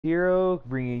Hero,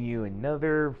 bringing you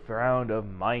another round of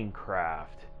Minecraft.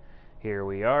 Here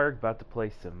we are, about to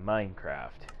play some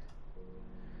Minecraft.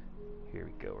 Here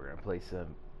we go, we're gonna play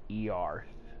some ER.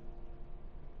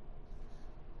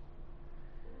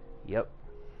 Yep.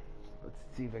 Let's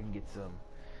see if I can get some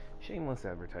shameless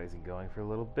advertising going for a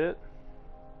little bit.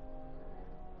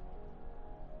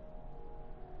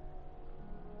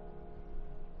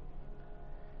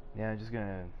 Yeah, I'm just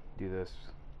gonna do this.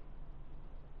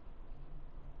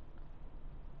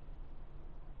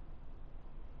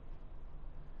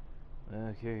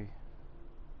 Okay.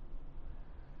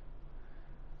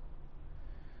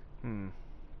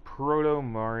 Proto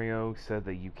Mario said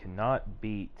that you cannot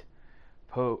beat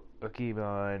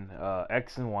Pokemon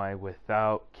X and Y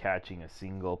without catching a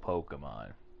single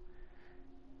Pokemon.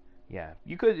 Yeah,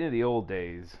 you could in the old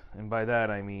days, and by that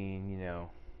I mean,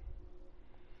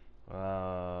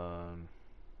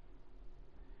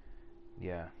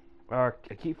 yeah. I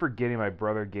keep forgetting my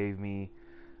brother gave me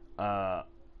uh,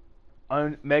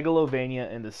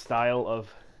 Megalovania in the style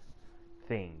of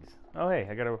things. Oh, hey,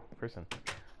 I got a person.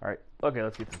 Alright, okay,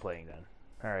 let's get to playing then.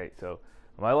 Alright, so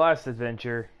my last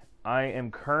adventure, I am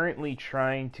currently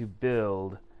trying to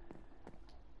build,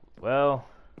 well,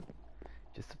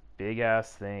 just a big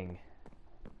ass thing.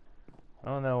 I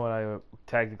don't know what I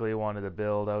technically wanted to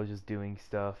build, I was just doing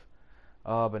stuff.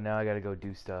 Oh, but now I gotta go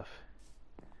do stuff.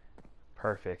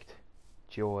 Perfect.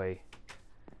 Joy.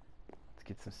 Let's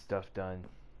get some stuff done.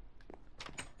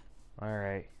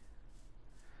 Alright.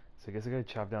 So I guess I gotta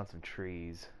chop down some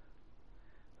trees.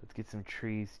 Let's get some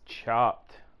trees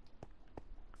chopped.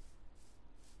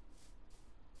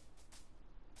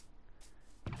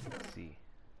 Let's see.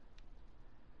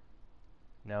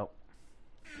 Nope.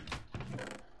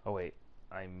 Oh wait.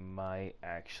 I might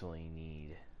actually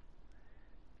need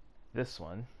this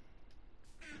one.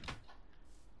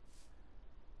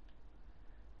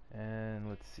 And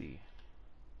let's see.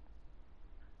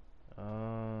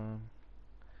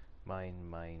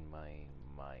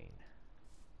 Mine.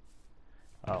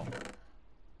 Oh.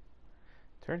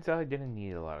 Turns out I didn't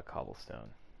need a lot of cobblestone.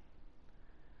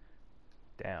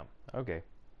 Damn. Okay.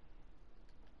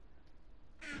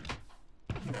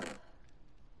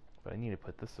 But I need to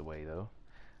put this away though.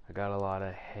 I got a lot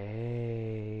of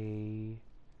hay.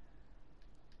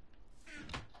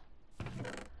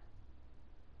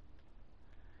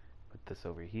 Put this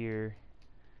over here.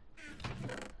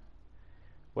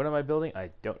 What am I building? I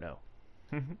don't know.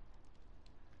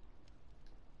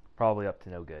 Probably up to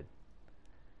no good.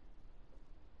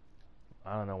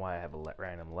 I don't know why I have a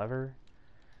random lever.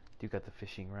 Do got the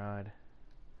fishing rod.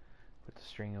 Put the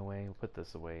string away. We'll put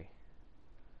this away.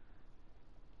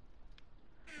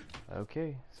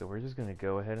 Okay, so we're just gonna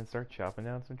go ahead and start chopping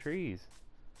down some trees.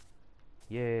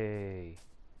 Yay!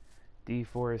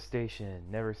 Deforestation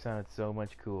never sounded so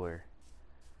much cooler.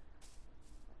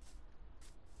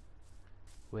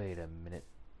 Wait a minute.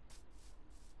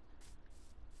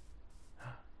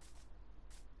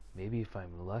 Maybe if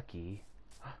I'm lucky.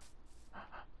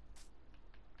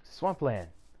 Swampland!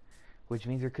 Which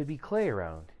means there could be clay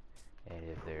around. And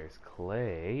if there's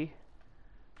clay...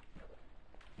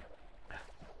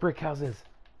 Brick houses!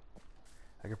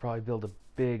 I could probably build a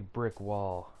big brick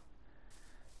wall.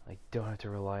 I don't have to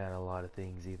rely on a lot of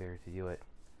things either to do it.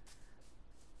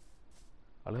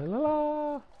 La la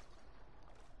la!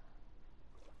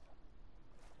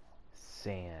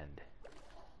 Sand.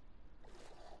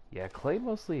 Yeah, clay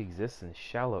mostly exists in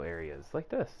shallow areas, like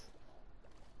this.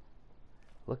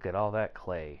 Look at all that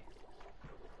clay.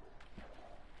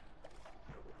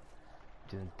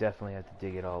 Definitely have to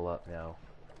dig it all up now.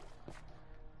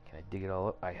 Can I dig it all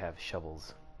up? I have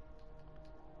shovels.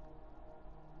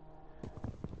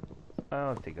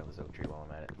 I'll take out this oak tree while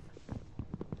I'm at it.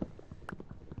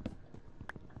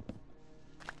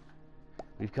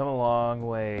 We've come a long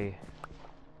way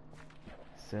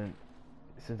since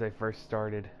I first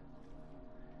started.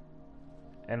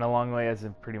 And a long way as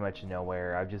in pretty much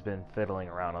nowhere. I've just been fiddling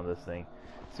around on this thing.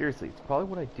 Seriously, it's probably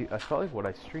what I do. That's probably what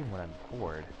I stream when I'm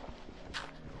bored.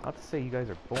 Not to say you guys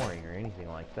are boring or anything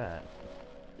like that.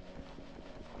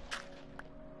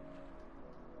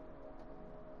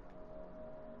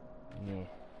 Yeah.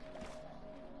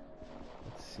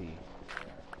 Let's see.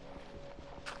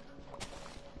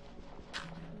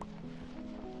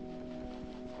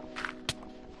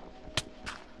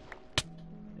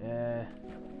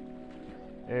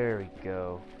 There we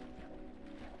go.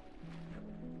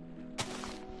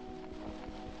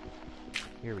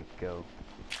 Here we go.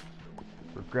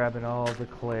 We're grabbing all the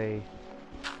clay.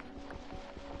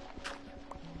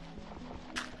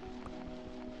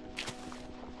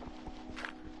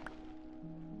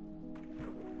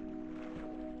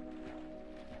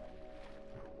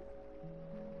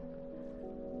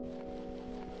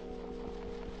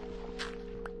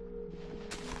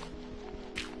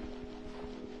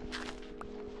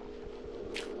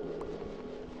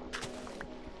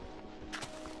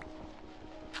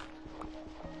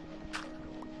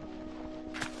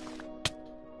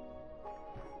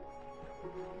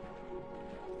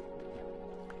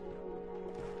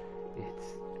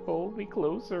 Pull me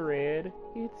closer, Red.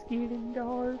 It's getting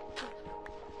dark.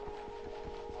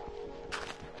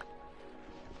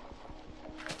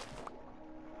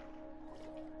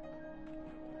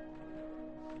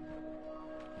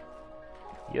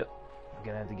 Yep, I'm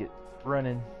gonna have to get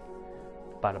running.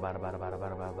 Bada bada bada bada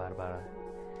bada bada bada bada.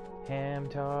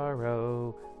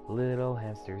 Hamtaro, little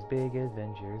hamsters, big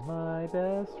adventures, my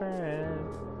best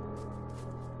friend.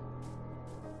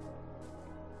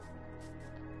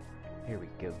 Here we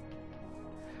go.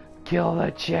 Kill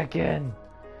the chicken!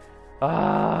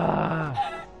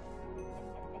 Ah!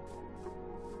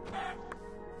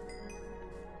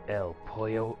 El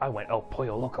Pollo. I went El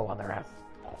Pollo Loco on their ass.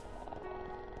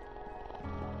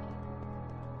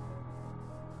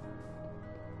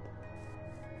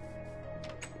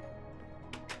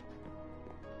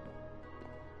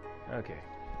 Okay.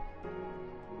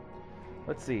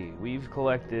 Let's see. We've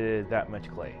collected that much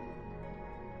clay.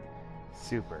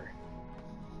 Super.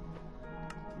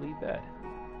 Leave that.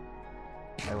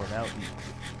 I will now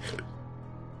eat.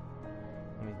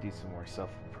 Let me do some more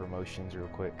self-promotions real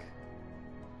quick.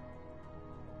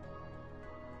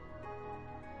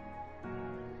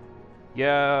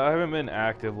 Yeah, I haven't been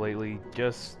active lately,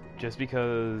 just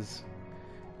because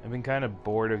I've been kind of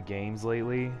bored of games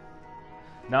lately.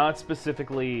 Not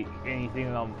specifically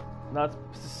anything. Not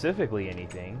specifically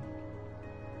anything.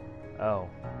 Oh,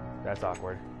 that's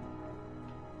awkward.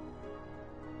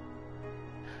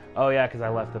 Oh yeah, because I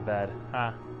left the bed.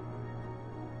 Huh.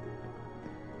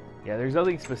 Yeah, there's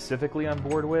nothing specifically I'm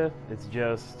bored with. It's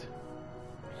just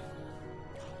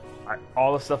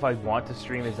all the stuff I want to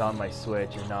stream is on my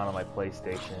Switch and not on my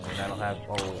PlayStation, and I don't have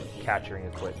all capturing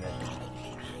equipment,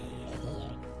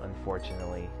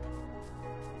 unfortunately.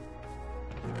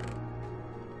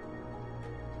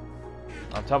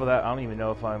 On top of that, I don't even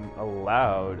know if I'm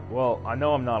allowed. Well, I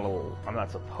know I'm not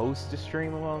supposed to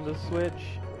stream them on the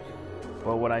Switch.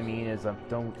 But what I mean is I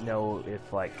don't know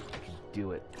if like I can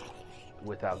do it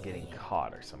without getting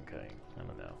caught or some kind. I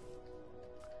don't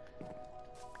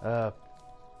know.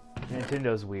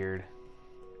 Nintendo's weird.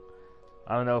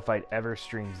 I don't know if I'd ever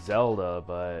stream Zelda,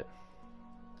 but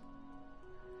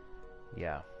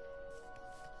yeah.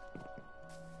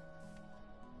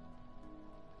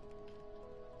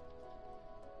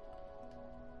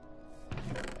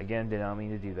 Again, did not mean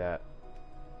to do that.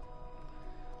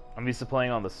 I'm used to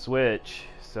playing on the Switch,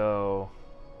 so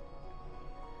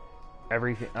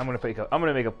everything. I'm gonna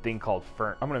make a thing called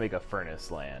I'm gonna make a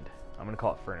Furnace Land. I'm gonna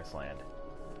call it Furnace Land.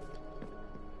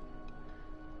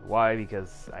 Why?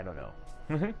 Because I don't know.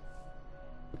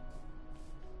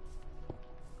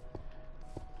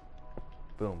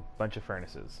 Boom, bunch of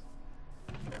furnaces.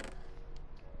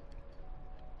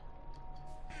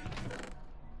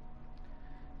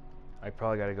 I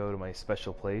probably gotta go to my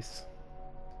special place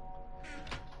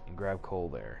and grab coal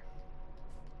there.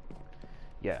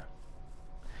 Yeah.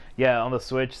 Yeah, on the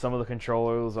Switch, some of the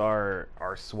controllers are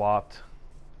swapped.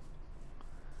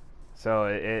 So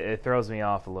it throws me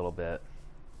off a little bit.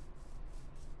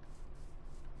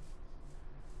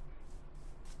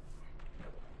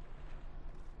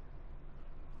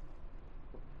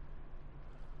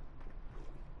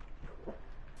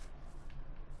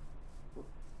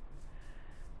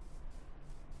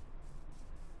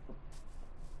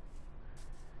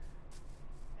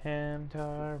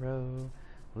 Hamtaro,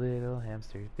 little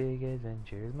hamsters, big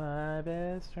adventures, my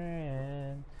best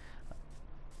friend.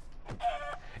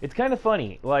 It's kind of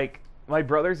funny. Like, my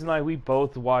brothers and I, we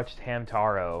both watched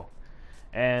Hamtaro,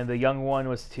 and the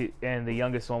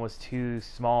youngest one was too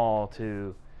small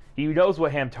to. He knows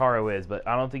what Hamtaro is, but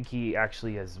I don't think he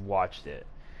actually has watched it.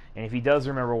 And if he does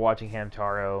remember watching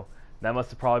Hamtaro, that must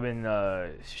have probably been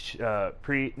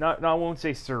pretty. Not I won't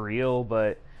say surreal,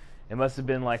 but it must have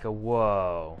been like a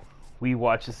whoa. We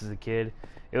watched this as a kid.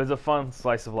 It was a fun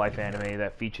slice of life anime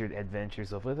that featured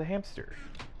adventures with a hamster.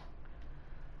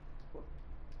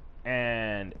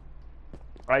 And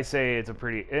I say it's a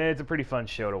pretty fun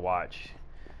show to watch.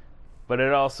 But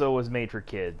it also was made for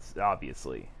kids,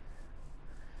 obviously.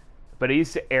 But it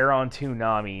used to air on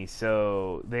Toonami,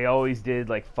 so they always did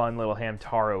like fun little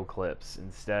Hamtaro clips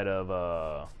instead of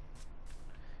oh,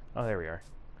 there we are.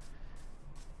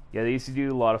 Yeah, they used to do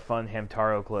a lot of fun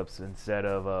Hamtaro clips instead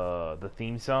of the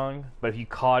theme song. But if you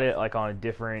caught it like on a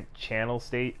different channel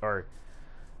state or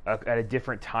at a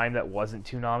different time that wasn't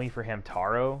Toonami for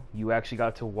Hamtaro, you actually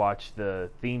got to watch the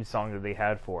theme song that they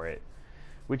had for it,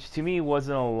 which to me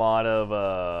wasn't a lot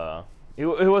of it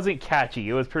wasn't catchy.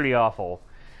 It was pretty awful,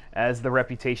 as the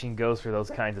reputation goes for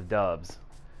those kinds of dubs.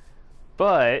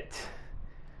 But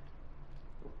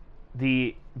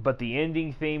the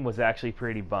ending theme was actually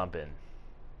pretty bumpin'.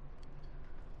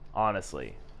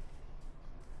 Honestly.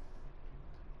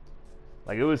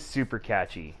 Like, it was super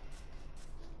catchy.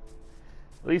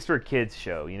 At least for a kids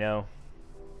show, you know?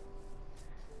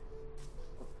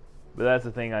 But that's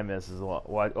the thing I miss is a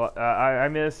lot. I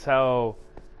miss how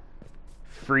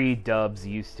free dubs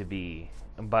used to be.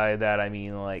 And by that I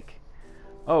mean like,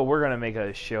 oh, we're gonna make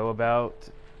a show about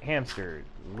hamsters,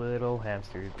 little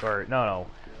hamsters, or no,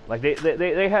 like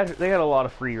they had a lot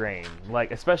of free reign.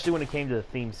 Like especially when it came to the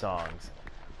theme songs,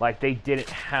 like they didn't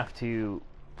have to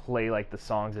play like the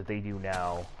songs that they do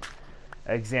now.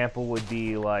 Example would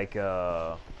be like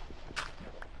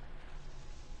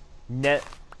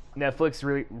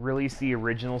Netflix released the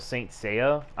original Saint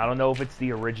Seiya. I don't know if it's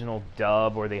the original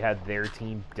dub or they had their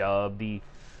team dub the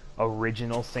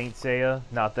original Saint Seiya,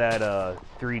 not that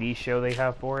 3D show they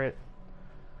have for it.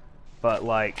 But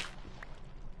like,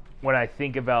 when I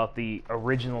think about the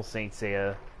original Saint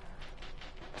Seiya,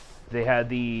 they had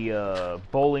the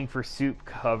Bowling for Soup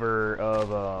cover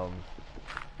of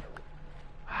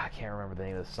I can't remember the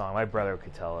name of the song. My brother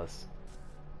could tell us.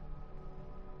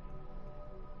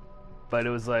 But it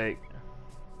was like,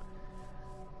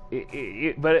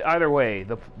 but either way,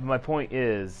 my point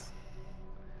is,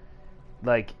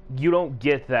 like, you don't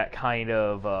get that kind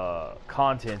of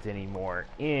content anymore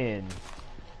in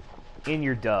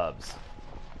your dubs.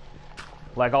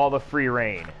 Like all the free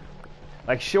reign.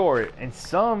 Like sure, in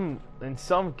some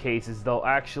cases they'll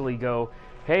actually go,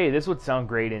 hey, this would sound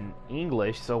great in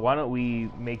English, so why don't we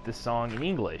make the song in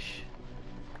English?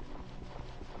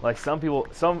 Like some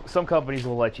companies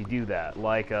will let you do that.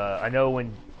 Like I know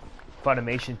when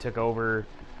Funimation took over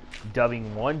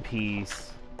dubbing One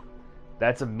Piece,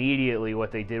 that's immediately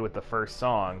what they did with the first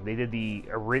song. They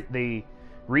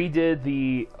redid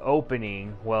the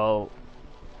opening. Well,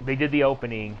 they did the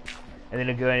opening, and then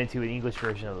it got into an English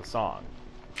version of the song.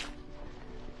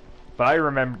 But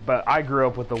I grew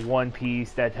up with the One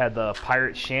Piece that had the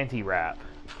pirate shanty rap.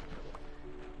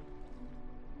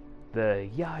 The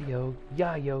yayo,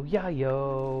 yayo,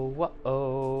 yayo,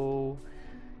 whoa.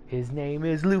 His name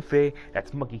is Luffy.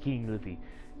 That's Monkey King Luffy.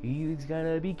 He's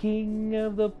gonna be king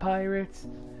of the pirates.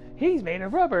 He's made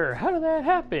of rubber. How did that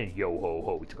happen? Yo ho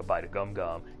ho, he took a bite of gum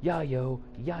gum. Yayo,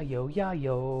 yayo,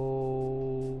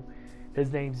 yayo.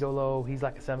 His name's Zolo. He's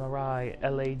like a samurai.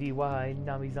 Lady,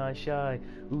 Nami's not shy.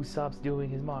 Usopp's doing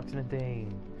his marksman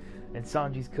thing. And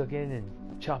Sanji's cooking and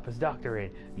Chopper's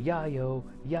doctoring. Yayo,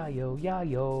 yayo,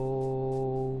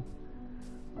 yayo.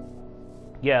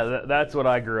 Yeah, that's what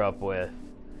I grew up with.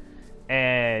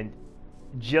 And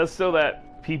just so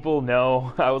that people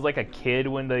know, I was like a kid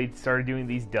when they started doing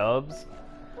these dubs.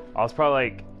 I was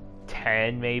probably like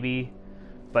 10 maybe.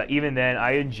 But even then,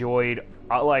 I enjoyed,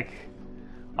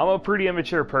 I'm a pretty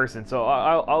immature person, so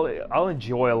I'll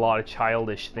enjoy a lot of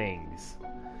childish things.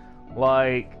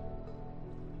 Like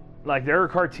there are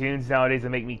cartoons nowadays that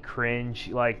make me cringe.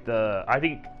 Like I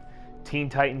think Teen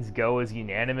Titans Go is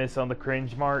unanimous on the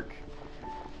cringe mark.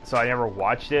 So I never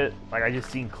watched it. Like I just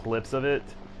seen clips of it.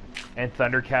 And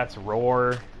Thundercats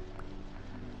Roar.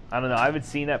 I don't know. I haven't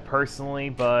seen that personally,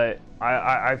 but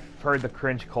I've heard the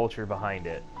cringe culture behind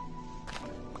it.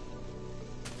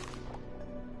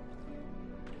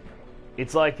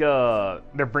 It's like they're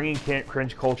bringing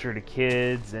cringe culture to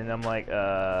kids, and I'm like,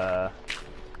 yeah,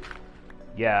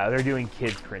 they're doing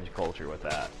kids cringe culture with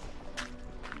that.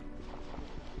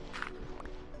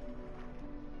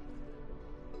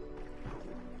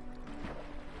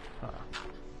 Huh.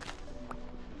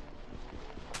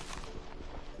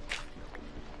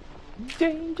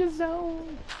 Danger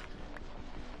zone.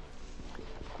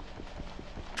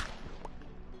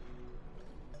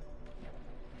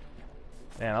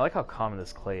 Man, I like how common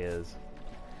this clay is.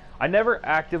 I never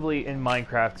actively in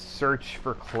Minecraft search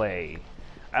for clay.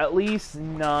 At least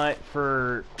not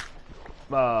for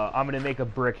I'm gonna make a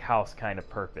brick house kind of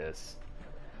purpose.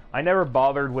 I never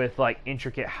bothered with like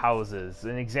intricate houses.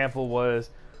 An example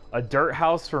was a dirt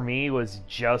house for me was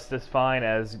just as fine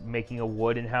as making a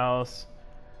wooden house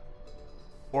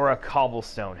or a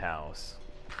cobblestone house.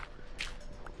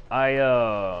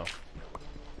 Yeah.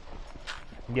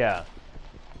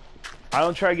 I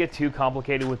don't try to get too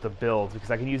complicated with the builds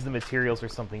because I can use the materials for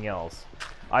something else.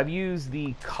 I've used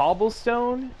the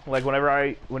cobblestone, like whenever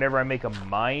I make a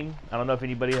mine. I don't know if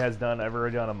anybody has ever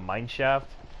done a mine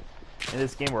shaft in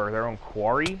this game or their own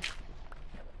quarry.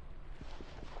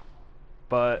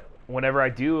 But whenever I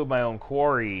do my own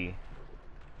quarry,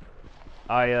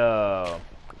 I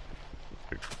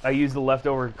use the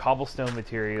leftover cobblestone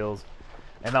materials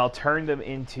and I'll turn them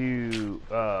into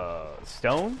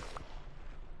stone.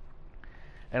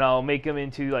 And I'll make them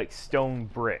into like stone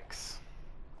bricks.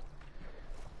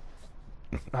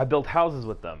 I built houses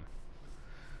with them.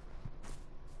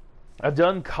 I've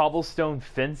done cobblestone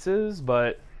fences,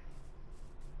 but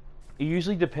it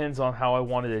usually depends on how I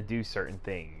wanted to do certain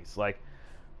things. Like,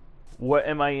 what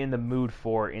am I in the mood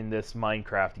for in this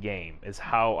Minecraft game is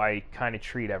how I kind of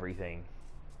treat everything.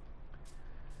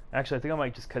 Actually, I think I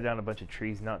might just cut down a bunch of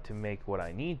trees not to make what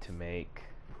I need to make.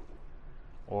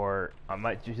 Or I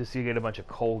might just get a bunch of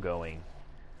coal going.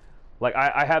 Like,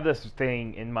 I have this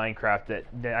thing in Minecraft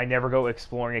that I never go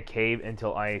exploring a cave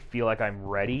until I feel like I'm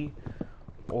ready.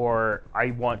 Or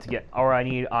I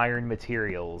need iron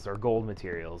materials or gold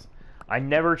materials. I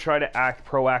never try to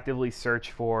proactively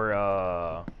search for,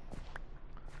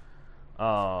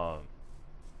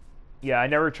 yeah, I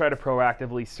never try to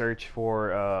proactively search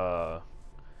for,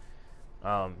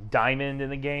 diamond in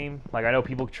the game. Like, I know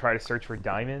people try to search for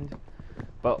diamond,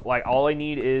 but, like, all I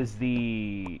need is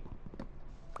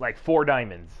like, 4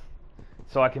 diamonds.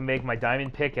 So I can make my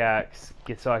diamond pickaxe,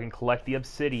 so I can collect the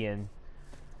obsidian.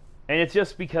 And it's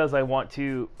just because I want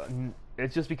to,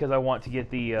 get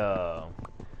the,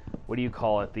 what do you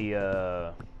call it?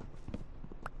 The,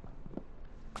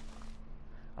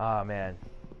 man.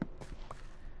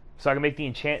 So I can make the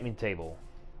enchantment table.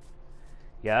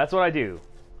 Yeah, that's what I do.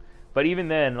 But even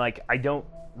then, like, I don't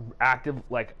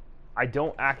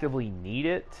actively need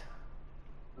it,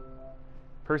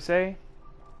 per se.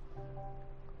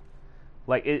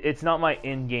 Like, it's not my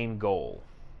in-game goal.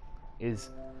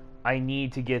 I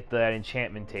need to get that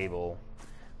enchantment table.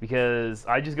 Because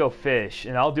I just go fish,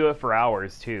 and I'll do it for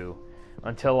hours, too.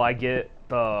 Until I get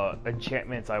the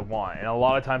enchantments I want. And a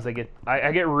lot of times I get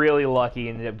really lucky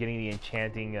and end up getting the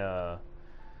enchanting, yeah,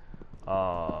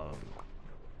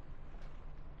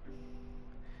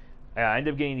 I end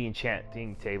up getting the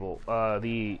enchanting table,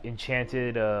 the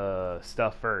enchanted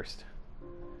stuff first.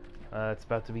 It's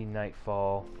about to be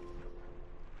nightfall.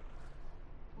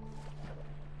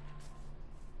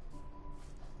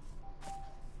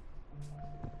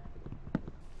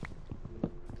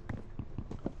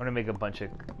 I'm gonna make a bunch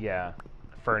of, yeah,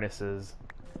 furnaces.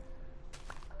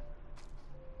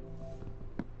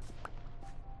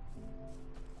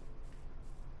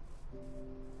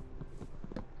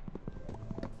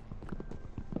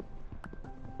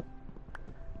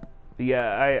 But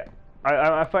yeah,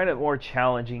 I find it more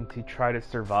challenging to try to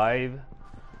survive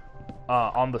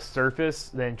on the surface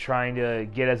than trying to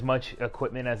get as much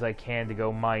equipment as I can to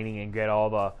go mining and get all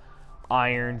the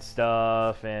iron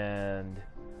stuff and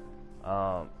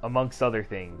amongst other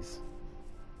things.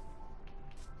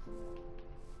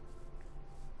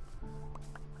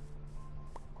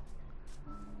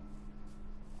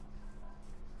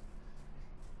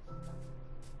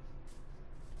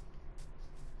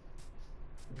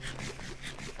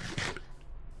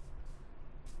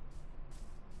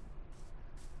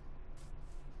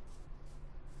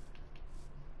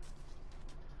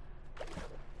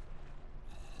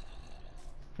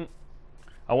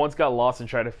 I once got lost and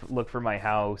tried to look for my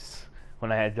house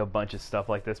when I had a bunch of stuff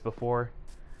like this before.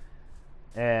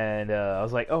 And I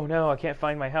was like, oh no, I can't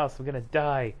find my house. I'm gonna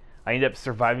die. I ended up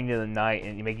surviving to the night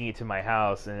and making it to my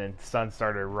house, and then the sun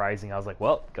started rising. I was like,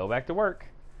 well, go back to work.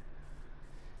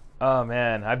 Oh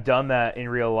man, I've done that in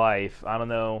real life. I don't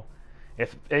know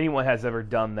if anyone has ever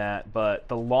done that, but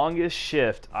the longest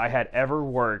shift I had ever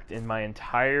worked in my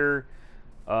entire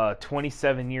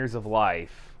 27 years of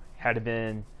life had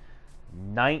been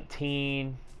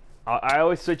 19. I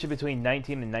always switch it between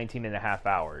 19 and 19 and a half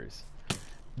hours.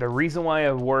 The reason why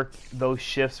I worked those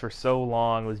shifts for so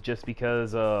long was just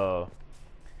because I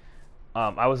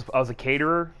was a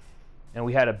caterer, and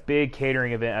we had a big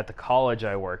catering event at the college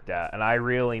I worked at, and I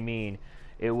really mean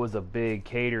it was a big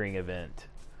catering event.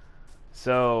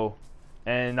 So,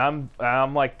 and I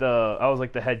was like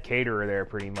the head caterer there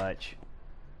pretty much.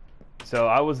 So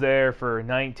I was there for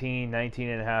 19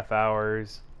 and a half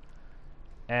hours.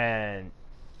 And,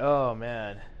 oh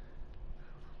man,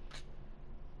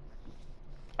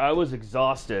 I was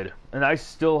exhausted, and I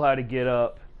still had to get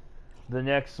up the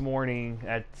next morning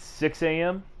at 6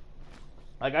 a.m.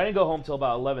 Like, I didn't go home till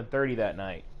about 11:30 that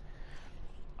night.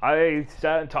 I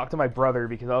sat and talked to my brother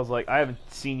because I was like, I haven't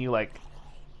seen you like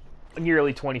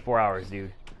nearly 24 hours,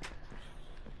 dude.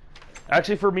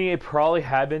 Actually, for me, it probably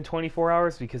had been 24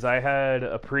 hours because I had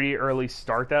a pretty early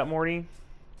start that morning.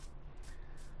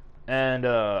 And,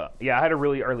 yeah, I had a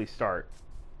really early start.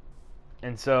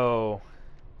 And so,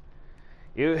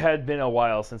 it had been a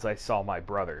while since I saw my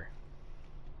brother.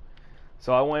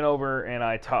 So I went over and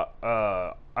I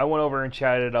went over and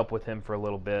chatted up with him for a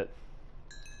little bit.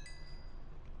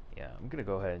 Yeah, I'm gonna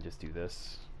go ahead and just do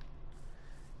this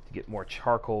to get more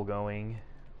charcoal going.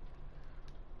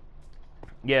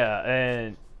 Yeah,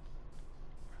 and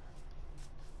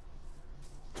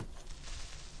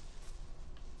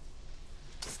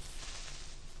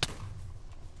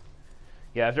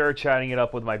Yeah, after chatting it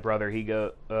up with my brother,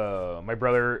 my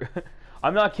brother,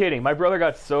 I'm not kidding. My brother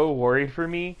got so worried for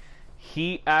me,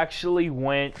 he actually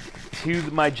went to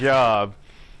my job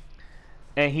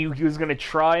and he was going to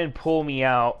try and pull me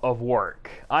out of work.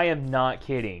 I am not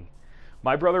kidding.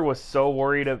 My brother was so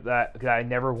worried of that I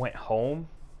never went home.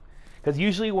 Because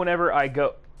usually whenever I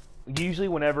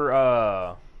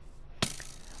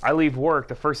leave work,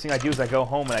 the first thing I do is I go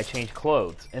home and I change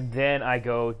clothes. And then I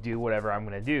go do whatever I'm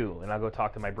going to do. And I'll go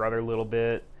talk to my brother a little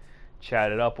bit,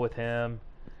 chat it up with him.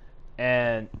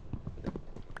 And,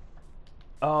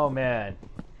 oh man,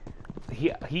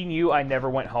 he knew I never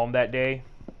went home that day.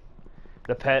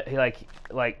 The pet,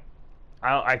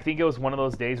 I think it was one of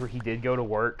those days where he did go to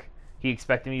work. He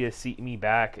expected me to see me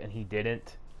back, and he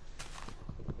didn't.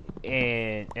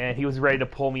 And he was ready to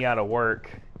pull me out of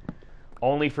work,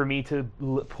 only for me to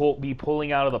be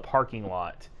pulling out of the parking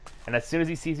lot. And as soon as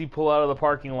he sees me pull out of the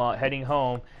parking lot heading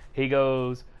home, he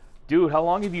goes, "Dude, how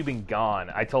long have you been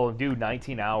gone?" I told him, "Dude,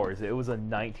 19 hours. It was a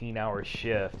 19-hour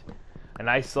shift. And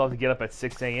I still have to get up at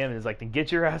 6 a.m. And he's like, "Then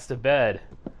get your ass to bed."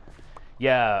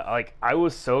 Yeah, like, I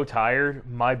was so tired.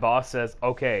 My boss says,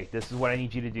 "Okay, this is what I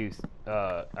need you to do.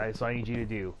 So I need you to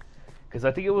do." Because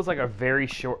I think it was like a very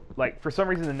short, like, for some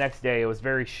reason the next day it was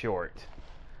very short.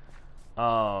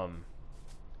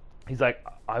 He's like,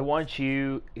 "I want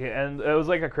you," and it was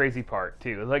like a crazy part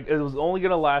too. It was like, it was only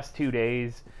gonna last 2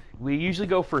 days. We usually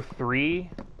go for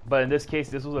 3, but in this case,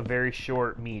 this was a very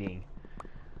short meeting.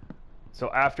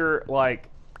 So after, like,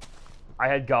 I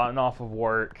had gotten off of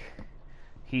work,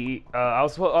 I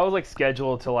was like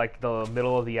scheduled to like the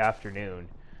middle of the afternoon,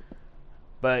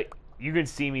 but you can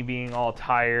see me being all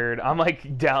tired. I'm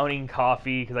like downing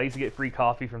coffee because I used to get free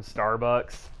coffee from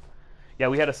Starbucks. Yeah,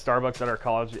 we had a Starbucks at our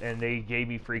college, and they gave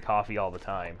me free coffee all the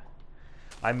time.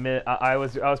 I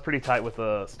was pretty tight with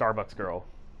a Starbucks girl.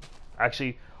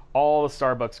 Actually, all the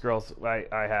Starbucks girls I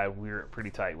had, we were pretty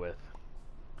tight with.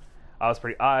 I was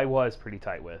pretty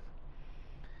tight with.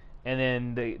 And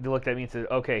then they looked at me and said,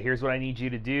 "Okay, here's what I need you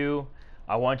to do.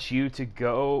 I want you to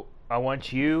go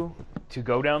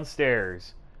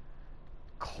downstairs,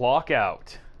 clock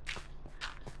out,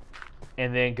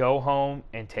 and then go home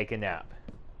and take a nap."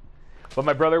 But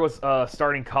my brother was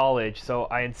starting college, so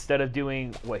instead of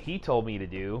doing what he told me to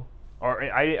do, or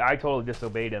I totally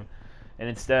disobeyed him, and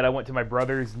instead I went to my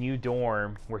brother's new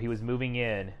dorm where he was moving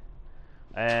in,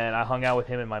 and I hung out with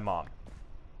him and my mom.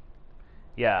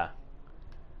 Yeah.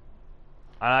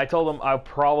 And I told him, "I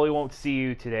probably won't see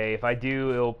you today. If I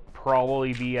do, it'll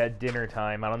probably be at dinner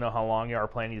time. I don't know how long you are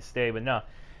planning to stay." But no,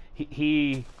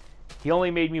 he only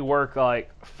made me work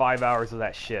like 5 hours of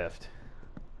that shift.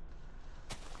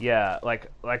 Yeah,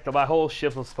 my whole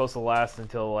shift was supposed to last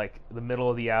until like the middle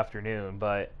of the afternoon.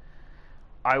 But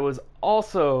I was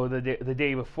also the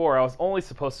day before, I was only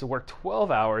supposed to work 12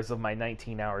 hours of my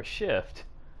 19-hour shift.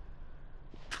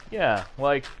 Yeah,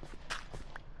 like.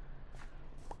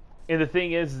 And the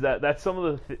thing is that's some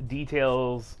of the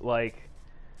details, like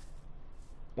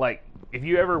if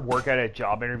you ever work at a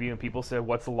job interview and people say,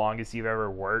 "What's the longest you've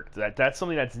ever worked?" That's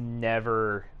something that's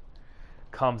never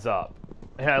comes up.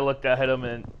 And I looked at them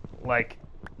and like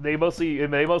they mostly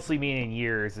mean in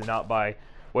years and not by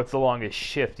what's the longest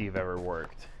shift you've ever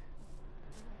worked.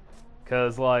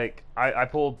 Because like I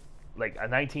pulled like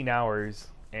 19 hours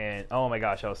and oh my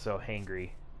gosh, I was so hangry.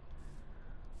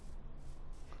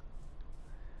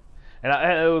 And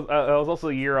it was also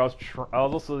the year I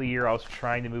was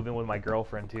trying to move in with my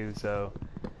girlfriend too. So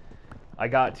I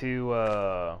got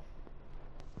to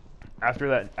after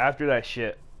that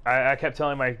shit, I kept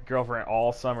telling my girlfriend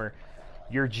all summer,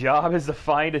 "Your job is to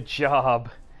find a job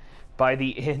by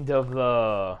the end of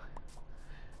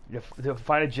to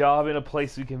find a job in a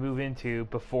place we can move into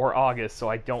before August, so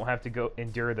I don't have to go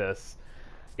endure this."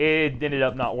 It ended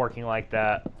up not working like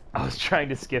that. I was trying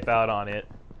to skip out on it.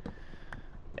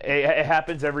 It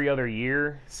happens every other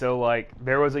year. So like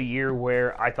there was a year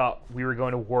where I thought we were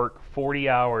going to work 40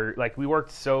 hours. Like we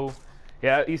worked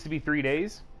it used to be 3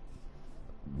 days.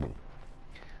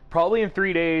 Probably in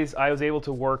 3 days I was able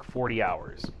to work 40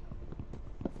 hours.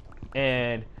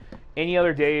 And any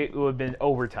other day it would have been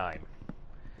overtime.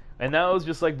 And that was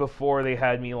just like before they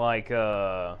had me like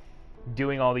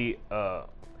doing all the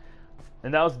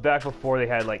and that was back before they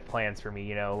had like plans for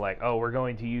me, like, "Oh, we're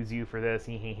going to use you for this."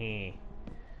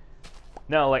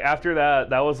 No, like after that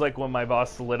was like when my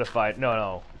boss solidified,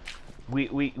 no, we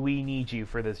need you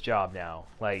for this job now.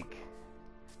 Like,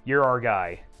 you're our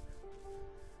guy.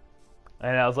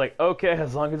 And I was like, okay,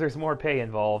 as long as there's more pay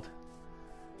involved.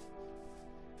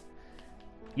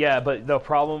 Yeah, but the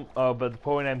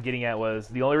point I'm getting at was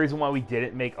the only reason why we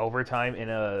didn't make overtime in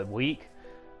a week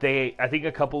I think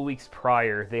a couple weeks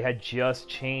prior, they had just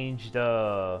changed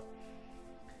the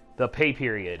pay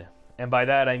period, and by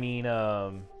that I mean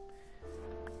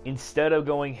instead of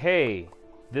going, hey,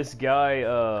 this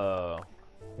guy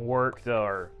worked,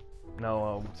 or no,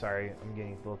 I'm sorry, I'm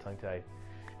getting a little tongue-tied.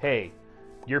 Hey,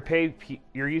 you're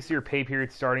used to your pay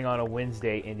period starting on a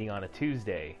Wednesday, ending on a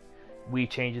Tuesday. We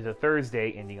changed it to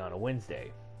Thursday, ending on a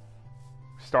Wednesday.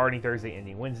 Starting Thursday,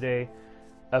 ending Wednesday.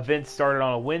 Events started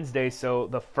on a Wednesday, so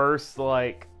the first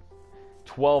 12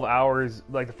 hours,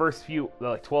 the first few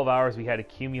 12 hours we had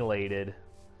accumulated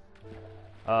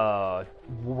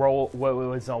roll what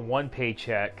was on one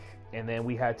paycheck, and then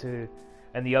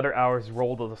and the other hours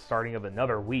rolled to the starting of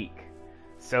another week.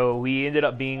 So we ended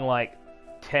up being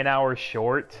 10 hours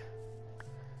short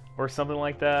or something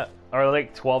like that, or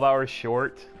 12 hours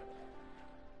short.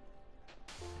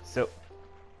 So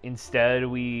instead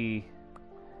we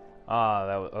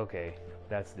okay,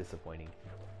 that's disappointing.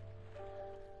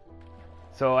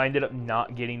 So I ended up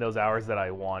not getting those hours that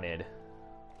I wanted.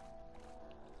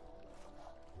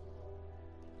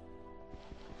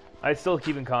 I still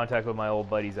keep in contact with my old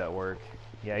buddies at work.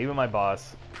 Yeah, even my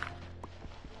boss.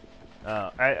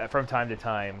 From time to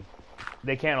time.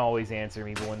 They can't always answer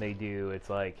me, but when they do, it's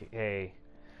like, hey,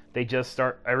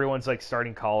 everyone's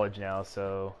starting college now,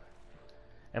 so...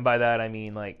 And by that, I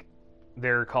mean,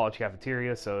 their college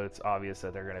cafeteria, so it's obvious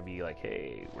that they're going to be like,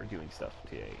 hey, we're doing stuff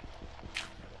today.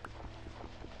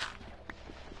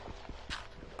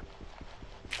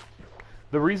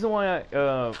 The reason why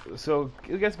so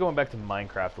I guess going back to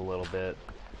Minecraft a little bit,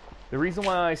 the reason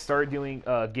why I started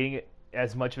getting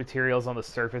as much materials on the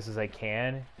surface as I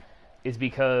can is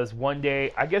because one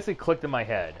day, I guess it clicked in my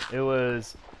head. It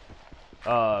was,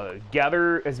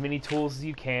 gather as many tools as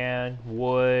you can,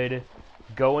 wood,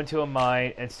 go into a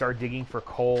mine, and start digging for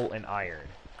coal and iron.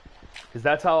 Because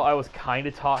that's how I was kind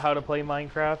of taught how to play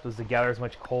Minecraft, was to gather as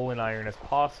much coal and iron as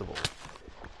possible.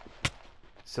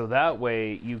 So that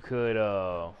way you could,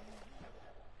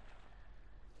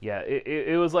 yeah,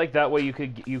 it was like that way you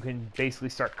can basically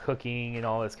start cooking and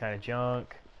all this kind of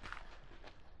junk.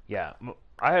 Yeah,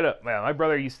 my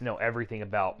brother used to know everything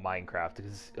about Minecraft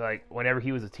because whenever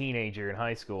he was a teenager in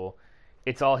high school,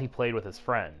 it's all he played with his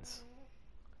friends.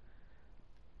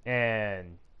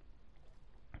 And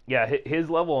yeah, his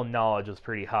level of knowledge was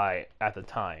pretty high at the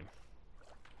time.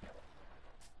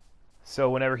 So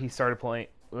whenever he started playing,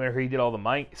 whenever he did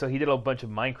so he did a bunch of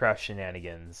Minecraft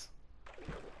shenanigans.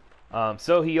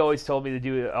 So he always told me to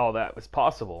do all that was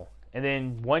possible. And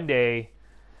then one day,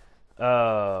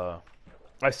 I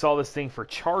saw this thing for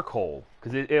charcoal,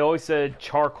 because it always said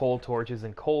charcoal torches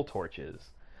and coal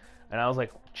torches. And I was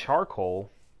like,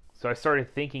 charcoal? So I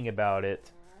started thinking about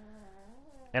it,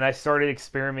 and I started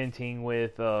experimenting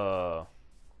with, because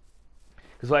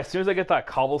as soon as I get that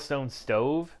cobblestone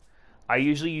stove, I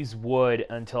usually use wood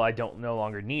until I no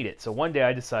longer need it. So one day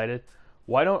I decided,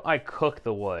 why don't I cook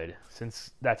the wood,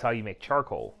 since that's how you make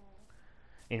charcoal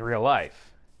in real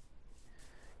life.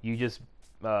 You just,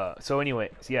 so anyway,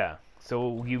 yeah.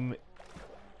 So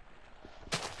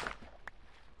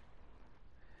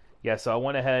so I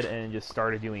went ahead and just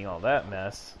started doing all that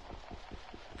mess.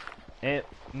 And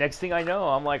next thing I know,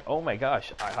 I'm like, oh my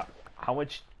gosh, how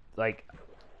much,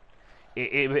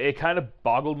 it kind of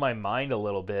boggled my mind a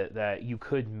little bit that you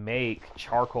could make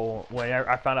charcoal. When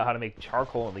I found out how to make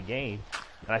charcoal in the game,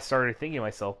 and I started thinking to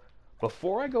myself,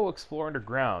 before I go explore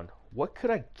underground, what could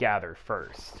I gather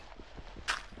first?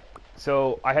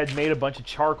 So I had made a bunch of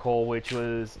charcoal, which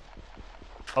was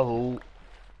it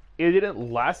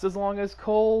didn't last as long as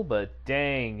coal, but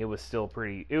dang, it was still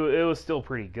pretty. It was still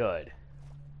pretty good.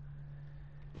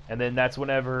 And then that's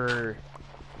whenever,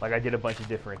 I did a bunch of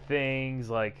different things.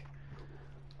 I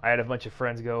had a bunch of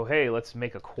friends go, "Hey, let's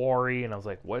make a quarry," and I was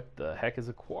like, "What the heck is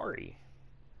a quarry?"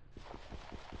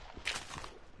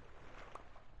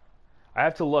 I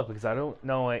have to look because I don't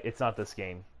know. It's not this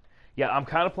game. Yeah, I'm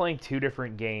kind of playing two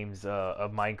different games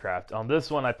of Minecraft. On this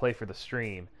one, I play for the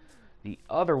stream. The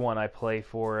other one I play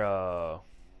I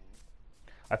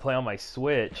play on my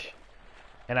Switch,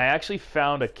 and I actually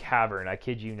found a cavern. I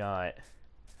kid you not.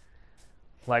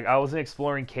 I wasn't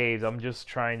exploring caves. I'm just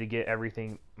trying to get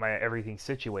everything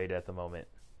situated at the moment.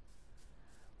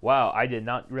 Wow, I did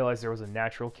not realize there was a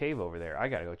natural cave over there. I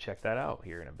gotta go check that out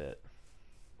here in a bit.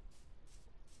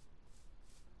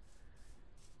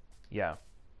 Yeah.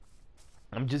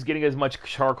 I'm just getting as much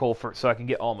charcoal so I can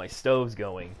get all my stoves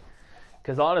going.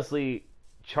 Because honestly,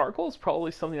 charcoal is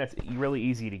probably something that's really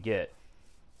easy to get.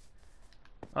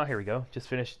 Oh, here we go. Just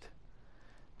finished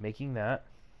making that.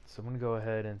 So I'm going to go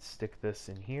ahead and stick this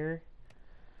in here.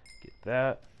 Get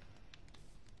that.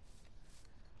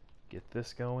 Get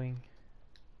this going.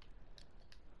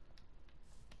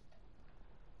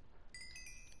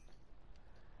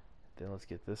 then let's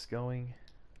get this going.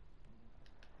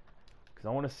 Because I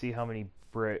want to see how many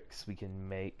bricks we can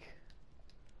make.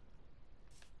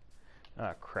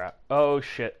 Ah, crap. Oh,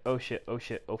 shit. Oh, shit. Oh,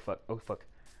 shit. Oh, fuck. Oh, fuck.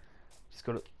 Just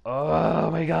go to... Oh,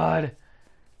 my God.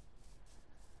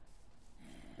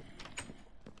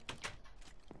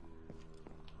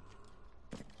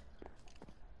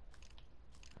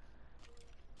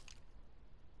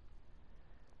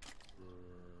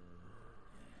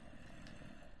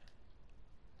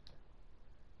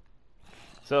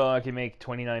 So I can make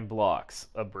 29 blocks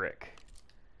a brick.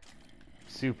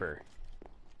 Super.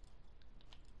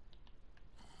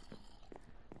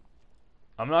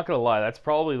 I'm not gonna lie, that's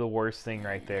probably the worst thing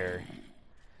right there.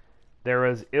 There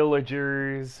was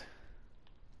illagers.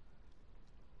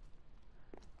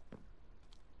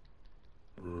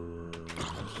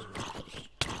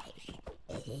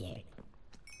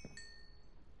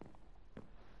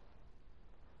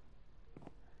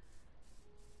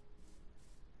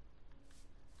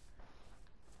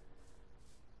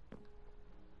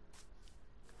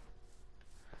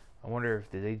 I wonder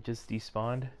if did they just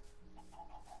despawned?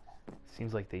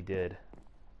 Seems like they did.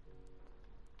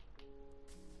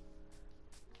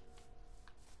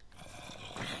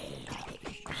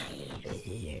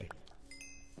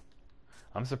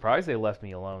 I'm surprised they left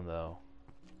me alone though.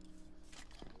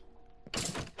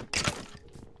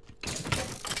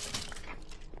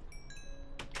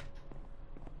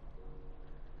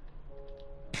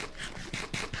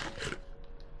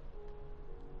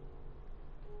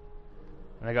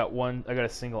 And I got a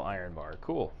single iron bar.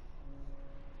 Cool.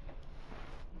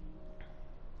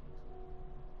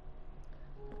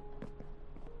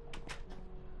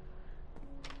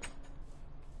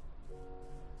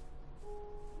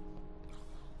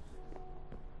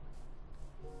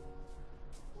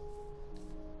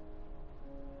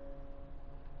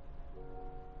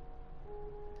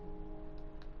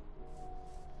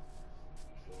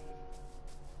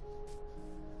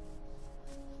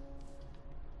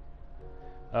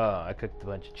 Oh, I cooked a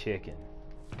bunch of chicken.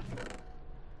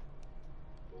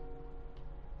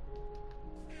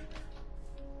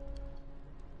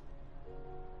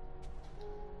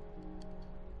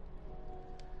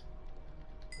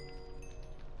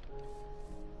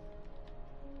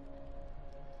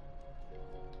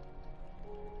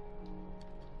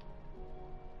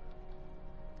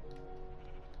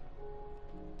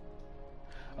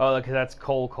 Oh, look, that's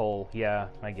coal. Yeah,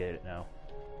 I get it now.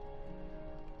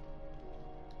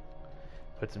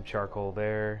 Put some charcoal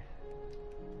there.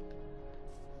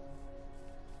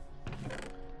 I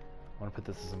want to put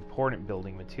this as important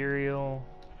building material.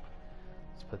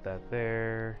 Let's put that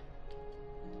there.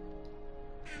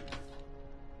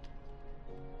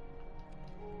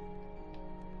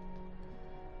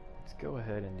 Let's go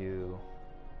ahead and do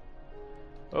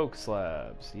oak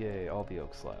slabs. Yay, all the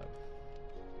oak slab.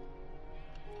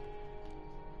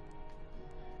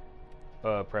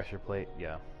 Pressure plate,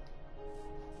 yeah.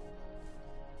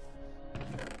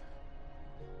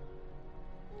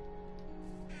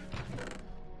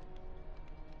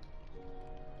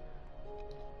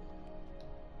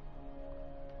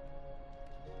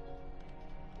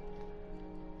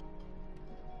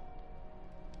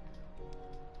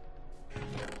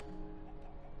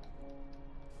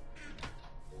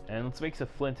 And let's make some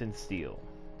flint and steel.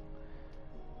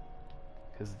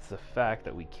 Because it's the fact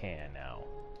that we can now.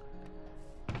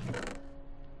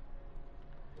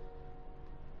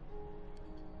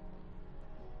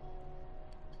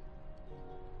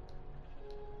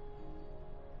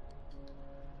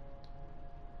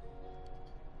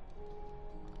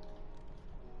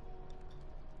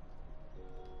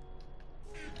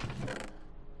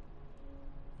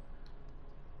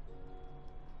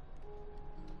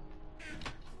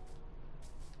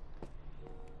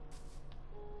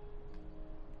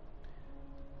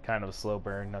 Kind of a slow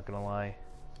burn, not gonna lie.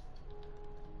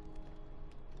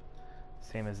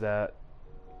 Same as that.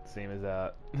 Same as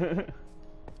that.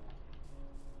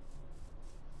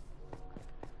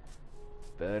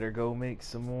 Better go make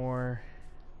some more.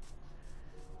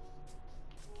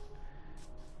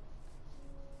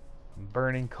 I'm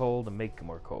burning coal to make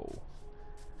more coal.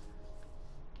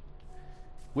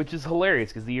 Which is hilarious,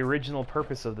 because the original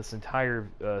purpose of this entire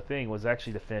thing was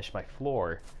actually to finish my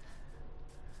floor.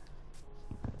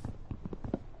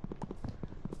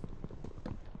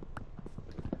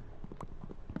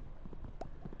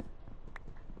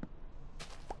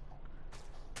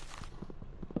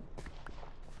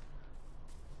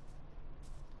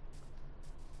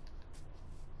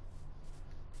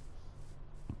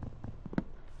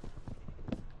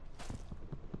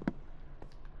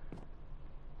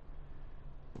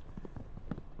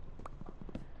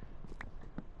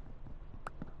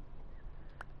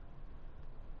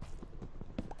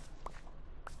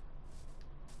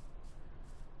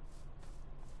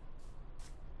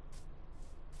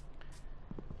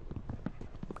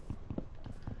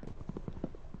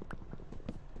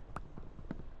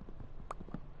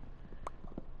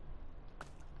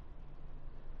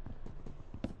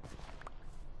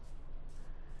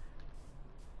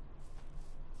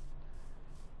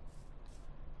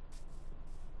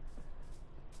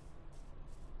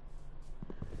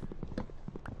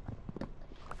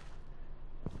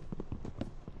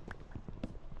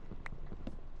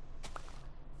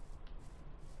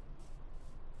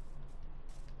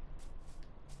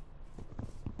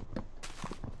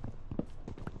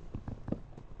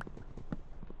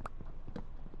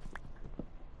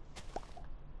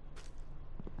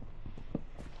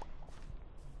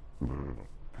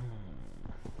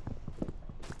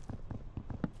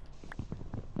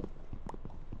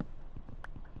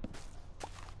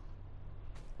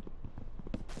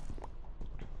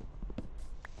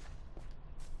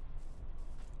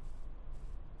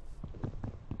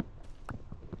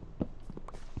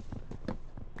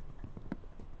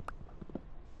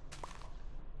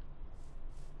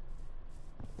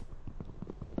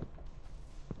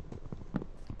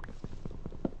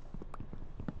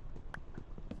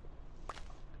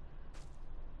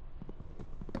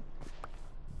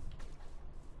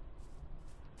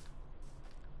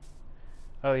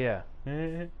 Oh yeah.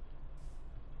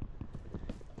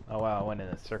 Oh wow, I went in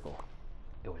a circle.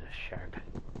 It was a shark.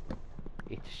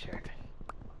 It's a shark.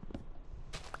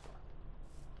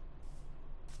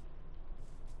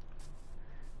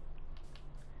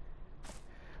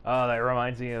 Oh, that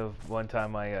reminds me of one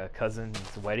time my cousin's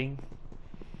wedding.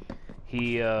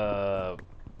 He, I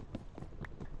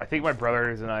think my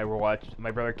brothers and I were watching.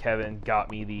 My brother Kevin got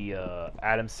me the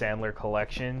Adam Sandler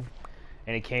collection,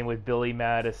 and it came with Billy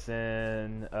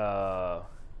Madison,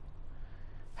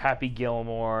 Happy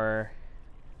Gilmore,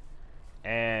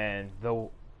 and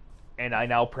I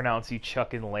now pronounce you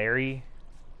Chuck and Larry.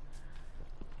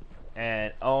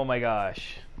 And oh my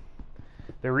gosh,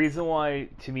 the reason why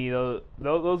to me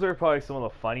those are probably some of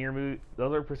the funnier movies.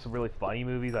 Those are some really funny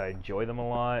movies. I enjoy them a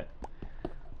lot.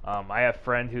 I have a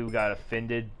friend who got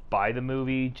offended by the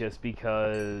movie just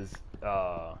because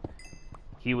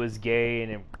he was gay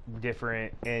and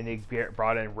different, and it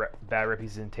brought in bad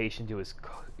representation to his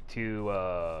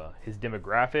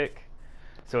demographic.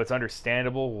 So it's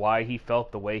understandable why he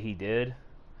felt the way he did.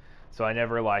 So I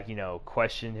never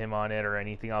questioned him on it or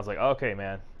anything. I was like, okay,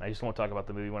 man, I just won't talk about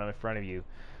the movie when I'm in front of you.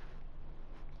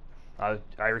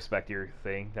 I respect your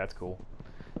thing. That's cool.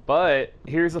 But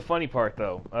here's the funny part,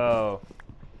 though.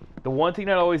 The one thing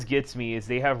that always gets me is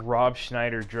they have Rob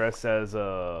Schneider dressed as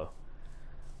a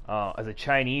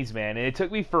Chinese man, and it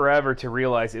took me forever to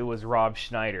realize it was Rob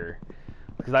Schneider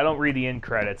because I don't read the end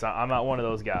credits. I'm not one of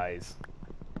those guys.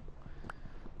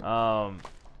 So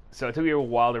it took me a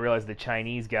while to realize the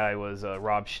Chinese guy was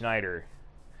Rob Schneider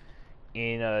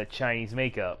in Chinese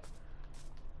makeup.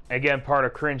 Again, part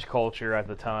of cringe culture at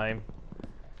the time.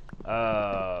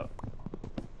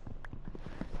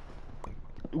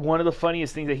 One of the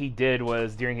funniest things that he did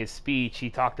was during his speech, he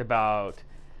talked about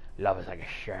love is like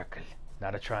a circle,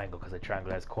 not a triangle, because a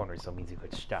triangle has corners, so it means you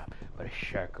could stop. But a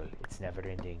circle, it's never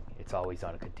ending. It's always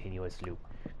on a continuous loop.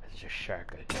 It's a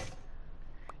circle.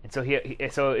 And so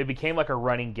so it became like a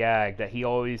running gag that he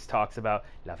always talks about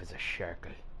love is a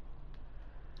circle.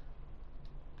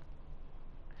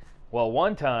 Well,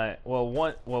 when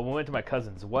we went to my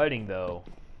cousin's wedding, though,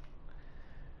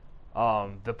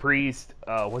 the priest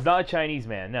was not a Chinese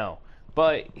man, no,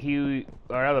 but or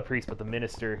not the priest, but the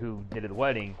minister who did the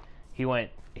wedding, he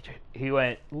went,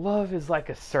 love is like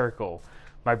a circle.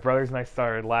 My brothers and I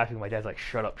started laughing. My dad's like,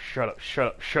 shut up, shut up, shut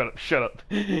up, shut up, shut up.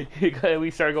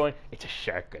 We started going, it's a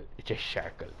circle, it's a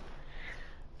circle.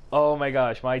 Oh my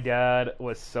gosh, my dad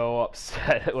was so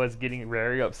upset, was getting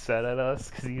very upset at us,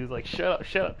 because he was like, shut up,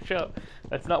 shut up, shut up.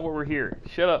 That's not what we're here.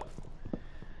 Shut up.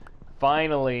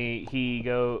 Finally,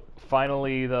 our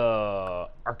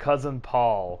cousin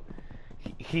Paul,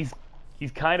 he's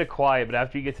kind of quiet, but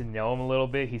after you get to know him a little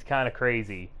bit, he's kind of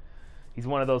crazy. He's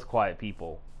one of those quiet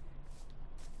people.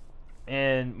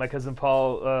 And my cousin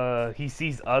Paul, he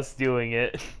sees us doing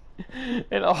it,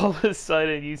 and all of a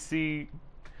sudden you see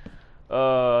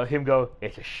him go,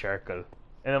 it's a circle.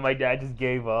 And then my dad just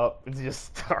gave up and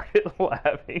just started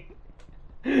laughing.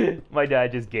 My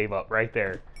dad just gave up right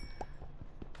there.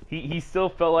 He still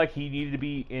felt like he needed to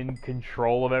be in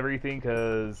control of everything,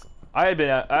 because I had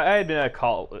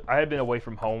been away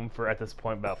from home for, at this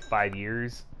point, about 5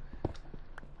 years.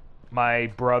 My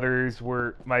brother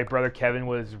Kevin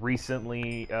was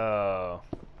recently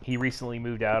he recently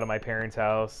moved out of my parents'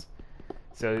 house,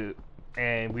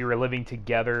 and we were living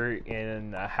together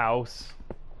in a house,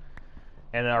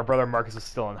 and our brother Marcus was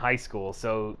still in high school,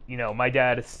 so my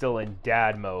dad is still in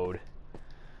dad mode.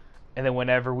 And then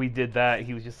whenever we did that,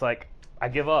 he was just like, I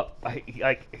give up.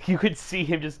 You could see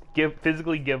him just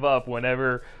physically give up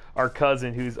whenever our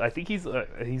cousin, who's, I think he's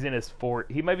in his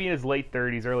he might be in his late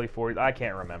 30s, early 40s, I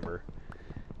can't remember.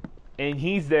 And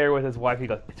he's there with his wife, he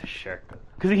goes, it's a circle.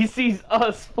 Because he sees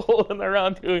us fooling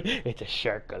around doing, it's a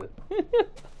circle.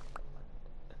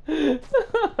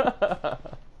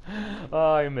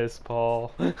 Oh, I miss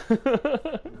Paul.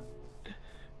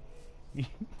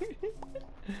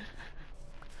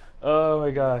 Oh my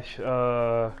gosh.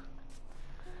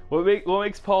 What makes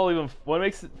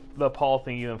the Paul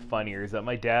thing even funnier is that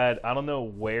my dad, I don't know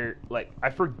where, I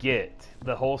forget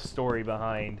the whole story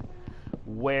behind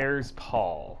where's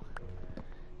Paul.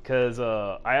 Because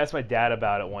I asked my dad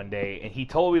about it one day, and he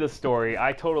told me the story.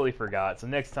 I totally forgot, so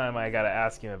next time I gotta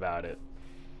ask him about it.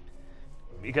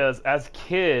 Because as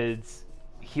kids,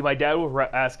 my dad would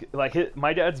ask,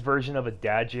 my dad's version of a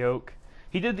dad joke.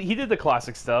 He did the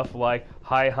classic stuff like,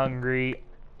 hi hungry,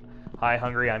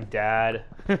 I'm dad,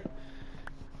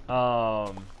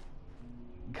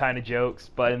 kind of jokes.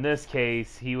 But in this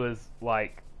case, he was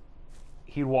like,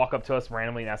 he'd walk up to us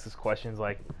randomly and ask us questions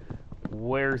like,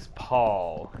 where's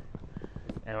Paul?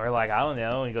 And we're like, I don't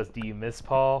know. And he goes, do you miss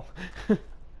Paul?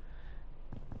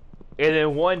 And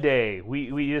then one day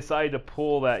we decided to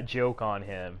pull that joke on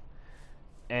him,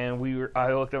 and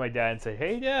I looked at my dad and said,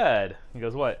 "Hey, Dad." He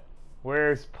goes, "What?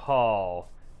 Where's Paul?"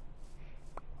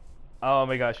 Oh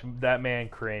my gosh, that man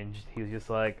cringed. He was just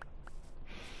like,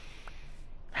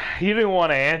 he didn't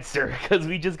want to answer because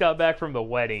we just got back from the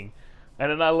wedding.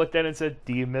 And then I looked at him and said,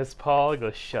 "Do you miss Paul?" He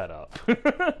goes, "Shut up."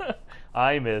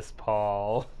 I miss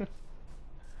Paul.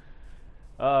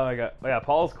 Oh my god. Yeah,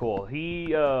 Paul's cool.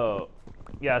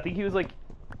 Yeah, I think he was like,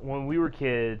 when we were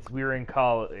kids, we were in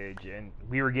college and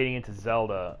we were getting into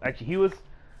Zelda. Actually,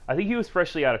 I think he was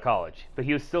freshly out of college, but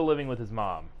he was still living with his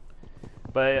mom.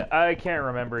 But I can't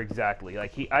remember exactly.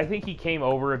 Like I think he came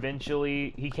over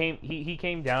eventually. He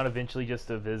came down eventually just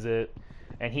to visit,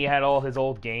 and he had all his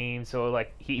old games. So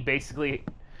like he basically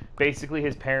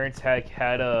his parents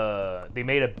they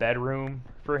made a bedroom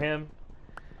for him,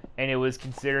 and it was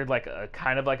considered like a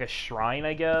kind of like a shrine,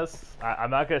 I guess.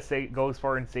 I'm not gonna go as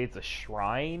far and say it's a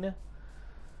shrine,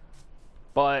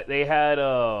 but they had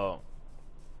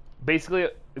basically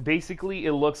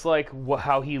it looks like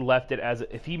how he left it as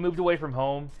if he moved away from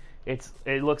home. It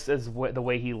looks as the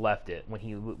way he left it when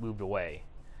he moved away.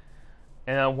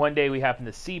 And then one day we happened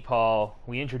to see Paul.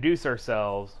 We introduce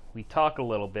ourselves. We talk a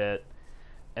little bit,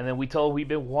 and then we've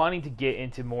been wanting to get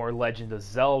into more Legend of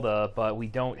Zelda, but we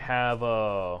don't have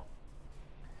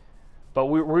But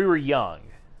we were young.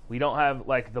 We don't have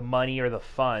like the money or the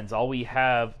funds. All we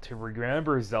have to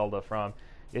remember Zelda from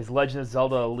is Legend of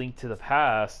Zelda: A Link to the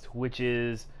Past, which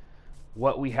is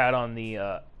what we had on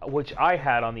which I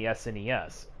had on the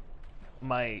SNES.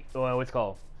 What's it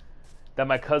called? That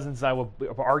my cousins and I would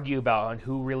argue about on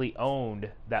who really owned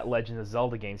that Legend of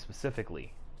Zelda game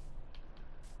specifically.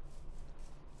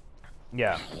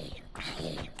 Yeah,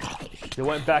 they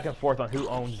went back and forth on who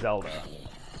owned Zelda.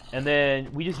 And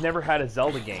then we just never had a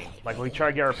Zelda game. Like we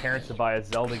tried to get our parents to buy us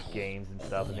Zelda games and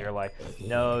stuff, and they were like,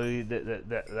 "No,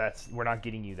 we're not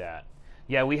getting you that."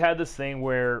 Yeah, we had this thing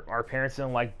where our parents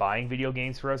didn't like buying video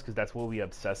games for us because that's what we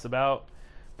obsess about.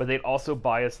 But they'd also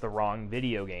buy us the wrong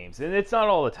video games, and it's not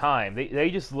all the time. They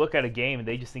just look at a game and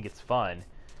they just think it's fun.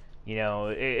 You know,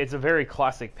 it's a very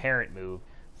classic parent move.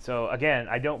 So again,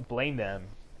 I don't blame them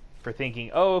for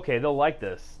thinking, "Oh, okay, they'll like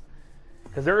this."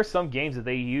 Because there are some games that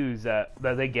they use that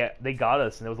they got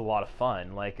us, and it was a lot of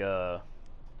fun. Like I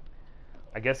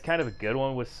guess kind of a good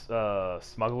one was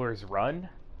Smuggler's Run.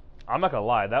 I'm not gonna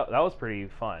lie, that was pretty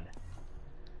fun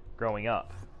growing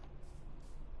up.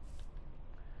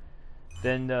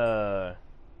 Then yeah,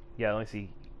 let me see.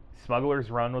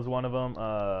 Smuggler's Run was one of them.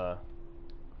 Oh,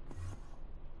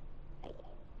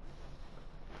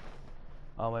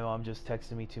 my mom just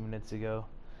texted me 2 minutes ago.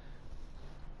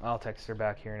 I'll text her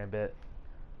back here in a bit.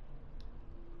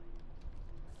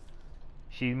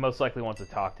 She most likely wants to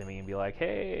talk to me and be like,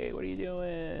 "Hey, what are you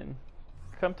doing?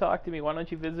 Come talk to me. Why don't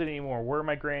you visit anymore? Where are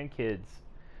my grandkids?"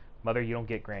 Mother, you don't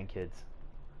get grandkids.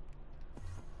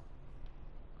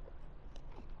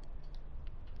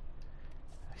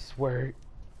 I swear.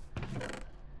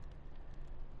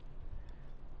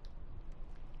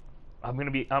 I'm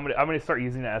gonna start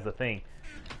using that as a thing.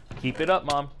 Keep it up,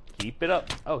 Mom. Keep it up.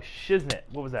 Oh, shiznit.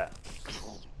 What was that?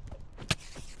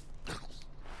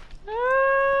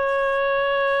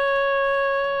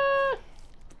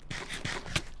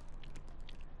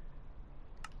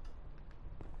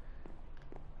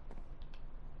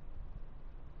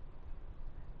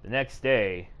 The next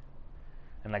day,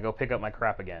 and I go pick up my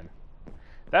crap again.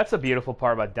 That's the beautiful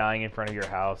part about dying in front of your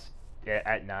house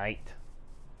at night.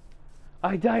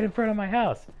 I died in front of my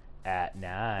house at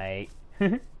night.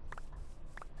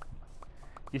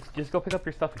 just go pick up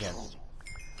your stuff again.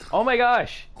 Oh my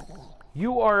gosh!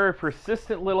 You are a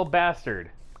persistent little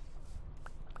bastard.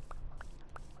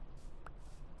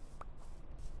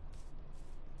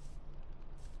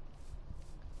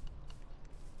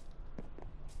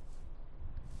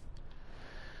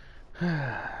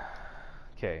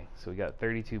 Okay, so we got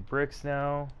 32 bricks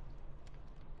now.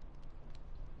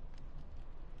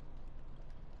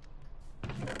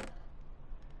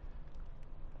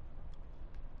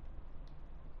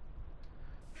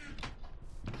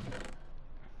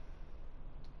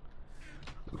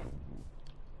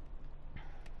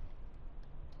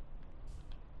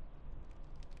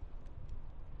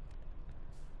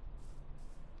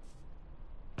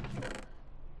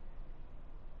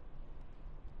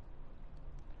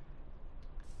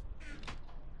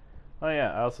 Oh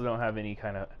yeah, I also don't have any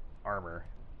kind of armor.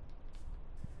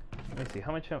 Let me see,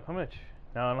 how much? No,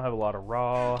 I don't have a lot of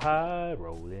rawhide.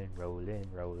 Rolling.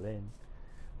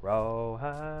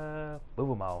 Rawhide. Move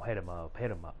them all, head them up.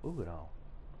 Ooh, it all.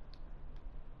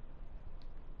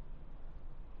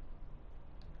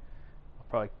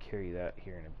 Probably carry that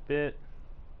here in a bit.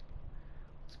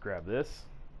 Let's grab this.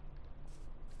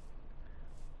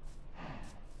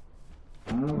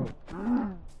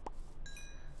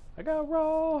 I got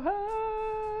rawhide.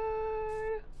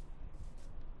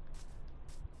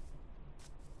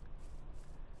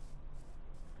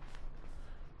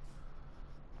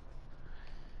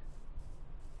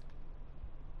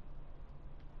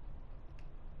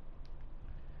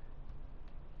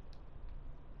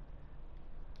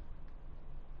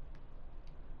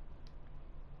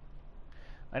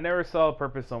 I never saw a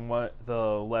purpose on what the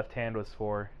left hand was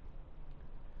for.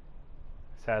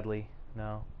 Sadly,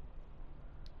 no.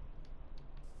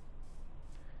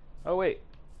 Oh wait.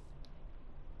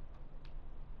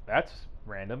 That's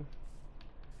random.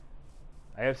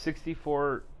 I have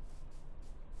 64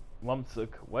 lumps of...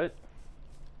 what?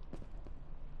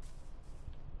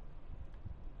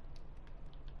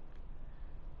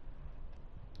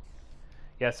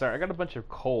 Yeah, sorry, I got a bunch of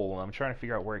coal and I'm trying to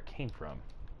figure out where it came from.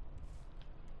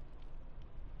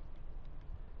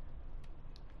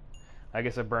 I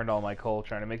guess I burned all my coal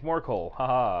trying to make more coal.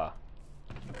 Haha.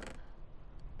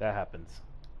 That happens.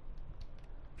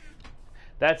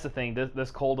 That's the thing. This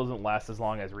coal doesn't last as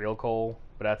long as real coal,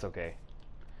 but that's okay.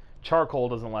 Charcoal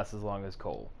doesn't last as long as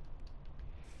coal.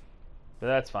 But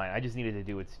that's fine. I just needed to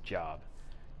do its job.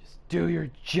 Just do your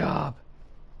job.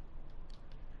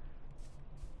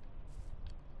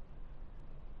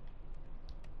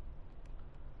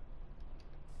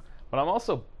 But I'm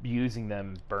also using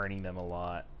them, burning them a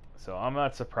lot. So I'm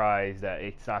not surprised that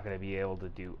it's not going to be able to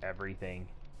do everything.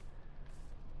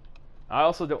 I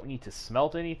also don't need to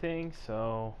smelt anything,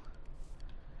 so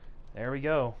there we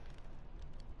go.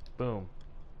 Boom.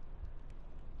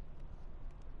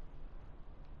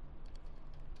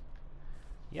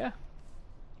 Yeah.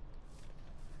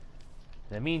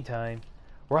 In the meantime,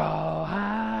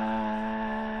 rawhide.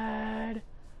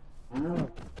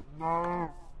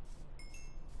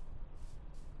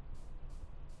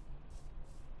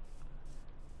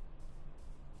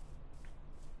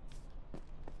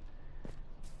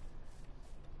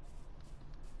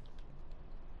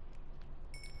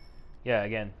 Yeah,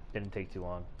 again, didn't take too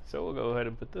long. So we'll go ahead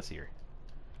and put this here.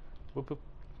 Whoop, whoop.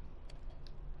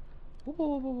 Whoop,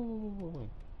 whoop, whoop, whoop, whoop, whoop.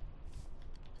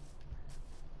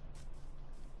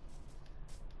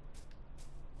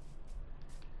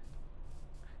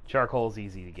 Charcoal's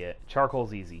easy to get.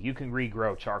 Charcoal's easy. You can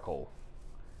regrow charcoal.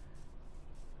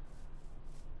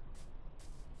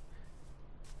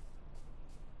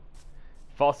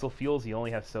 Fossil fuels, you only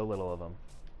have so little of them.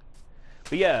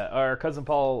 But yeah, our cousin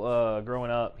Paul,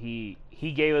 growing up, he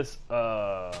gave us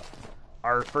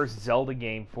our first Zelda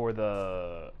game for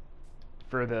the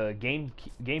Game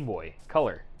Boy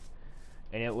Color,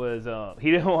 and it was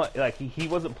he didn't want, like, he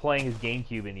wasn't playing his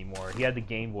GameCube anymore. He had the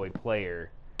Game Boy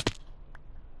player,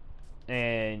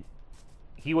 and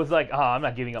he was like, I'm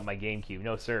not giving up my GameCube,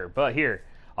 no sir. But here,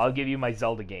 I'll give you my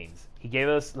Zelda games. He gave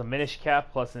us the Minish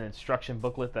Cap plus an instruction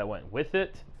booklet that went with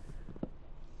it.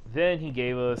 Then he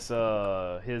gave us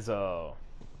his it's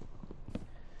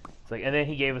like, and then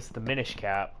he gave us the Minish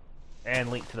Cap and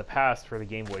Link to the Past for the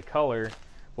Game Boy Color,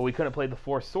 but we couldn't play the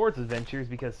Four Swords Adventures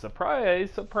because,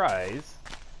 surprise, surprise,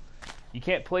 you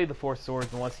can't play the Four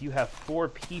Swords unless you have 4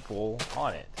 people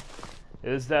on it. It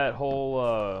was that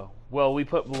whole well, we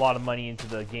put a lot of money into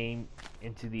the game,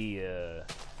 into the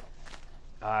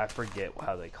I forget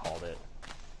how they called it.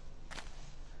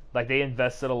 Like, they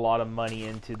invested a lot of money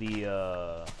into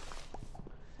the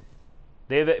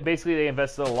they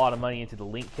invested a lot of money into the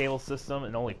link cable system,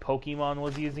 and only Pokemon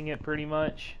was using it pretty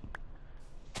much.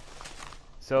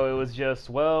 So it was just,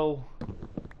 well,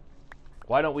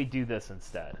 why don't we do this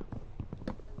instead?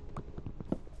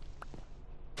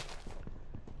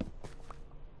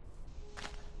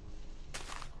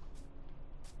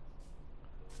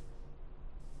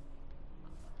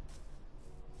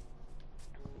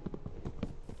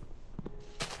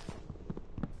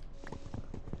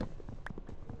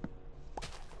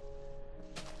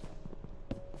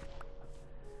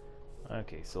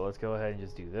 Okay, so let's go ahead and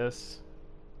just do this.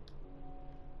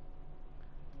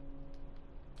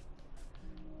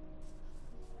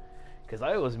 Because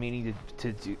I was meaning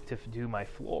to do my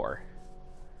floor.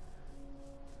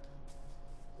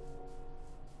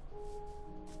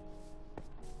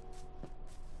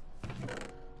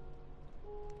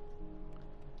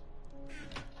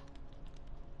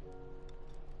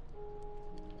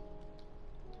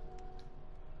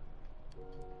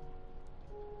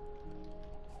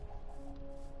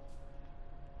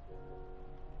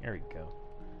 There we go.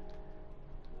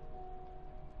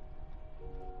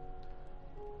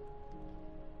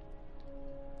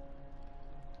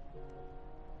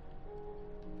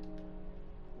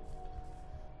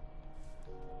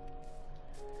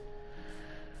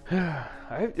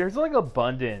 There's like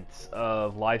abundance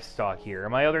of livestock here.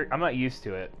 I'm not used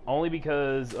to it. Only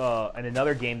because in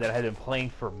another game that I had been playing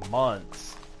for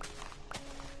months,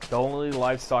 the only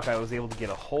livestock I was able to get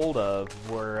a hold of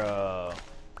were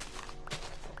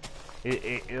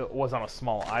it was on a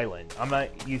small island. I'm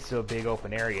not used to a big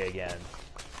open area again.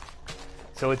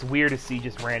 So it's weird to see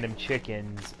just random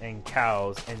chickens and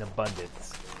cows in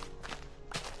abundance.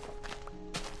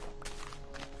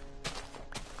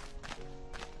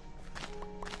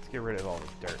 Get rid of all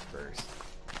the dirt first.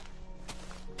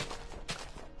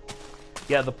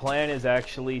 Yeah, the plan is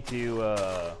actually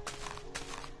to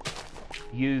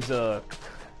use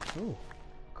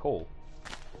coal.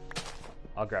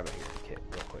 I'll grab it here in a kit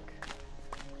real quick.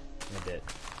 In a bit.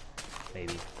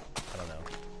 Maybe. I don't know.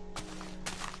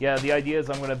 Yeah, the idea is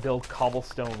I'm going to build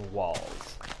cobblestone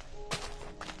walls.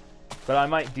 But I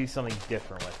might do something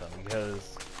different with them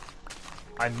because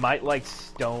I might like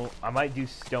stone. I might do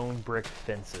stone brick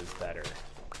fences better.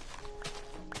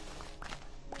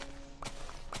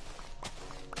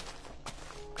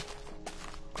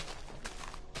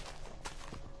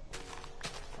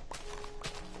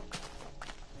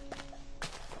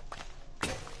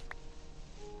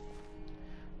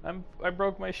 I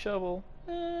broke my shovel.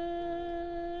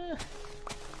 I'm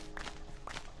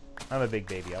a big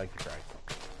baby. I like to try.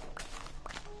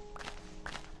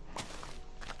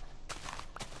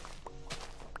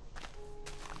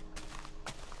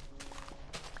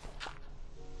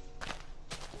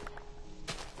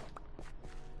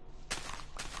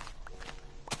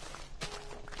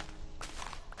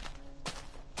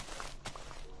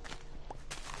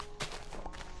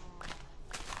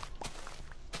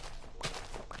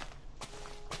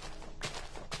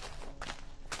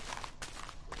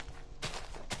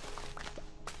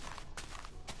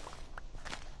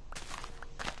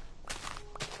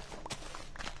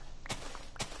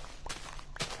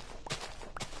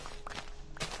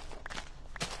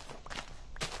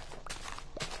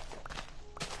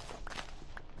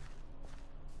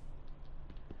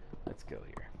 Let's go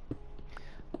here.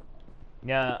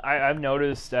 Yeah, I've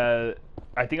noticed, I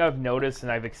think I've noticed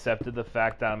and I've accepted the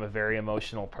fact that I'm a very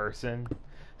emotional person.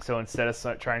 So instead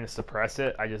of trying to suppress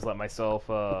it, I just let myself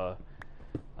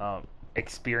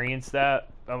experience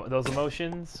those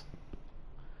emotions.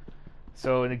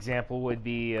 So an example would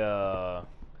be,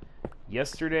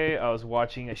 yesterday I was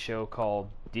watching a show called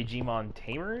Digimon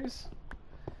Tamers,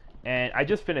 and I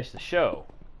just finished the show.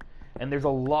 And there's a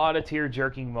lot of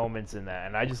tear-jerking moments in that,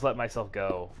 and I just let myself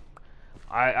go.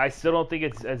 I still don't think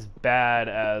it's as bad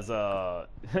as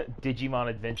Digimon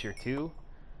Adventure 2.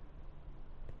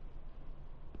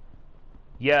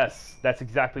 Yes, that's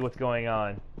exactly what's going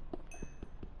on.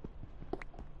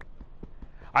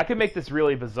 I could make this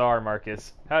really bizarre,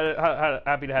 Marcus.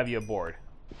 Happy to have you aboard.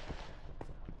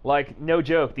 Like, no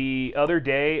joke, the other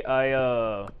day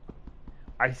I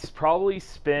probably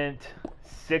spent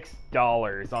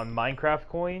 $6 on Minecraft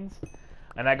coins,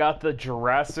 and I got the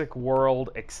Jurassic World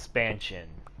expansion.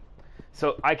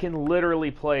 So I can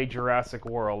literally play Jurassic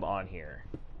World on here.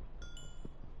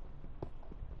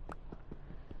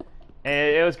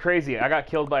 And it was crazy. I got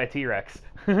killed by a T-Rex.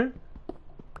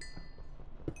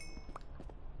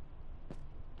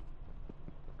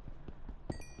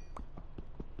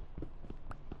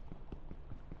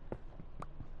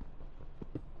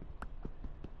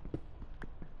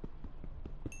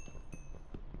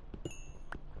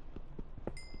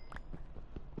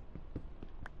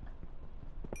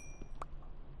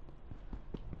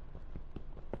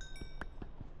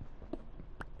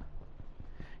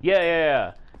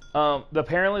 Yeah.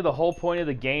 Apparently the whole point of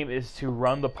the game is to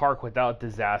run the park without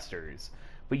disasters.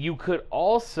 But you could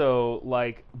also,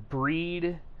 like,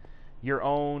 breed your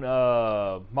own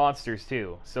monsters,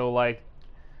 too. So, like,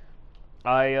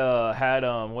 I had,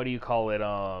 what do you call it?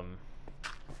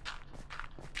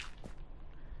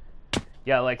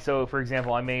 Yeah, like, so, for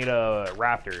example, I made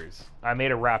raptors. I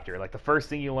made a raptor. Like, the first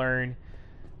thing you learn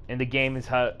in the game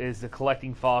is the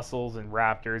collecting fossils and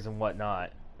raptors and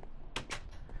whatnot.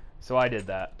 So I did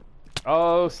that.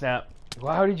 Oh, snap.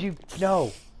 Well, how did you...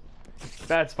 No.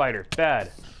 Bad spider.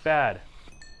 Bad.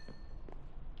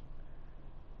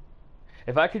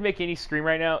 If I could make any scream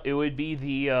right now, it would be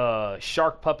the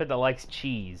shark puppet that likes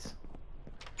cheese.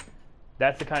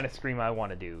 That's the kind of scream I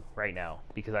want to do right now,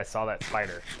 because I saw that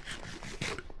spider.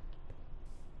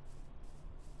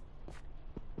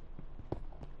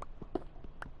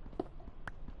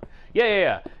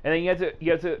 Yeah. And then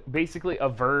you have to basically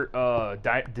avert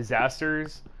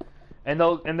disasters, and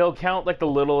they'll count like the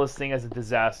littlest thing as a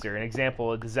disaster. An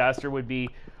example, a disaster would be,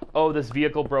 oh, this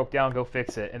vehicle broke down, go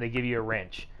fix it, and they give you a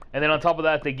wrench. And then on top of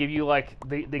that, they give you like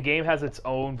the game has its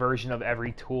own version of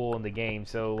every tool in the game.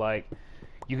 So like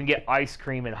you can get ice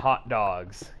cream and hot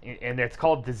dogs, and it's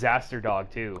called Disaster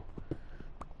Dog too.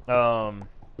 Um,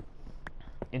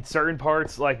 in certain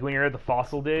parts, like when you're at the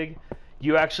fossil dig,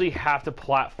 you actually have to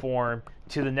platform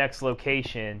to the next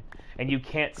location, and you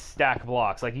can't stack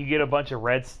blocks. Like you get a bunch of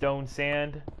redstone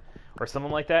sand or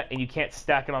something like that, and you can't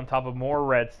stack it on top of more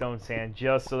redstone sand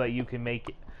just so that you can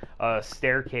make a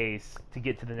staircase to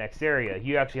get to the next area.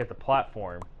 You actually have to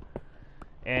platform.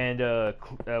 And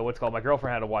what's called, my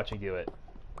girlfriend had to watch me do it.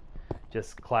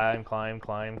 Just climb, climb,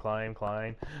 climb, climb,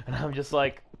 climb, and I'm just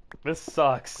like, this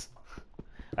sucks.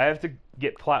 I have to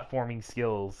get platforming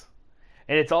skills,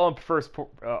 and it's all in first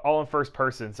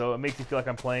person, so it makes me feel like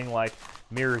I'm playing like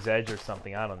Mirror's Edge or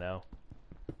something. I don't know.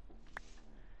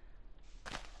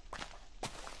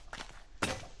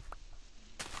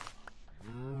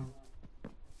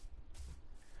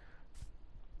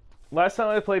 Last time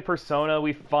I played Persona,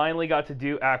 we finally got to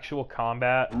do actual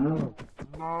combat.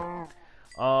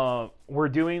 We're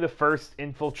doing the first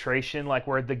infiltration, like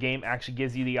where the game actually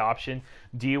gives you the option,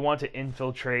 do you want to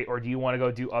infiltrate or do you want to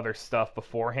go do other stuff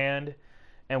beforehand?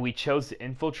 And we chose to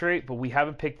infiltrate, but we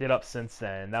haven't picked it up since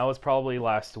then. That was probably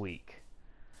last week.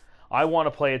 I want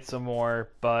to play it some more,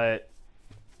 but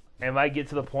it might get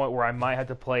to the point where I might have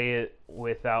to play it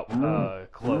without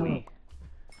Chloe.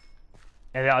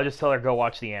 And I'll just tell her, go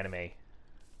watch the anime.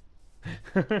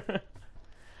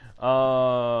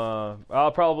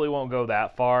 I probably won't go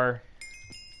that far.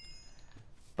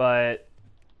 But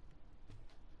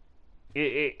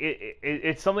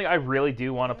it's something I really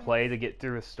do want to play to get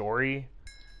through a story.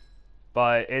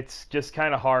 But it's just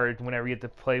kind of hard whenever you get to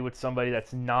play with somebody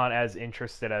that's not as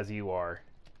interested as you are.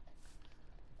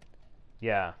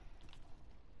 Yeah.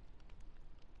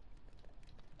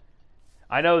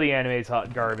 I know the anime's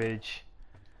hot garbage.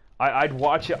 I'd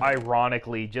watch it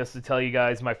ironically just to tell you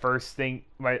guys the first thing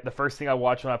I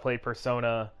watched when I played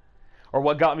Persona, or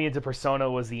what got me into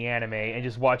Persona was the anime, and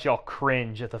just watch y'all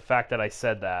cringe at the fact that I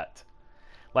said that.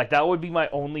 Like that would be my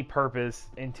only purpose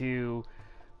into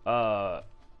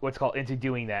into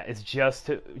doing that, is just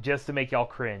to make y'all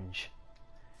cringe.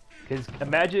 Because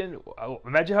imagine how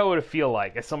it would feel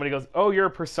like if somebody goes, "Oh, you're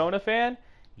a Persona fan?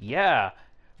 Yeah,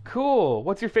 cool.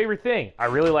 What's your favorite thing?" "I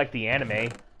really like the anime."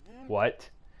 "What?"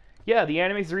 "Yeah, the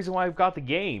anime is the reason why I've got the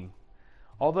game.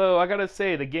 Although, I gotta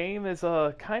say, the game is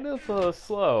kind of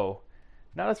slow.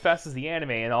 Not as fast as the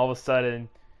anime," and all of a sudden,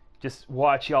 just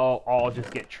watch y'all all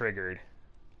just get triggered.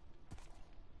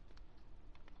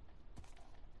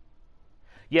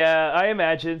 Yeah, I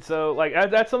imagine. So, like,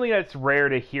 that's something that's rare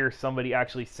to hear somebody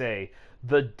actually say.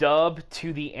 The dub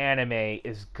to the anime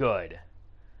is good.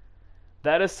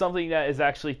 That is something that is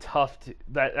actually tough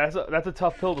that's a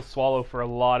tough pill to swallow for a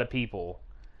lot of people.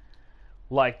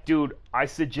 Like, dude, I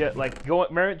suggest, like,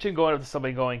 imagine going up to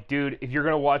somebody going, "Dude, if you're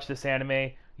gonna watch this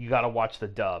anime, you gotta watch the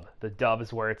dub. The dub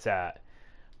is where it's at."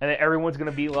 And then everyone's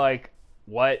gonna be like,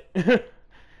 "What?"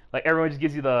 Like, everyone just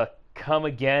gives you the "come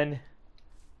again."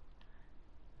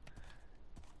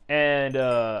 And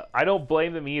I don't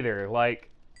blame them either. Like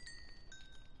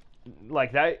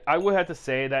that, I would have to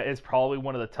say that is probably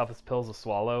one of the toughest pills to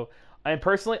swallow. And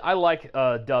personally, I like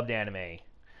dubbed anime.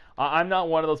 I'm not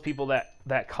one of those people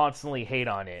that constantly hate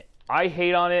on it. I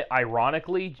hate on it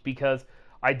ironically because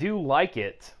I do like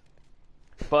it,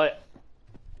 but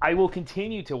I will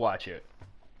continue to watch it.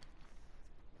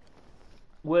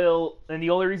 Well, and the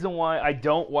only reason why I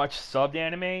don't watch subbed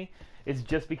anime is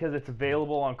just because it's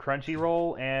available on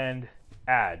Crunchyroll and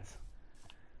ads.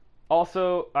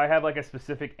 Also, I have like a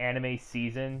specific anime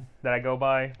season that I go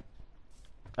by.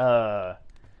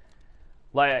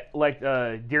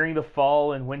 During the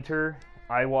fall and winter,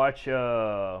 I watch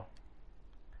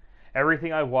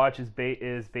everything I watch is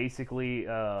basically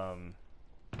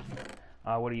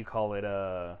what do you call it?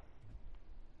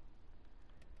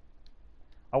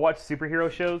 I watch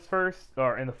superhero shows first,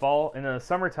 or in the fall, and in the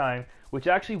summertime, which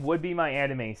actually would be my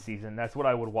anime season. That's what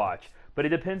I would watch, but it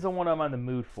depends on what I'm on the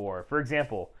mood for. For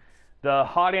example, the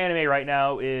hot anime right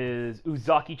now is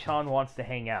Uzaki-chan Wants to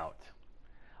Hang Out.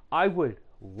 I would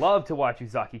love to watch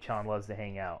Uzaki-chan Loves to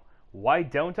Hang Out. Why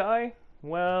don't I?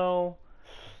 Well,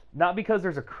 not because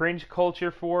there's a cringe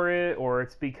culture for it, or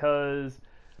it's because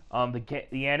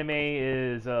the anime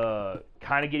is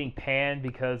kind of getting panned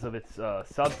because of its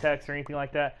subtext or anything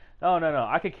like that. No.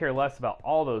 I could care less about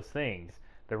all those things.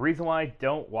 The reason why I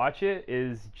don't watch it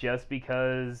is just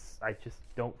because I just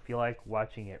don't feel like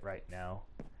watching it right now.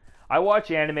 I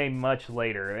watch anime much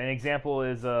later. An example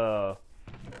is,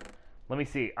 let me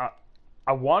see.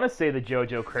 I want to say the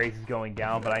JoJo craze is going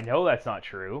down, but I know that's not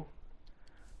true.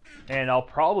 and I'll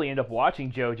probably end up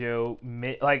watching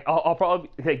JoJo. Like I'll probably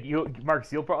like you,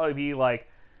 Marcus. You'll probably be like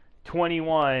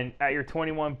 21 at your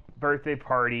 21 birthday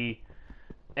party,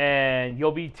 and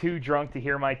you'll be too drunk to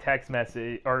hear my text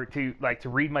message or to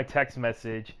read my text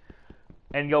message,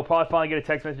 and you'll probably finally get a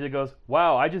text message that goes,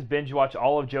 "Wow, I just binge watched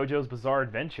all of JoJo's Bizarre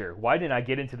Adventure. Why didn't I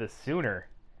get into this sooner?"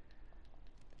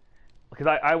 Because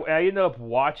I ended up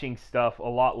watching stuff a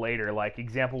lot later. Like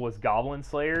example was Goblin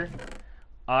Slayer.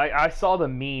 I saw the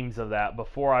memes of that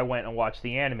before I went and watched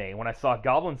the anime. When I saw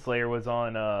Goblin Slayer was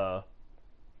on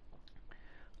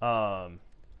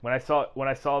when I saw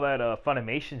that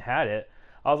Funimation had it,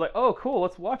 I was like, oh cool,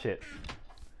 let's watch it.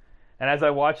 And as I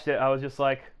watched it, I was just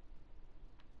like,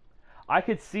 I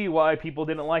could see why people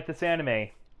didn't like this anime,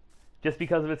 just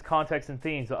because of its context and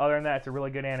themes. But other than that, it's a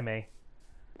really good anime.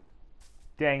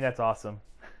 Dang, that's awesome.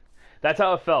 That's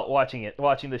how it felt watching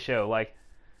the show. Like,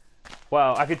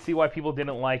 wow, I could see why people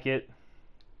didn't like it,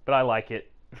 but I like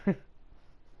it.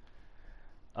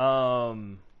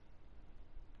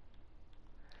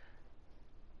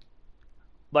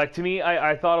 Like to me,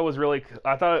 I thought it was really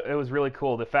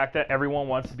cool. The fact that everyone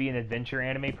wants to be an adventure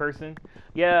anime person.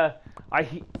 Yeah,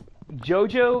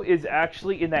 JoJo is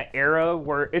actually in that era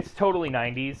where it's totally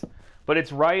 90s, but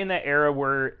it's right in that era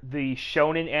where the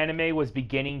shonen anime was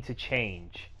beginning to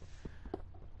change.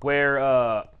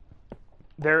 Where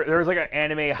there was like an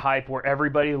anime hype where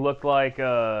everybody looked like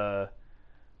Jotaro,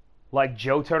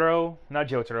 not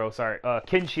Jotaro, sorry,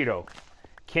 Kenshiro.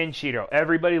 Kenshiro.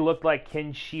 Everybody looked like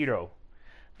Kenshiro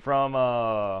from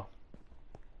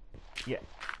yeah,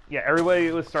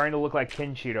 everybody was starting to look like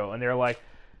Kenshiro, and they're like,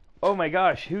 oh my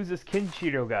gosh, who's this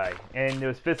Kenshiro guy? And it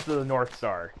was Fist of the North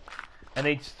Star. And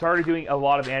they started doing a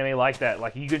lot of anime like that.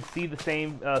 Like, you could see the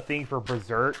same thing for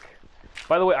Berserk.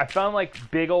 By the way, I found, like,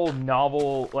 big old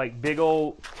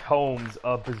tomes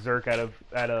of Berserk at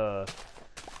a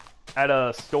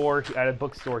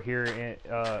bookstore here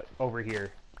over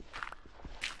here.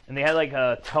 And they had, like,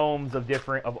 tomes of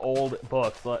old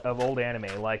books, of old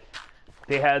anime. Like,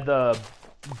 they had the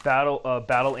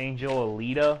Battle Angel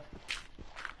Alita,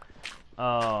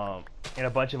 and a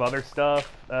bunch of other stuff.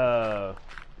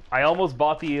 I almost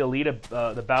bought the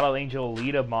the Battle Angel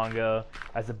Alita manga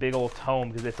as a big old tome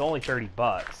because it's only $30,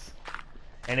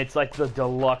 and it's like the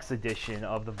deluxe edition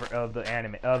of the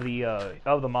anime of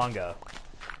the manga.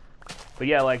 But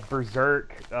yeah, like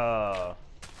Berserk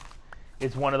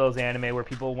is one of those anime where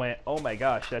people went, "Oh my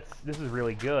gosh, this is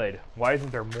really good. Why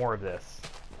isn't there more of this?"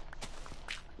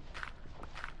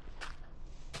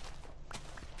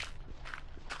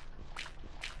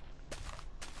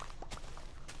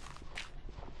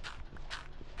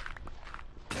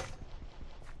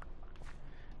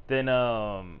 Then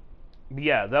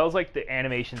yeah, that was like the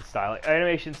animation style. Like,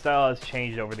 animation style has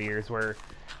changed over the years where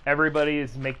everybody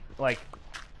is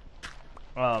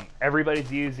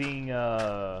everybody's using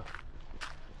they're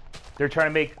trying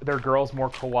to make their girls more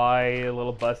kawaii, a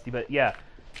little busty, but yeah,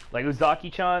 like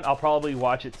Uzaki-chan, I'll probably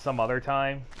watch it some other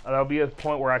time. There'll be a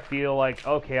point where I feel like,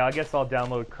 okay, I guess I'll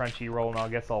download Crunchyroll and I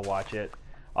guess I'll watch it.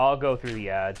 I'll go through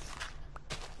the ads,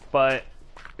 but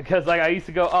because like I used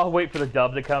to go, I'll wait for the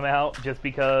dub to come out just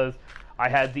because I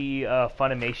had the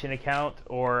Funimation account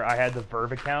or I had the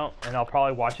Verve account, and I'll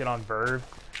probably watch it on Verve.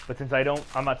 But since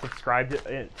I'm not subscribed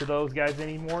to those guys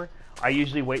anymore, I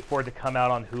usually wait for it to come out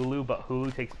on Hulu. But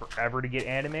Hulu takes forever to get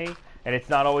anime, and it's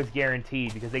not always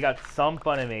guaranteed because they got some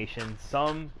Funimation,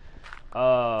 some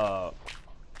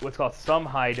some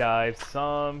High Dive,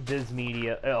 some Viz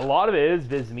Media. A lot of it is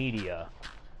Viz Media.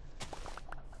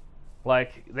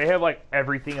 Like, they have, like,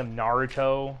 everything of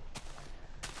Naruto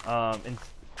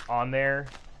on there.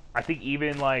 I think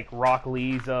even, like, Rock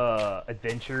Lee's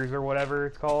Adventures or whatever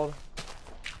it's called.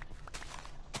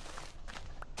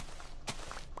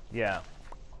 Yeah.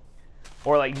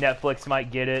 Or, like, Netflix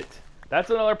might get it. That's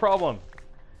another problem.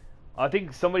 I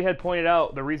think somebody had pointed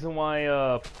out the reason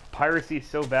why piracy is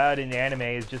so bad in anime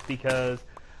is just because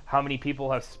how many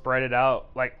people have spread it out.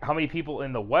 Like, how many people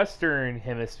in the Western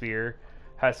Hemisphere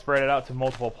has spread it out to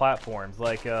multiple platforms.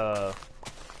 Like,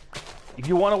 if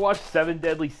you want to watch 7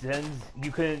 Deadly Sins,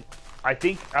 you can. I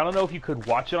don't know if you could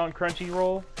watch it on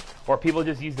Crunchyroll, or people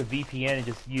just use the VPN and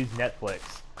just use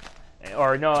Netflix.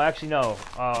 Or no, actually no.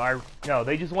 No,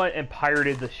 they just went and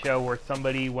pirated the show where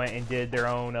somebody went and did their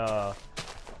own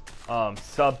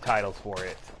subtitles for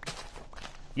it.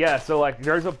 Yeah, so like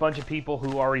there's a bunch of people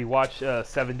who already watched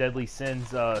 7 Deadly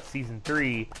Sins season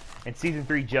 3, and season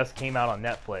 3 just came out on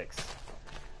Netflix.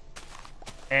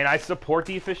 And I support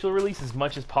the official release as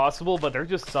much as possible, but there's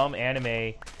just some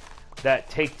anime that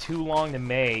take too long to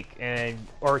make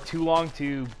or too long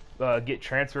to get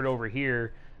transferred over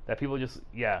here that people just,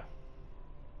 yeah.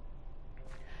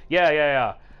 Yeah,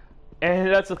 yeah, yeah.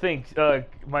 And that's the thing.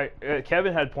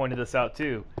 Kevin had pointed this out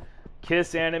too.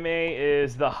 Kiss Anime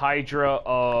is the Hydra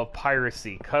of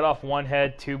piracy. Cut off one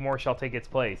head, two more shall take its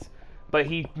place. But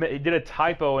he did a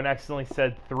typo and accidentally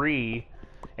said 3,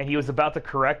 and he was about to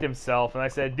correct himself. And I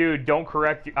said, dude, don't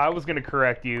correct you. I was going to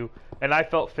correct you, and I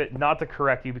felt fit not to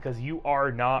correct you because you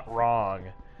are not wrong.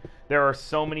 There are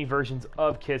so many versions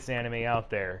of Kiss Anime out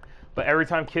there. But every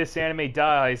time Kiss Anime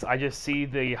dies, I just see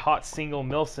the hot single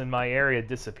MILFs in my area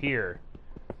disappear.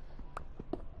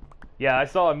 Yeah, I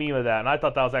saw a meme of that, and I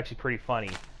thought that was actually pretty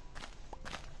funny.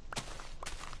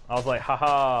 I was like,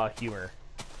 haha, humor.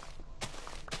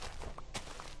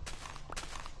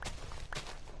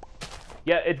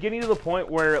 Yeah, it's getting to the point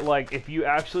where, like, if you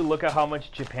actually look at how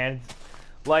much Japan's...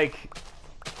 Like,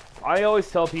 I always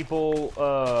tell people,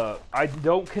 I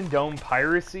don't condone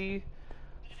piracy,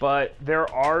 but there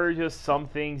are just some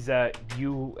things that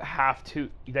you have to...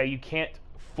 that you can't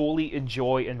fully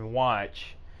enjoy and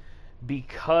watch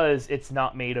because it's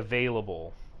not made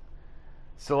available.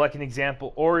 So, like an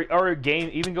example, or a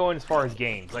game, even going as far as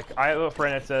games. Like, I have a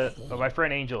friend that's my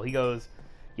friend Angel. He goes,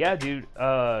 "Yeah, dude,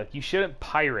 you shouldn't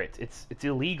pirate. It's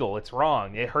illegal. It's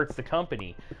wrong. It hurts the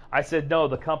company." I said, "No,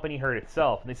 the company hurt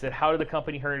itself." And they said, "How did the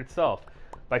company hurt itself?"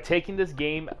 By taking this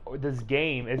game,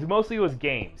 it mostly was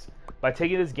games. By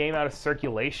taking this game out of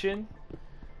circulation,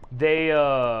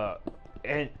 by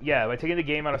taking the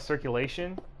game out of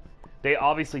circulation, they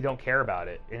obviously don't care about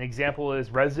it. An example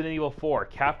is Resident Evil 4.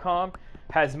 Capcom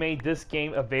has made this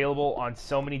game available on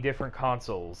so many different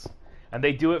consoles, and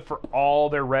they do it for all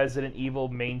their Resident Evil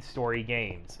main story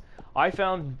games. I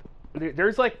found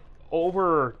there's like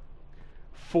over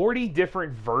 40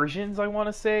 different versions, I want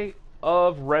to say,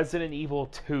 of Resident Evil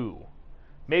 2.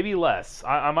 Maybe less.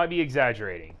 I might be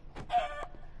exaggerating.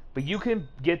 But you can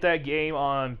get that game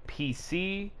on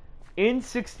PC.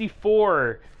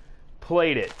 N64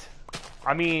 played it.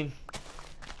 I mean,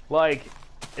 like,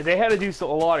 they had to do a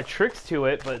lot of tricks to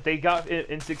it, but they got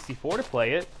N64 to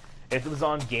play it. If it was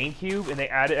on GameCube and they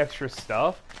added extra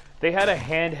stuff, they had a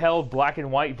handheld black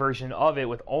and white version of it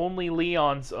with only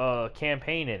Leon's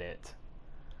campaign in it.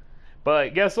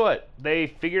 But guess what? They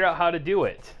figured out how to do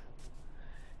it.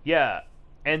 Yeah,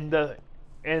 and the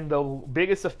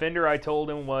biggest offender I told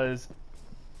him was,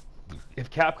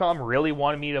 if Capcom really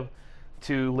wanted me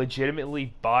to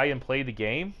legitimately buy and play the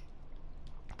game,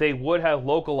 they would have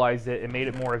localized it and made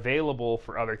it more available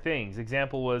for other things.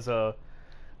 Example was a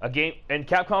game, and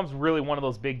Capcom's really one of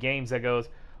those big games that goes,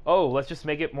 oh, let's just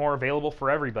make it more available for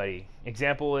everybody.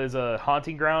 Example is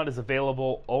Haunting Ground is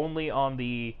available only on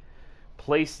the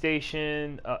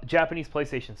PlayStation, Japanese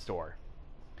PlayStation Store.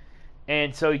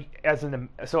 And so as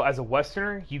a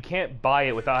Westerner, you can't buy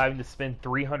it without having to spend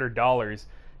 $300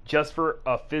 just for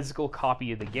a physical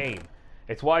copy of the game.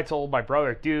 It's why I told my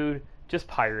brother, dude, just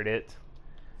pirate it.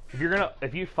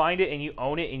 If you find it and you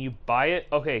own it and you buy it,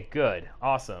 okay, good,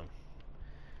 awesome.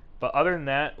 But other than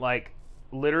that, like,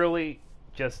 literally,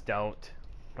 just don't.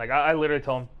 Like, I literally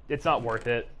told him, it's not worth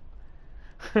it.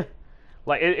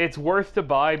 Like, it's worth to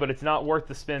buy, but it's not worth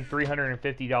to spend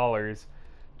 $350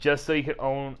 just so you can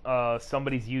own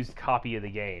somebody's used copy of the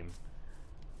game.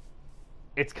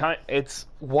 It's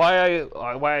why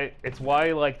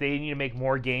like they need to make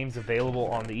more games available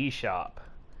on the eShop.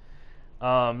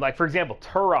 Like, for example,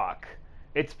 Turok.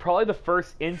 It's probably the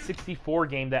first N64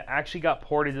 game that actually got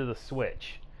ported to the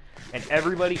Switch. And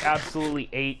everybody absolutely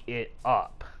ate it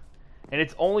up. And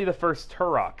it's only the first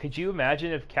Turok. Could you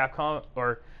imagine if Capcom,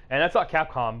 and that's not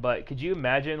Capcom, but could you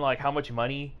imagine like how much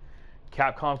money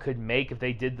Capcom could make if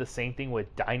they did the same thing with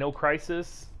Dino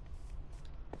Crisis?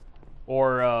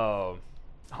 Or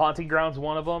Haunting Ground's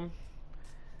one of them.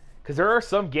 Because there are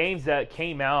some games that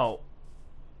came out.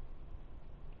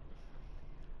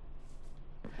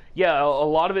 Yeah, a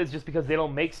lot of it is just because they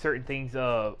don't make certain things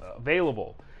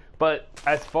available. But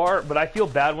I feel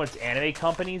bad when it's anime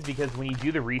companies, because when you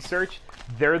do the research,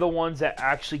 they're the ones that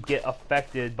actually get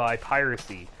affected by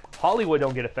piracy. Hollywood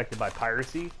don't get affected by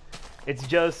piracy. It's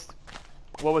just,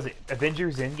 what was it,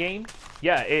 Avengers Endgame?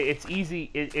 Yeah, it's easy.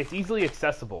 It's easily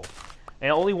accessible,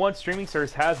 and only one streaming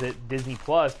service has it, Disney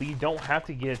Plus. But you don't have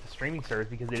to get the streaming service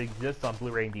because it exists on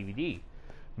Blu-ray and DVD.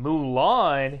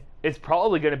 Mulan is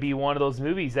probably going to be one of those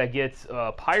movies that gets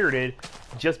pirated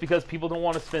just because people don't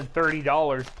want to spend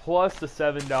 $30 plus the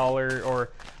 $7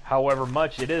 or however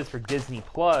much it is for Disney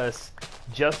Plus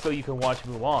just so you can watch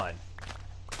Mulan.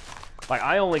 Like,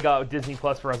 I only got Disney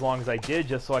Plus for as long as I did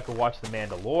just so I could watch The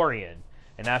Mandalorian.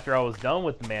 And after I was done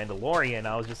with The Mandalorian,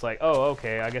 I was just like, oh,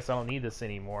 okay, I guess I don't need this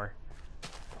anymore.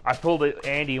 I pulled it,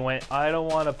 Andy went, I don't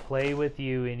want to play with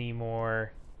you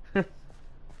anymore.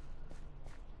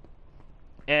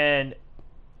 And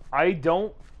I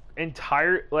don't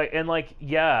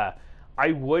yeah,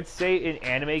 I would say in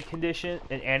anime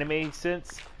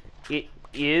sense, it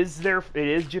it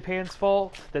is Japan's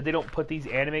fault that they don't put these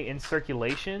anime in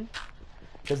circulation,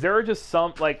 because there are just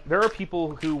there are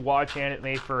people who watch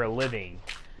anime for a living,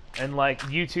 and like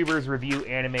YouTubers review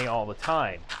anime all the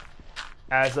time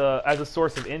as a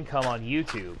source of income on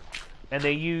YouTube, and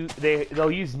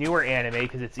they'll use newer anime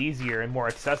because it's easier and more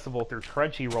accessible through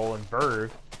Crunchyroll and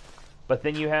Verve. But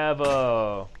then you have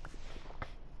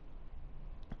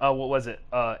what was it?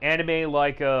 Anime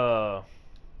like yeah,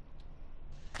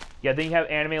 then you have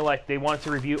anime like they want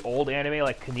to review old anime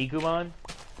like Kinnikuman,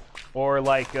 or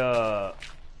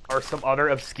or some other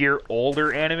obscure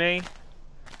older anime.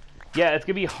 Yeah, it's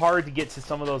gonna be hard to get to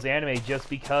some of those anime just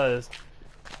because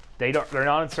they're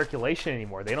not in circulation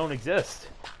anymore. They don't exist.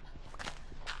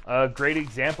 A great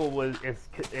example is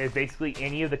basically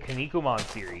any of the Kinnikuman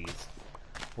series.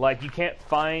 Like, you can't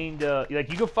find like,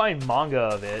 you can find manga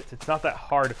of it. It's not that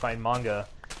hard to find manga,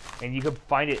 and you can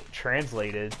find it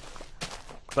translated,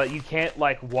 but you can't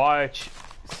like watch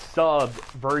subbed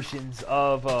versions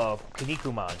of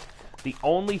Kinnikuman. The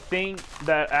only thing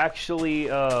that actually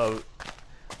I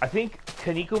think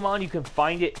Kinnikuman, you can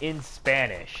find it in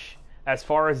Spanish as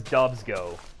far as dubs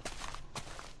go.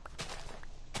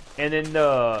 And then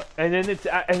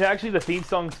and actually the theme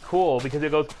song's cool because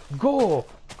it goes go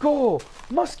go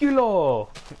musculo,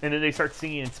 and then they start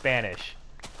singing in Spanish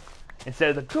instead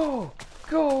of the go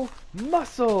go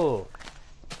muscle.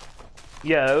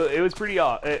 Yeah, it was pretty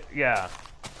yeah.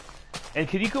 And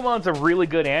Kinnikuman's a really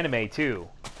good anime too.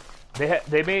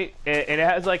 They made, and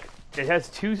it has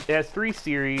 3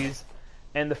 series,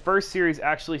 and the first series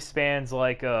actually spans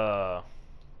like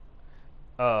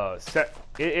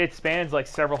it spans like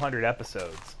several hundred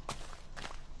episodes.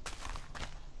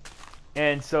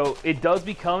 And so it does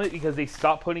become it because they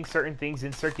stop putting certain things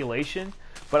in circulation,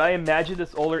 but I imagine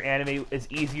this older anime is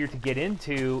easier to get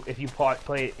into if you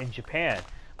play it in Japan,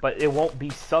 but it won't be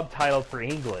subtitled for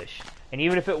English. And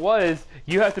even if it was,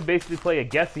 you have to basically play a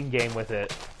guessing game with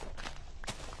it.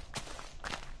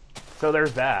 So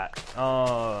there's that.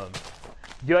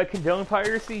 Do I condone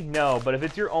piracy? No, but if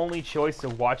it's your only choice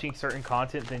of watching certain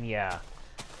content, then yeah.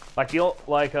 Like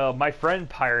my friend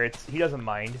pirates, he doesn't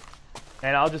mind,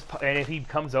 and and if he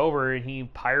comes over and he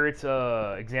pirates,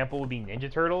 example would be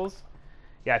Ninja Turtles.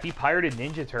 Yeah, if he pirated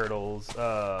Ninja Turtles,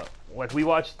 like we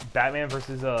watched Batman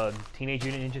versus Teenage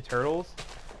Mutant Ninja Turtles,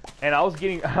 and I was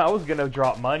gonna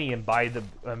drop money and buy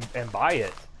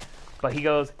it, but he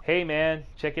goes, "Hey man,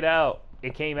 check it out.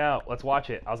 It came out. Let's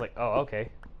watch it." I was like, "Oh, okay."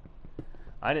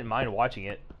 I didn't mind watching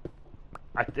it.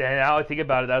 And now I think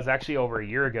about it, that was actually over a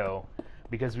year ago,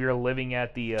 because we were living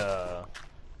at the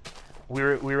we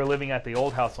were living at the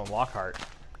old house on Lockhart.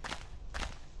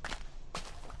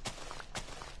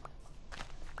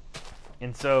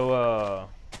 And so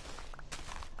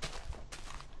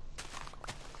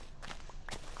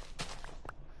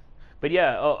but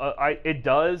yeah, it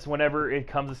does whenever it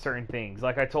comes to certain things.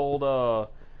 Like I told a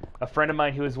friend of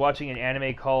mine who was watching an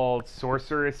anime called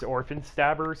Sorcerer's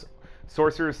Stabber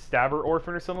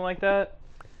Orphan or something like that.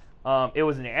 It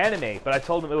was an anime, but I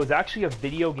told him it was actually a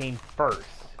video game first.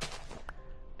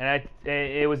 And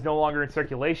it was no longer in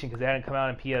circulation because it hadn't come out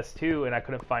on PS2, and I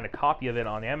couldn't find a copy of it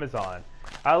on Amazon.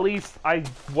 At least I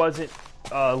wasn't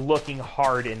looking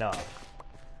hard enough.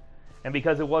 And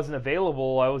because it wasn't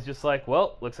available, I was just like,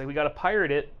 well, looks like we gotta pirate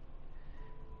it.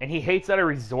 And he hates that I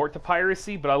resort to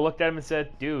piracy, but I looked at him and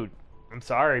said, dude, I'm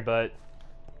sorry, but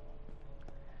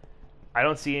I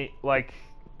don't see, like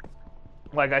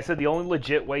I said, the only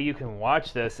legit way you can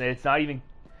watch this, and it's not even,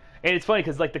 and it's funny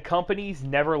because like the companies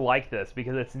never like this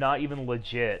because it's not even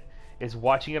legit, is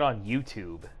watching it on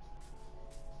YouTube.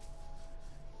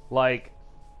 Like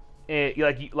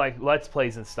Let's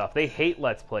Plays and stuff. They hate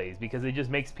Let's Plays because it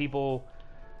just makes people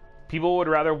would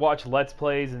rather watch Let's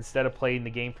Plays instead of playing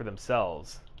the game for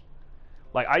themselves.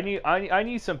 Like I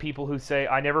knew some people who say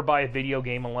I never buy a video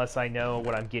game unless I know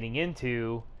what I'm getting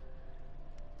into.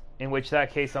 In which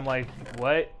that case I'm like,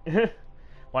 what?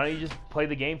 Why don't you just play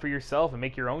the game for yourself and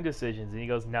make your own decisions? And he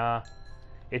goes, nah,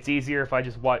 it's easier if I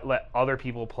just let other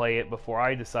people play it before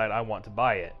I decide I want to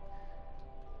buy it.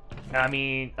 And I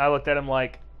mean, I looked at him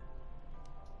like,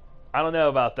 I don't know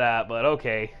about that, but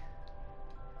okay.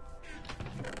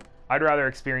 I'd rather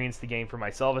experience the game for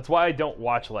myself. It's why I don't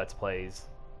watch Let's Plays.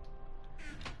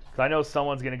 Because I know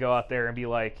someone's going to go out there and be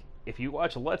like, if you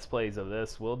watch Let's Plays of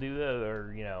this, we'll do this,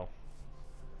 or, you know.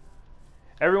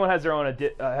 Everyone has their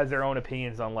own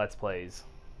opinions on Let's Plays.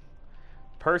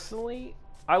 Personally,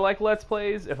 I like Let's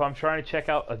Plays if I'm trying to check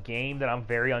out a game that I'm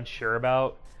very unsure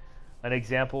about. An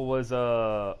example was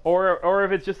or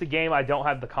if it's just a game I don't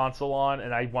have the console on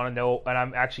and I want to know and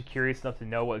I'm actually curious enough to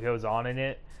know what goes on in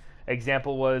it.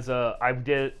 Example was I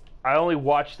only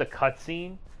watched the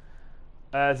cutscene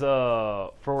as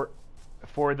for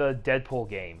the Deadpool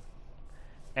game,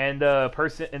 and the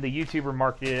person and the YouTuber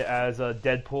marketed it as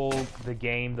Deadpool the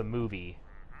game, the movie,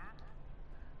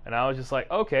 and I was just like,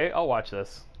 okay, I'll watch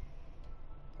this.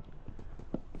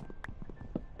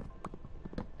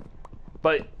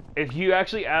 But if you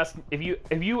actually ask, if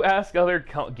you ask other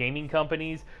gaming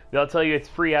companies, they'll tell you it's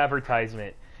free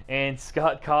advertisement, and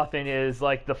Scott Cawthon is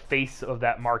like the face of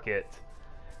that market.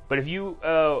 But if you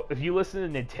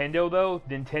listen to Nintendo though,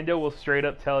 Nintendo will straight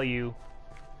up tell you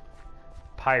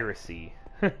piracy.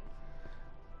 And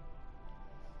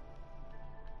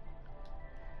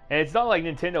it's not like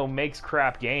Nintendo makes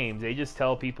crap games; they just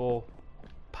tell people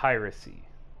piracy.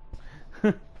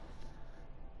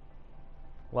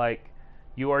 Like,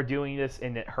 you are doing this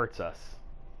and it hurts us.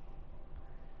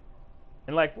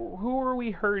 And like, who are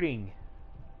we hurting?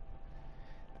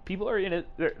 People are in it.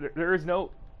 There is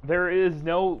no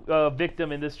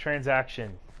victim in this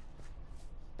transaction.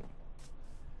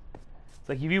 It's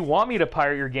like, if you want me to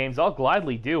pirate your games, I'll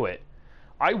gladly do it.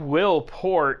 I will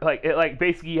port like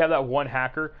basically you have that one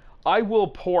hacker. I will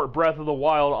port Breath of the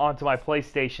Wild onto my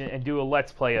PlayStation and do a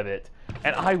Let's Play of it,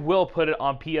 and I will put it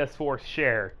on PS4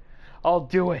 share. I'll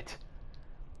do it.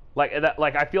 Like that.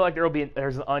 Like, I feel like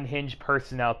there's an unhinged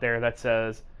person out there that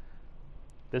says,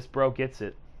 "This bro gets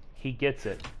it. He gets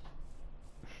it."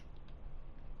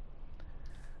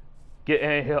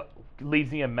 And he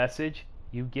leaves me a message.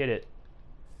 You get it.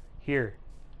 Here,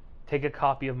 take a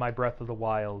copy of my Breath of the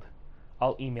Wild.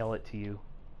 I'll email it to you.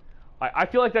 I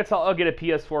feel like that's how I'll get a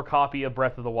PS4 copy of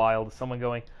Breath of the Wild. Someone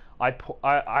going, I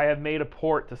have made a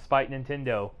port to spite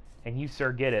Nintendo, and you,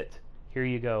 sir, get it. Here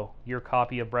you go. Your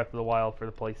copy of Breath of the Wild for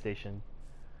the PlayStation.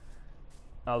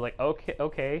 I was like,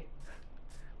 okay.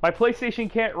 My PlayStation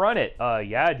can't run it.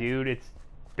 Yeah, dude, it's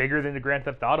bigger than the Grand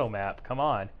Theft Auto map. Come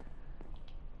on.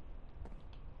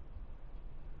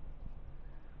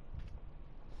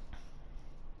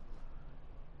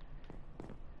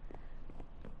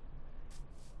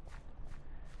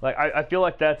 Like, I feel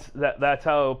like that's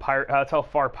how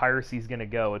far piracy is gonna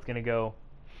go. It's gonna go.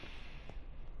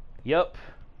 Yep.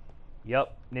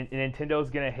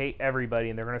 Nintendo's gonna hate everybody,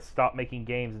 and they're gonna stop making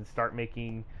games and start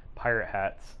making pirate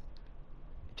hats,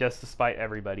 just to spite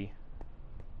everybody.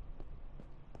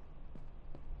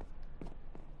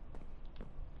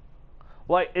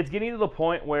 Like, it's getting to the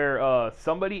point where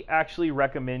somebody actually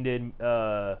recommended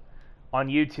on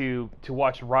YouTube to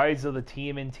watch Rise of the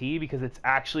TMNT because it's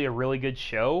actually a really good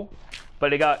show,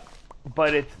 but it got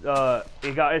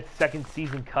its second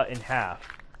season cut in half,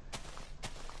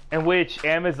 in which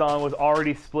Amazon was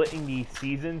already splitting these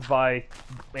seasons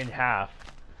in half.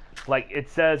 Like, it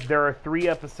says there are 3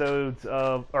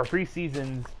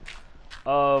 seasons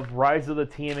of Rise of the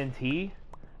TMNT,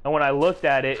 and when I looked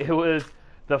at it, it was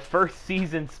the first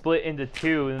season split into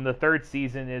 2, and the 3rd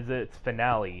season is its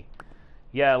finale.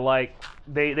 Yeah, like,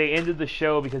 they ended the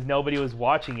show because nobody was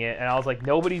watching it, and I was like,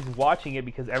 nobody's watching it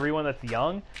because everyone that's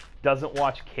young doesn't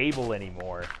watch cable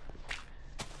anymore.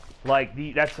 Like,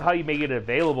 that's how you make it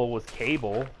available, was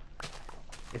cable.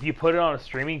 If you put it on a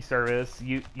streaming service,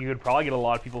 you would probably get a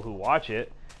lot of people who watch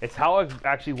it. It's how I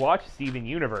actually watched Steven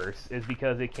Universe, is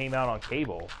because it came out on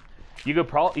cable. You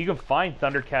can find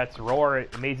Thundercats, Roar,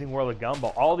 Amazing World of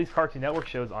Gumball, all these Cartoon Network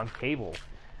shows on cable.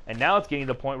 And now it's getting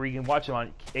to the point where you can watch them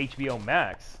on HBO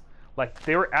Max. Like,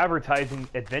 they were advertising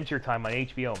Adventure Time on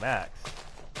HBO Max.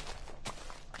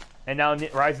 And now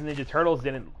Rise of Ninja Turtles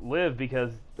didn't live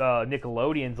because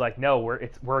Nickelodeon's like, no,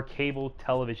 we're a cable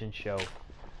television show.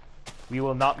 We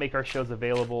will not make our shows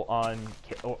available on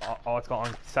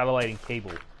on satellite and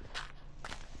cable.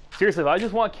 Seriously, if I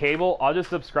just want cable, I'll just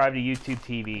subscribe to YouTube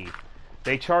TV.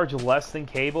 They charge less than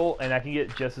cable, and I can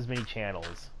get just as many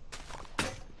channels.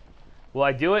 Will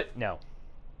I do it? No.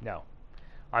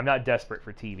 I'm not desperate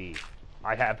for TV.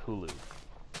 I have Hulu.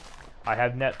 I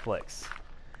have Netflix.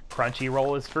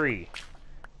 Crunchyroll is free.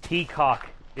 Peacock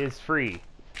is free.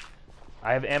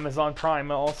 I have Amazon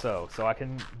Prime also, so I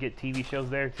can get TV shows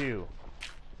there too.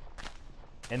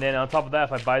 And then on top of that,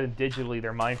 if I buy them digitally,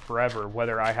 they're mine forever,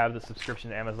 whether I have the subscription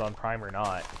to Amazon Prime or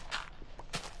not.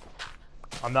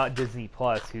 I'm not Disney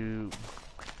Plus, who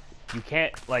you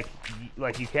can't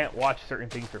you can't watch certain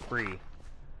things for free.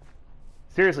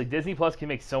 Seriously, Disney Plus can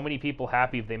make so many people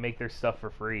happy if they make their stuff for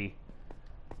free.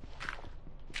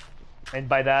 And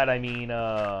by that I mean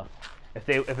if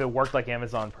it worked like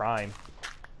Amazon Prime.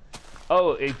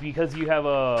 Oh, because you have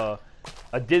a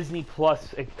Disney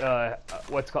Plus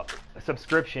what's called a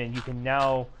subscription, you can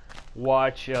now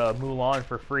watch Mulan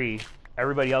for free.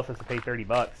 Everybody else has to pay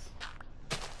 $30.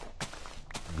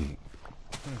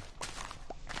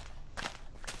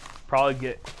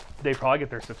 They probably get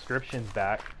their subscriptions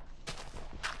back.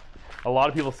 A lot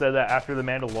of people said that after The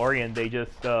Mandalorian, they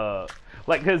just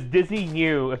because Disney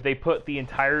knew if they put the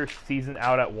entire season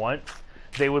out at once,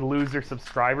 they would lose their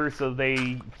subscribers, so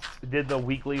they did the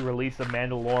weekly release of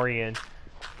Mandalorian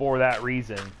for that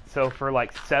reason. So for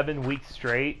like 7 weeks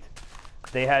straight,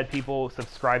 they had people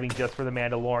subscribing just for The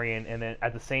Mandalorian, and then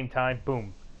at the same time,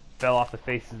 boom, fell off the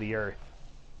face of the earth.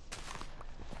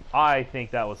 I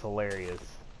think that was hilarious.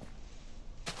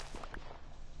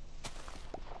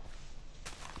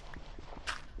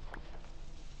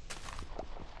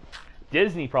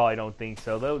 Disney probably don't think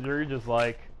so, though. They're just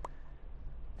like,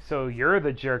 so you're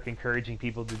the jerk encouraging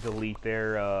people to delete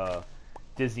their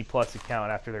Disney Plus account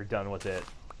after they're done with it.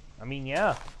 I mean,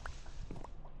 yeah.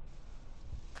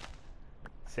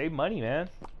 Save money, man.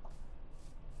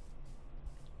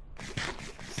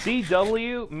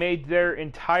 CW made their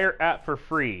entire app for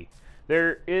free.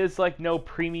 There is like no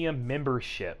premium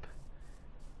membership.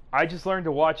 I just want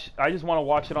to watch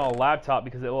it on a laptop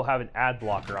because it will have an ad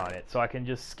blocker on it. So I can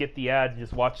just skip the ads and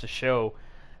just watch the show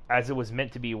as it was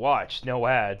meant to be watched. No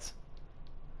ads.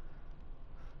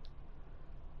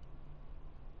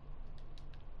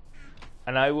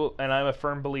 And I'm a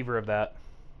firm believer of that.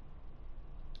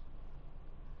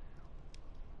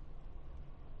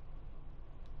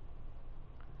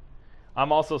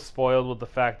 I'm also spoiled with the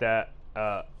fact that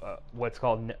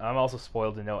I'm also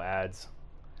spoiled to no ads.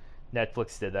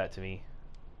 Netflix did that to me.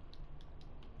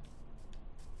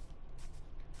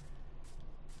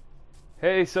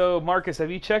 Hey, so Marcus, have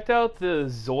you checked out the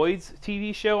Zoids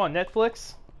TV show on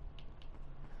Netflix?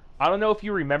 I don't know if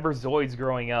you remember Zoids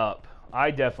growing up.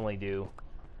 I definitely do.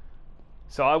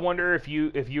 So I wonder if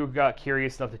you got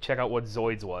curious enough to check out what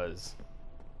Zoids was.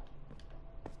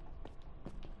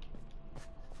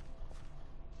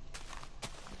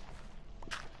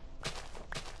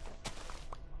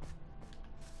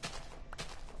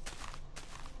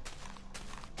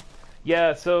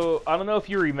 Yeah, so I don't know if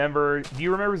you remember. Do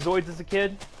you remember Zoids as a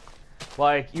kid?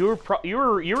 Like you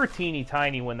were teeny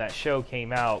tiny when that show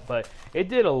came out, but it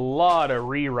did a lot of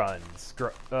reruns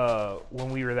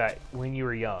when you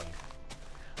were young.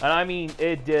 And I mean,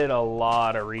 it did a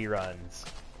lot of reruns.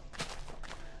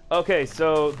 Okay,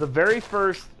 so the very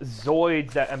first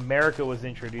Zoids that America was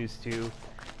introduced to,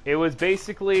 it was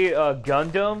basically a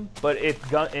Gundam, but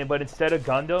instead of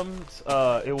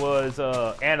Gundams, it was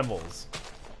animals.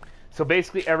 So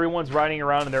basically, everyone's riding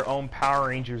around in their own Power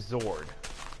Ranger Zord.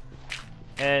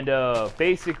 And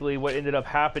basically, what ended up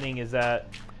happening is that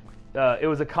it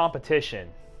was a competition.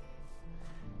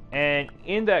 And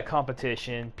in that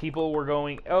competition, people were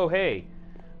going, oh, hey,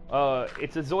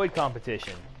 it's a Zoid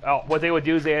competition. What they would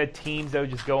do is they had teams that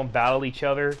would just go and battle each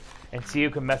other and see who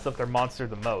could mess up their monster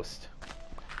the most.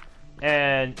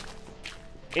 And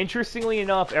interestingly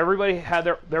enough, everybody had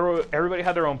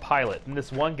their own pilot. And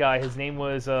this one guy, his name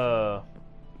was what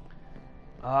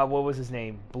was his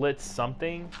name? Blitz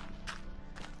something.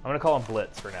 I'm gonna call him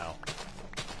Blitz for now.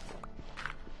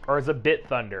 Or is it Bit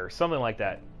Thunder? Something like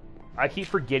that. I keep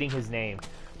forgetting his name.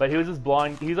 But he was this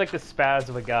blonde. He was like the spaz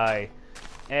of a guy,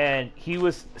 and he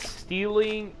was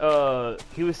stealing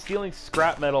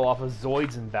scrap metal off of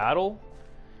Zoids in battle,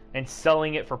 and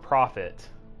selling it for profit.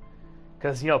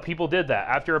 Because people did that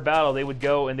after a battle. They would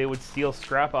go and they would steal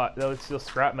scrap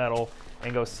metal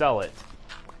and go sell it.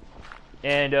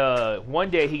 And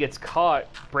one day he gets caught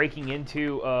breaking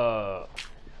into a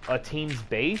team's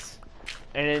base,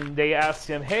 and then they asked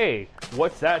him, "Hey,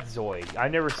 what's that Zoid?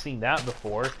 I've never seen that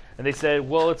before." And they said,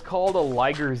 "Well, it's called a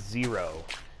Liger Zero,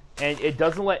 and it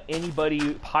doesn't let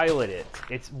anybody pilot it.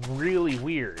 It's really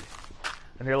weird."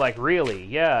 And they're like, "Really?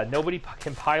 Yeah, nobody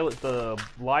can pilot the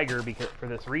Liger for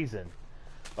this reason."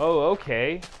 Oh,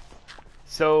 okay.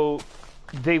 So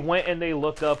they went and they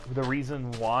looked up the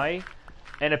reason why,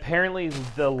 and apparently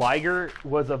the Liger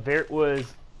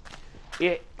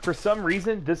for some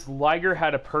reason this Liger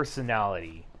had a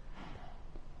personality,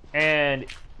 and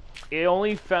it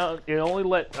only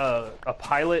let a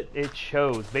pilot it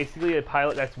chose, basically a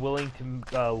pilot that's willing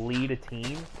to lead a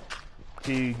team,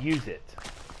 to use it.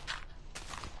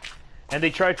 And they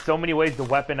tried so many ways to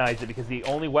weaponize it, because the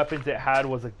only weapons it had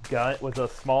was a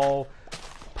small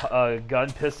gun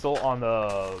pistol on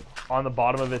the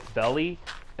bottom of its belly,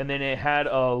 and then it had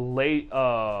a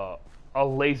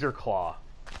laser claw.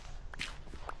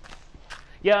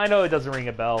 Yeah, I know it doesn't ring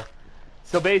a bell.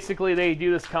 So basically, they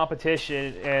do this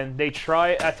competition, and they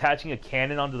try attaching a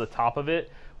cannon onto the top of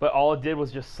it, but all it did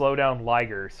was just slow down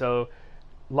Liger. So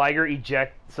Liger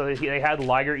eject. So they had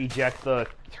Liger eject the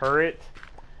turret,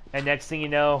 and next thing you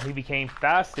know, he became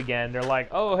fast again. They're like,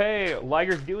 "Oh hey,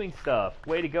 Liger's doing stuff.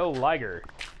 Way to go, Liger!"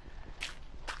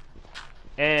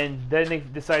 And then they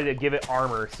decided to give it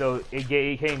armor, so it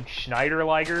became Schneider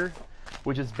Liger,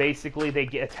 which is basically they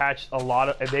get attached a lot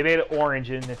of. They made it orange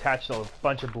and attached a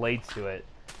bunch of blades to it.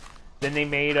 Then they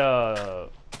made a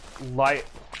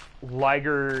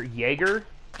Liger Jaeger.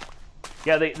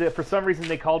 Yeah, they for some reason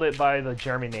they called it by the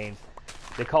German names.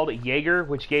 They called it Jaeger,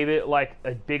 which gave it like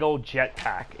a big old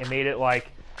jetpack and made it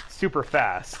like super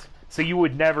fast. So you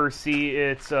would never see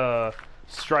its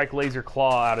strike laser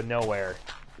claw out of nowhere.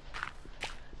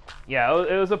 Yeah,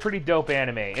 it was a pretty dope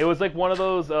anime. It was like one of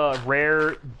those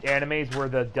rare animes where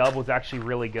the dub was actually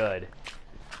really good.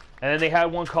 And then they had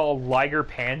one called Liger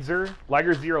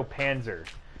Zero Panzer,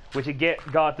 which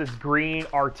got this green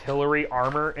artillery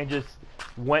armor and just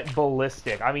went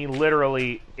ballistic. I mean,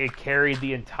 literally, it carried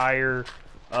the entire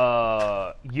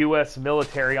U.S.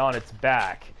 military on its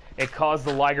back. It caused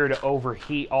the Liger to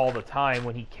overheat all the time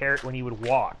when he would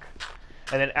walk.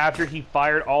 And then after he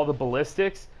fired all the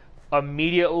ballistics,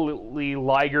 immediately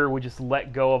Liger would just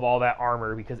let go of all that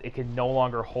armor because it could no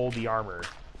longer hold the armor.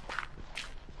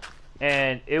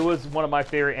 And it was one of my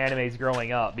favorite animes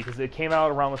growing up because it came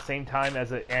out around the same time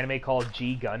as an anime called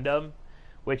G Gundam,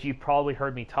 which you've probably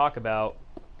heard me talk about,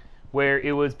 where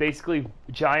it was basically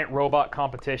giant robot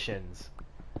competitions.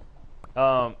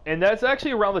 And that's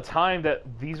actually around the time that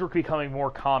these were becoming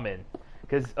more common,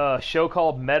 because a show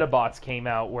called Metabots came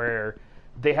out where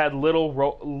they had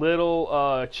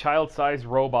little child-sized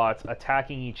robots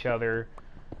attacking each other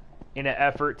in an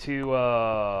effort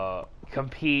to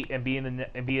compete and be in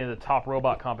the top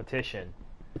robot competition.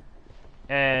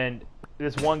 And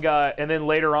this one guy, and then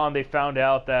later on they found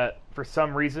out that for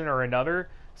some reason or another,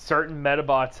 certain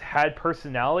Metabots had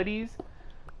personalities,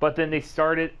 but then they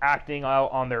started acting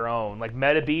out on their own. Like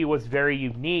Metabee was very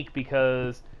unique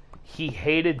because he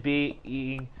hated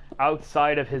being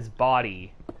outside of his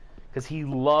body, because he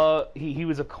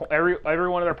was every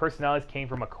one of their personalities came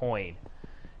from a coin,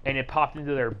 and it popped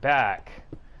into their back,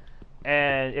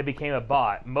 and it became a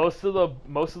bot. Most of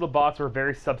the bots were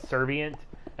very subservient,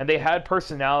 and they had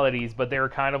personalities, but they were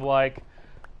kind of like,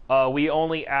 we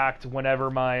only act whenever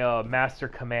my master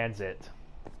commands it.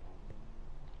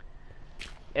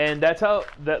 And that's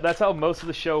how most of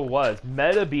the show was.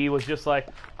 Metabee was just like,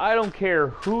 I don't care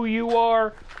who you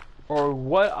are or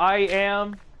what I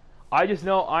am. I just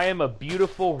know I am a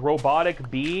beautiful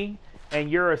robotic being, and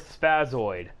you're a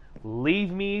spazoid.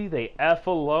 Leave me the F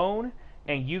alone,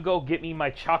 and you go get me my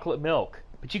chocolate milk.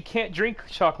 But you can't drink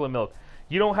chocolate milk.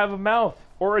 You don't have a mouth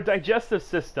or a digestive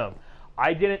system.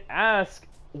 I didn't ask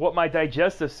what my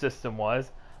digestive system was.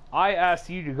 I asked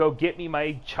you to go get me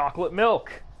my chocolate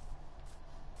milk.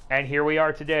 And here we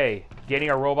are today, getting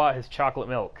a robot his chocolate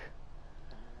milk.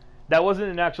 That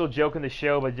wasn't an actual joke in the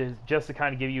show, but just to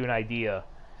kind of give you an idea.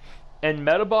 And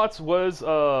Metabots was,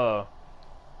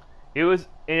 it was,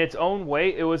 in its own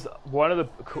way, it was one of the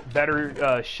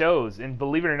better shows. And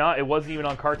believe it or not, it wasn't even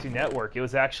on Cartoon Network. It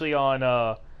was actually on,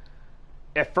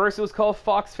 at first it was called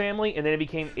Fox Family, and then it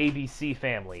became ABC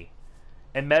Family.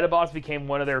 And Metabots became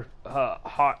one of their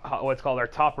what's called their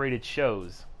top-rated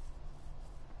shows.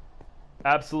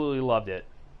 Absolutely loved it.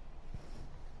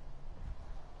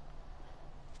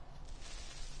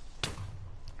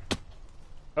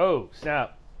 Oh,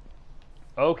 snap.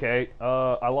 Okay,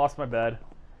 I lost my bed.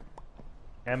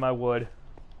 And my wood.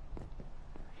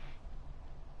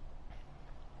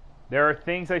 There are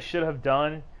things I should have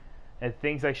done, and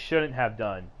things I shouldn't have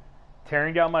done.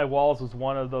 Tearing down my walls was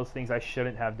one of those things I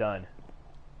shouldn't have done.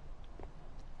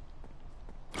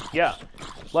 Yeah,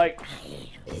 like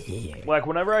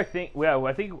whenever I think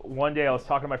one day I was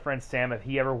talking to my friend Sam if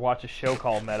he ever watched a show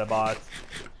called Metabots.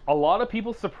 A lot of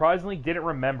people surprisingly didn't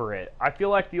remember it. I feel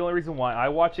like the only reason why I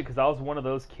watched it because I was one of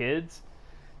those kids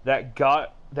that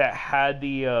had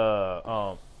the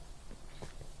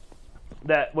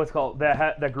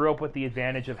that grew up with the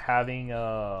advantage of having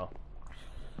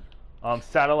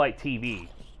satellite TV.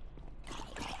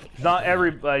 Not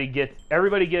everybody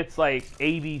gets like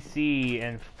ABC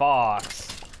and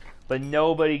Fox, but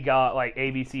nobody got like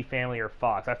ABC Family or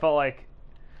Fox. I felt like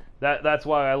that's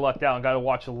why I lucked out and got to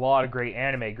watch a lot of great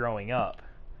anime growing up.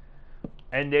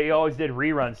 And they always did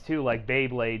reruns too, like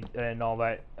Beyblade and all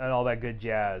that good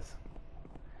jazz.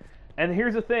 And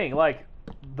here's the thing, like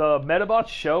the Metabots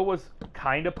show was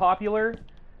kind of popular.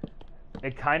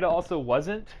 It kind of also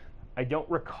wasn't. I don't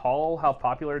recall how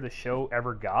popular the show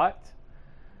ever got.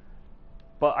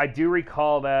 But I do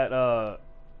recall that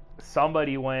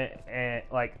somebody went and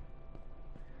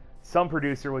some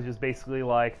producer was just basically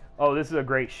like, oh, this is a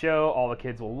great show, all the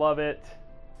kids will love it.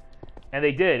 And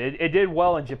they did. It did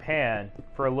well in Japan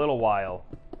for a little while.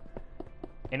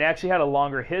 And it actually had a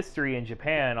longer history in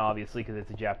Japan, obviously, because it's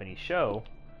a Japanese show.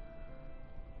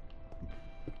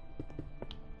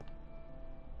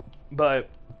 But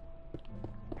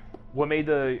what made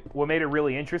it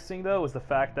really interesting, though, was the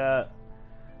fact that,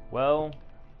 well,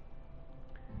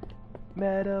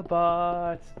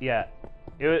 Metabots. Yeah,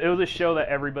 it was a show that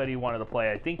everybody wanted to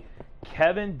play. I think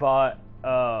Kevin bought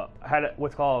had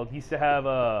what's called, he used to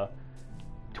have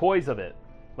toys of it.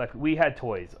 Like, we had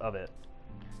toys of it.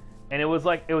 And it was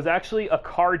actually a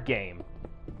card game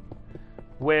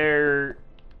where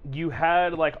you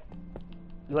had like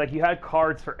you had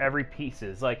cards for every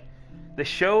pieces. Like, the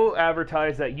show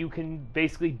advertised that you can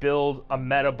basically build a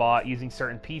Metabot using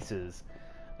certain pieces.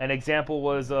 An example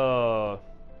was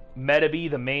Metabee,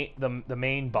 the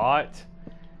main bot.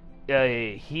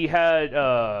 He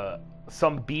had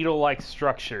some beetle-like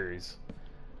structures,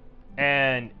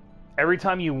 and every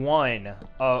time you won in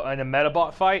a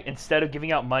Metabot fight, instead of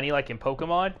giving out money like in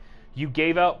Pokemon, you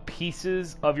gave out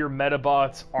pieces of your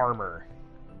Metabot's armor.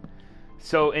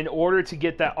 So in order to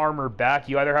get that armor back,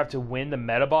 you either have to win the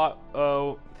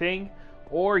Metabot thing,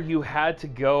 or you had to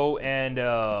go and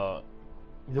to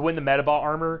win the Metabot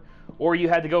armor, or you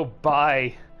had to go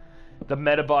buy the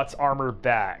Metabot's armor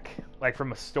back, like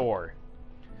from a store,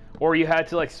 or you had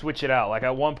to like switch it out. Like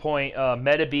at one point,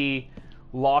 Metabee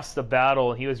lost the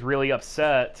battle and he was really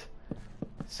upset,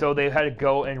 so they had to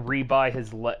go and rebuy his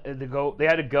they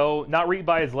had to go not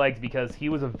rebuy his legs because he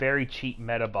was a very cheap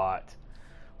Metabot.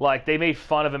 Like, they made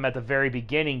fun of him at the very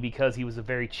beginning because he was a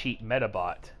very cheap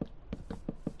Metabot.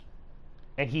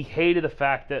 And he hated the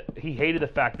fact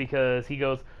because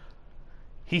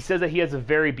he says that he has a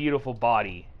very beautiful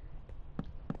body.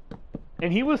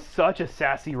 And he was such a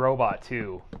sassy robot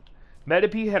too.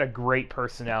 Metabee had a great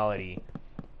personality.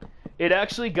 It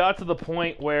actually got to the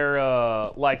point where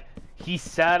like, he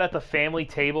sat at the family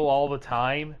table all the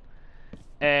time,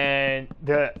 and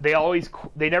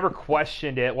they never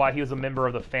questioned it why he was a member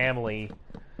of the family,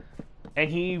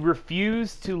 and he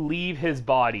refused to leave his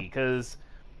body, because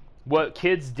what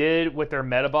kids did with their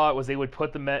Metabot was they would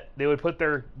put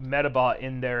their Metabot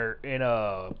in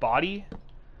a body.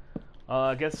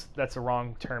 I guess that's a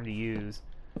wrong term to use.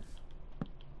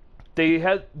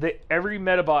 Every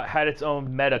Metabot had its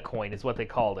own meta coin, is what they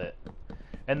called it.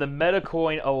 And the meta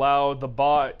coin allowed the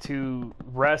bot to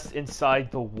rest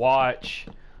inside the watch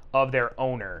of their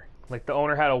owner. Like, the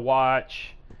owner had a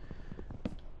watch,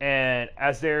 and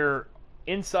as they're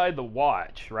inside the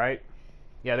watch, right?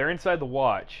 Yeah, they're inside the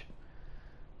watch,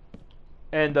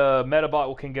 and the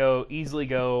Metabot can easily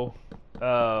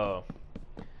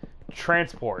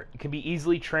transport. It can be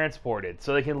easily transported,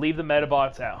 so they can leave the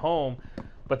Metabots at home,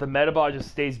 but the Metabot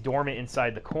just stays dormant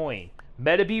inside the coin.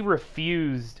 Metabee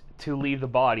refused to leave the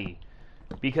body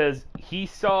because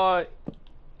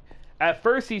at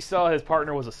first he saw his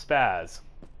partner was a spaz,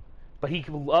 but he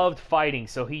loved fighting,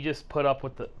 so he just put up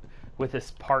with his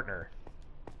partner.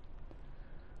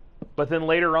 But then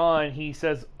later on he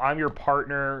says, I'm your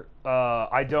partner,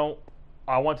 I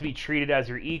want to be treated as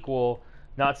your equal,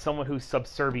 not someone who's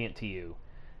subservient to you.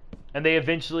 And they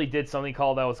eventually did something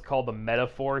that was called the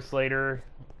Metaforce later,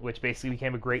 which basically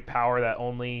became a great power that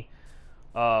only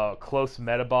close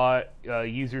Metabot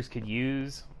users could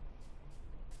use.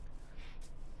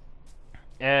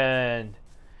 And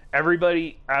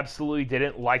everybody absolutely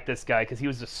didn't like this guy because he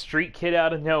was a street kid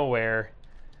out of nowhere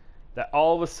that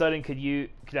all of a sudden could use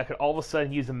a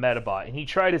Metabot. And he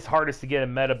tried his hardest to get a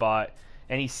Metabot,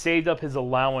 and he saved up his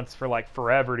allowance for like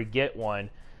forever to get one,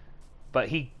 but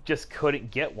he just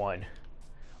couldn't get one.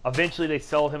 Eventually they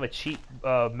sold him a cheap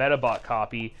Metabot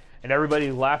copy, and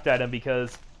everybody laughed at him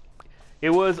because it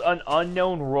was an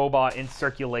unknown robot in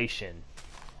circulation.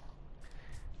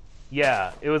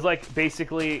 Yeah, it was like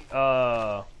basically it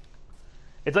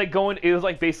was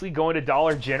like basically going to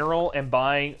Dollar General and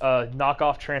buying a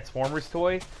knockoff Transformers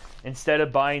toy instead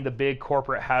of buying the big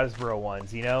corporate Hasbro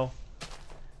ones, you know?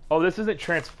 Oh, this isn't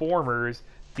Transformers,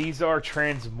 these are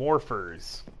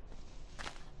Transmorphers.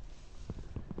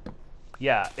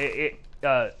 Yeah,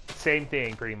 same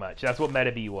thing pretty much. That's what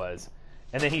Metabee was.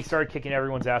 And then he started kicking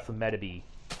everyone's ass with Metabee.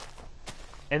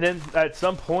 And then at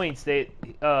some points, he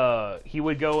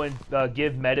would go and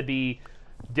give Metabee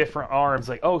different arms.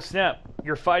 Like, oh snap,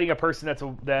 you're fighting a person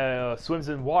that swims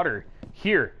in water.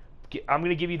 Here, I'm going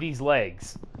to give you these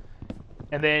legs.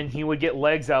 And then he would get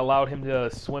legs that allowed him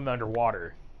to swim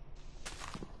underwater.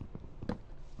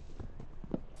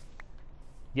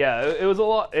 Yeah, it was a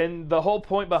lot. And the whole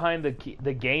point behind the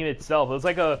game itself, it was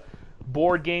like a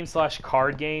board game slash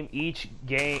card game. Each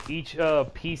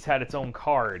piece had its own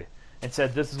card and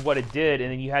said this is what it did,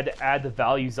 and then you had to add the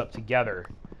values up together.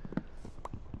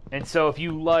 And so if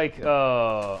you like,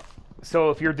 so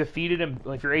if you're defeated and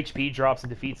if your HP drops and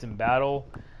defeats in battle,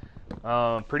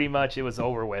 pretty much it was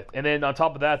over with. And then on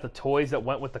top of that, the toys that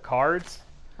went with the cards,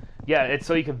 yeah, it's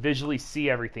so you can visually see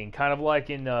everything. Kind of like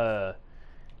in,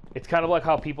 it's kind of like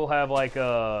how people have like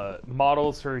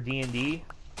models for D&D.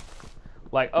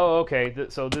 Like, oh, okay,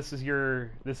 so this is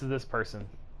this person.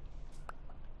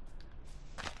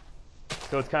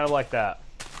 So it's kind of like that.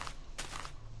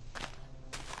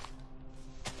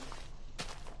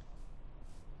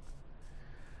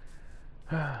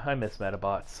 I miss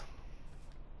Metabots.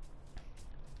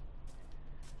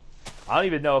 I don't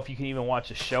even know if you can even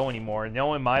watch a show anymore.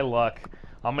 Knowing my luck,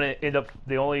 I'm going to end up...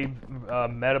 The only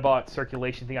Metabot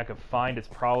circulation thing I could find is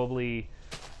probably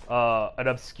an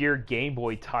obscure Game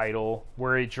Boy title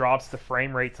where it drops the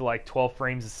frame rate to like 12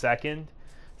 frames a second.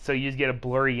 So you just get a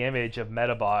blurry image of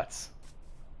Metabots.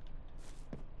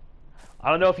 I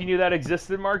don't know if you knew that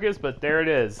existed, Marcus, but there it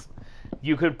is.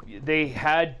 You could... They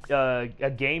had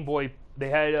a Game Boy... They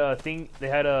had a thing. They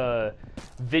had a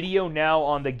Video Now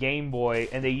on the Game Boy,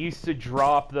 and they used to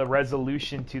drop the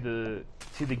resolution to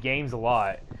the games a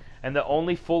lot. And the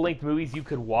only full-length movies you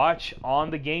could watch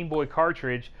on the Game Boy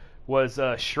cartridge was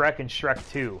Shrek and Shrek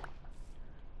 2.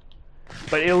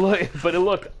 But it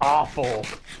looked awful,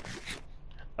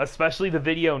 especially the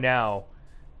Video Now.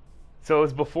 So it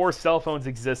was before cell phones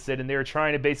existed, and they were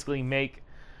trying to basically make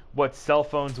what cell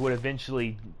phones would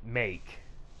eventually make.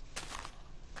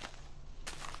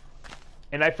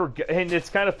 And I forgot, and it's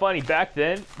kind of funny, back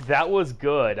then, that was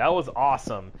good. That was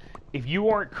awesome. If you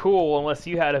weren't cool unless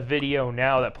you had a Video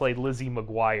Now that played Lizzie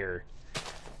McGuire.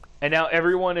 And now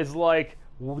everyone is like,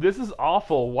 well, this is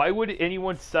awful. Why would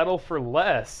anyone settle for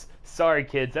less? Sorry,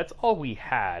 kids, that's all we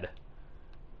had.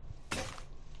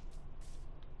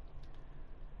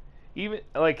 Even,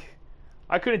 like,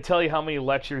 I couldn't tell you how many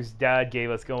lectures Dad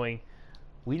gave us going,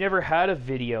 we never had a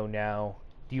Video Now.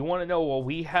 Do you want to know what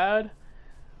we had?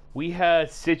 We had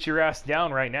Sit Your Ass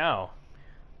Down Right Now.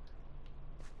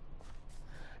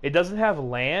 It doesn't have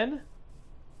LAN?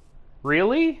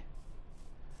 Really?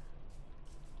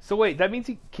 So wait, that means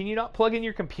can you not plug in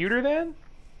your computer then?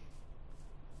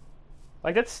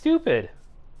 Like, that's stupid.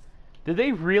 Did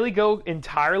they really go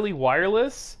entirely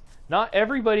wireless? Not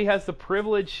everybody has the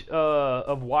privilege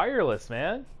of wireless,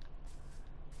 man.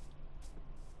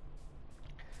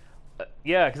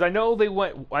 Yeah, because I know they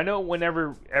went. I know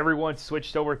whenever everyone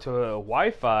switched over to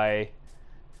Wi-Fi.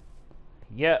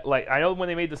 Yeah, like I know when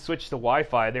they made the switch to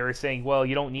Wi-Fi, they were saying, "Well,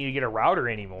 you don't need to get a router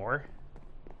anymore."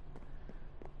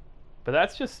 But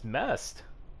that's just messed.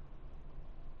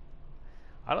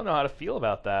 I don't know how to feel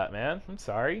about that, man. I'm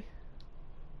sorry.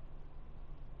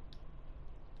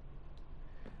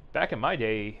 Back in my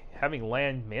day, having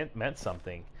LAN meant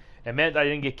something. It meant I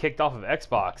didn't get kicked off of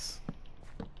Xbox.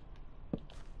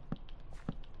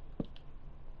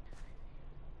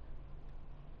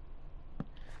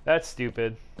 That's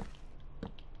stupid.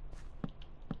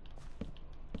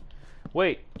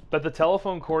 Wait, but the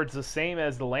telephone cord's the same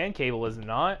as the LAN cable, is it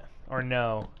not? Or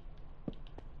no?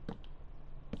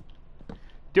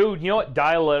 Dude, you know what?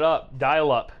 Dial it up.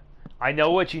 Dial up. I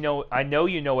know what you know. I know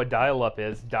you know what dial up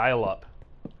is. Dial up.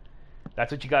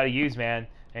 That's what you gotta use, man.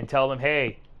 And tell them,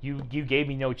 hey, you gave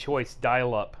me no choice.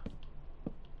 Dial up.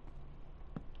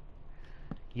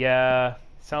 Yeah,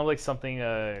 sounds like something.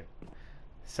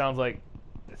 Sounds like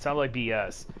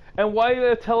BS. And why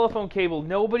a telephone cable?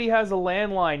 Nobody has a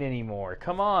landline anymore.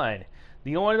 Come on.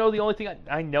 You want to know the only thing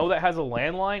I know that has a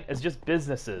landline is just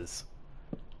businesses.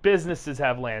 Businesses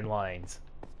have landlines.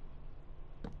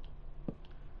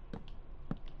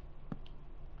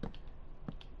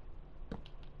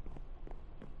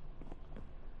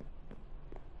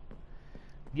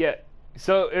 Yeah.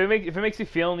 So if it makes you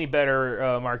feel any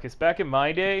better, Marcus, back in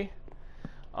my day,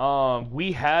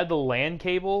 we had the LAN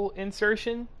cable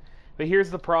insertion, but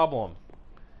here's the problem.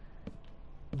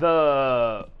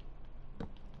 The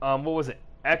what was it?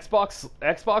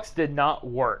 Xbox did not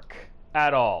work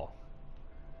at all.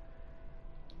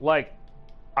 Like,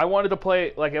 I wanted to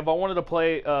play, like, if I wanted to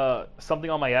play something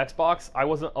on my Xbox, I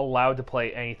wasn't allowed to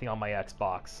play anything on my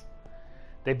Xbox.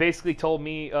 They basically told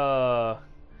me, oh,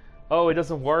 it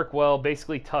doesn't work. Well,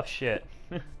 basically tough shit.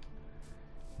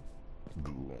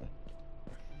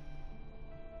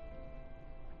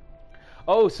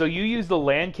 Oh, so you use the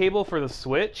LAN cable for the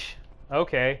Switch?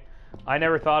 Okay. I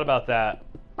never thought about that.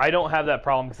 I don't have that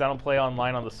problem because I don't play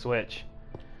online on the Switch.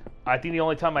 I think the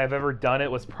only time I've ever done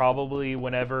it was probably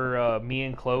whenever me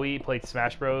and Chloe played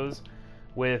Smash Bros.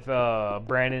 with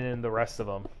Brandon and the rest of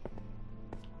them.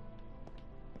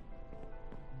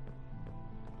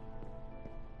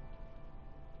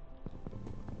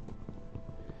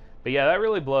 But yeah, that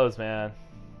really blows, man.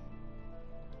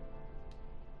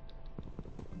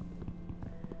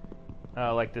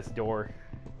 Like this door.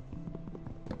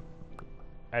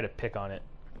 I had to pick on it.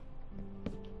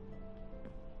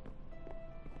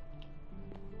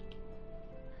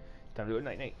 Time to do it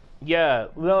night-night. Yeah,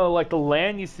 no, like the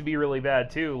LAN used to be really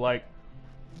bad too. Like,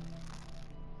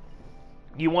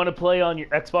 you want to play on your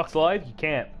Xbox Live, you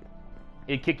can't.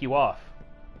 It'd kick you off,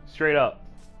 straight up.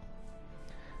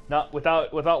 Not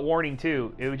without warning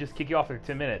too. It would just kick you off after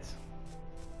 10 minutes.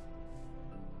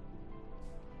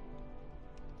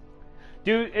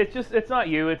 Dude, it's not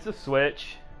you. It's the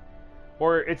Switch,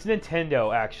 or it's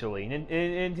Nintendo actually.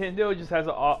 Nintendo just has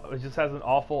an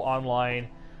awful online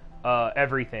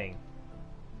everything.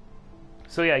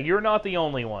 So yeah, you're not the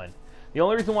only one. The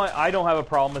only reason why I don't have a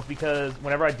problem is because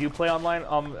whenever I do play online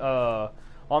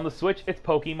on the Switch, it's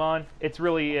Pokemon. It's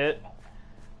really it.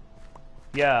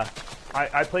 Yeah,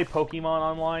 I play Pokemon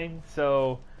online,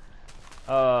 so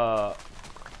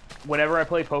whenever I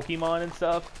play Pokemon and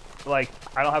stuff, like,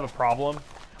 I don't have a problem.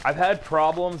 I've had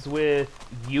problems with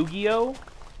Yu-Gi-Oh!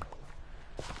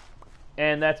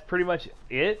 And that's pretty much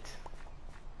it.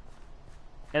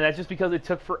 And that's just because it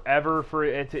took forever for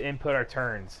it to input our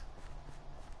turns.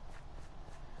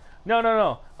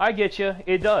 No. I get you.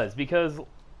 It does,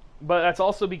 but that's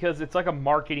also because it's like a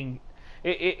marketing.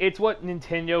 It's what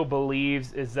Nintendo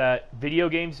believes is that video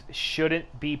games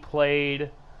shouldn't be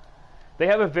played. They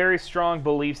have a very strong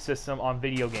belief system on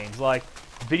video games. Like,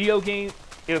 video games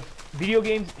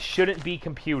shouldn't be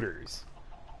computers.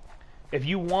 If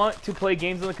you want to play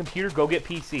games on the computer, go get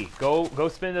PC. Go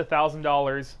spend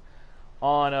 $1,000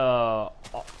 on a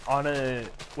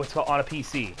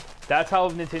PC. That's how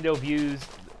Nintendo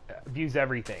views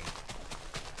everything.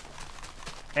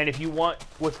 And if you want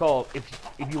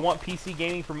if you want PC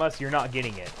gaming from us, you're not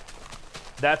getting it.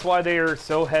 That's why they are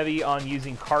so heavy on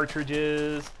using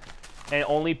cartridges and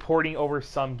only porting over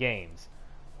some games.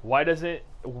 Why does it?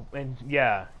 And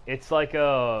yeah, it's like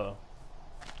and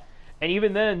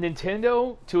even then,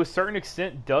 Nintendo to a certain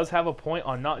extent does have a point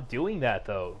on not doing that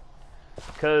though.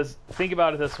 Because think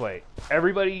about it this way: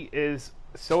 everybody is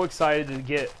so excited to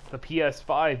get the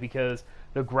PS5 because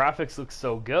the graphics look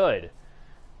so good,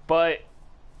 but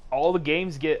all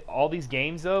these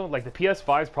games though, like the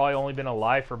PS5's probably only been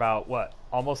alive for about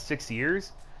almost 6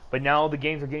 years, but now the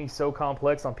games are getting so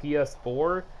complex on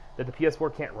PS4 that the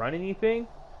PS4 can't run anything.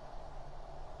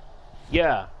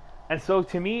 Yeah, and so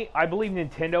to me, I believe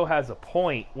Nintendo has a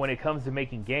point when it comes to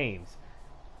making games.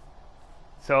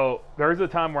 So there's a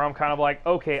time where I'm kind of like,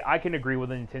 okay, I can agree with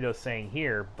what Nintendo's saying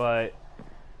here, but,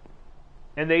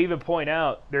 and they even point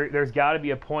out there's got to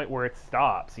be a point where it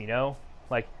stops, you know,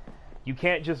 like. You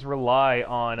can't just rely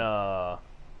on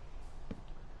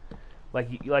like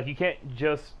you can't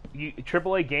just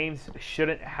AAA games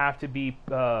shouldn't have to be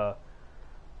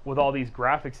with all these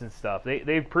graphics and stuff.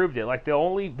 They've proved it. Like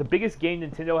the biggest game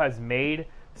Nintendo has made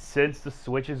since the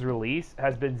Switch's release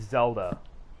has been Zelda.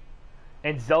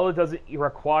 And Zelda doesn't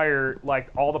require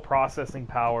like all the processing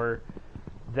power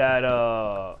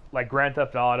that like Grand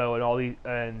Theft Auto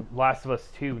and Last of Us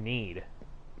 2 need.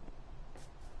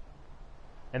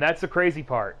 And that's the crazy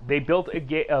part. They built a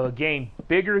game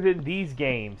bigger than these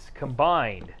games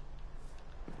combined.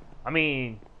 I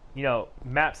mean, you know,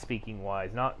 map speaking wise,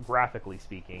 not graphically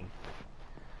speaking.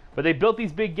 But they built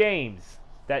these big games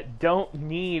that don't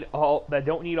need all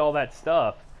that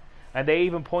stuff. And they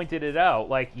even pointed it out.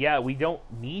 Like, yeah, we don't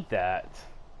need that.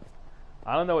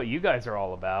 I don't know what you guys are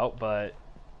all about, but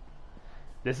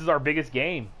this is our biggest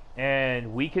game.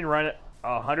 And we can run it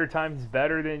 100 times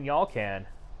better than y'all can.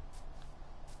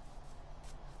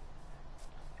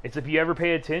 It's if you ever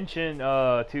pay attention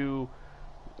to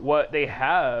what they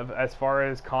have as far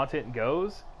as content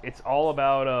goes, it's all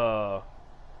about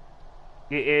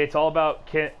it's all about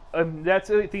that's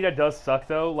the thing that does suck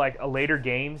though. Like later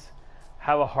games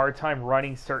have a hard time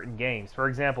running certain games. For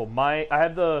example, I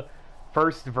have the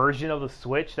first version of the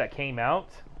Switch that came out,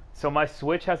 so my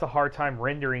Switch has a hard time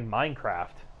rendering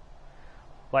Minecraft.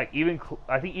 Like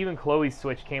I think even Chloe's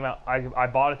Switch came out. I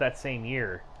bought it that same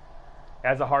year.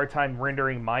 Has a hard time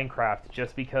rendering Minecraft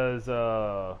just because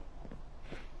what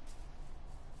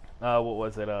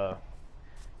was it?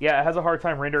 Yeah, it has a hard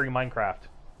time rendering Minecraft.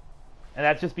 And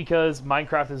that's just because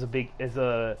Minecraft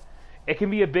it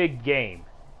can be a big game.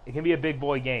 It can be a big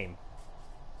boy game.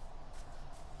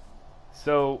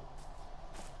 So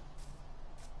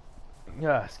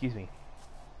excuse me.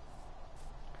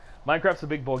 Minecraft's a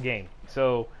big boy game.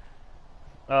 So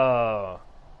uh,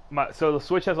 so the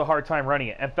Switch has a hard time running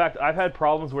it. In fact, I've had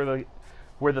problems where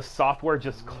the software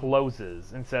just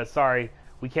closes and says, "Sorry,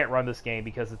 we can't run this game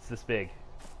because it's this big."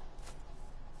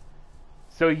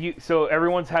 So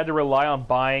everyone's had to rely on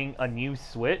buying a new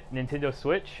Nintendo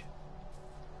Switch,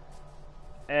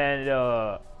 and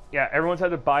yeah, everyone's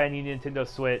had to buy a new Nintendo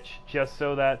Switch just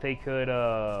so that they could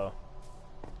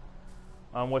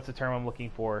what's the term I'm looking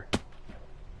for?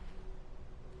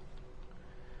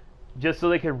 Just so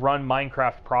they could run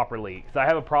Minecraft properly. Because I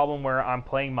have a problem where I'm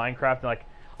playing Minecraft and like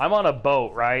I'm on a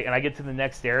boat, right? And I get to the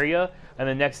next area, and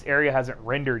the next area hasn't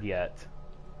rendered yet.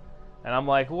 And I'm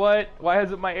like, what? Why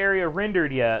hasn't my area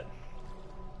rendered yet?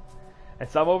 And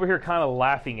so I'm over here kind of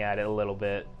laughing at it a little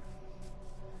bit.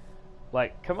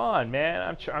 Like, come on,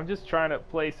 man. I'm just trying to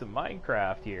play some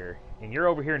Minecraft here. And you're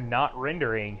over here not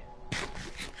rendering.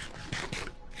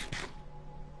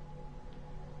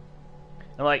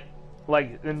 And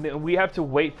and we have to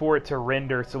wait for it to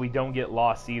render so we don't get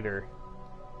lost either.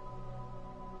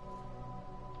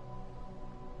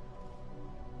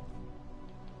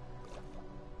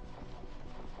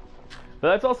 But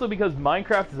that's also because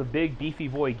Minecraft is a big beefy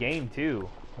boy game too.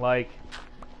 Like,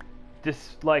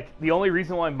 just like the only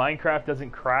reason why Minecraft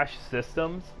doesn't crash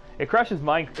systems, it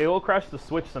will crash the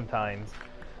Switch sometimes.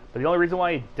 But the only reason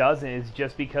why it doesn't is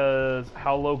just because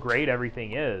how low grade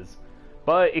everything is.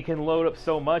 But it can load up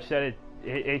so much that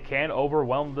it can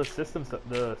overwhelm the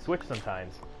Switch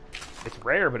sometimes. It's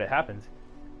rare, but it happens.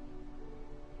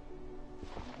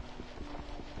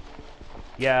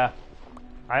 Yeah,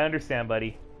 I understand,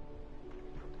 buddy.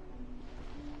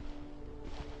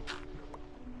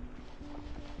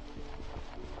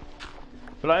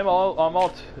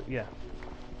 But yeah.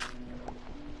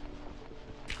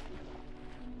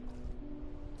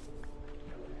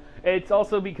 It's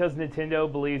also because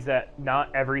Nintendo believes that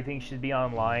not everything should be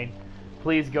online.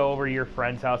 Please go over to your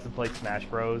friend's house and play Smash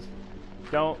Bros.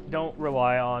 Don't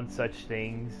rely on such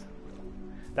things.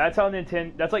 That's how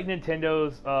that's like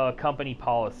Nintendo's company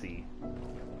policy.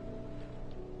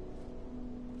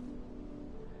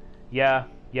 Yeah.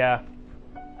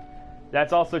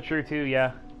 That's also true too,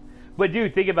 yeah. But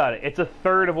dude, think about it. It's a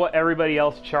third of what everybody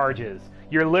else charges.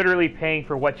 You're literally paying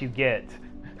for what you get.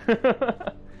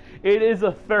 It is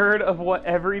a third of what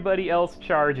everybody else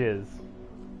charges.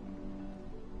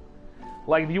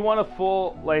 Like if you wanted a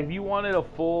full, if you wanted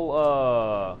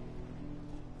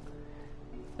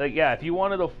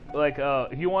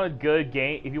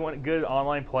good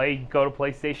online play, you go to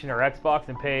PlayStation or Xbox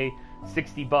and pay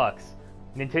 $60.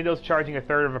 Nintendo's charging a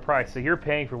third of the price, so you're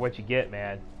paying for what you get,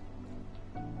 man.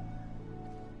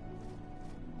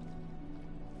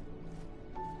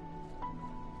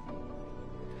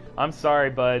 I'm sorry,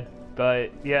 bud,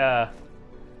 but yeah.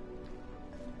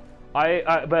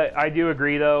 But I do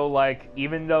agree though. Like,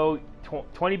 even though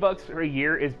 $20 for a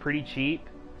year is pretty cheap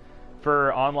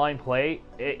for online play,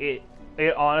 it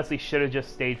honestly should have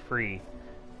just stayed free.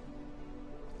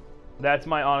 That's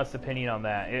my honest opinion on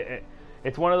that.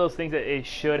 It's one of those things that it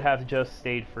should have just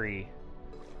stayed free.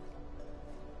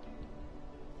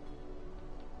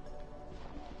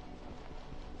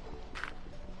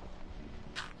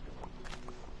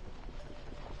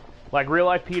 Like, real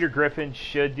life Peter Griffin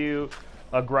should do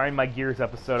a Grind My Gears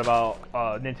episode about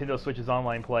Nintendo Switch's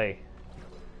online play.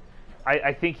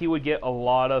 I think he would get a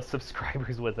lot of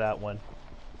subscribers with that one.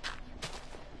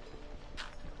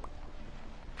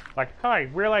 Like, hi,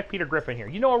 real life Peter Griffin here.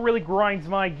 You know what really grinds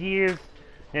my gears?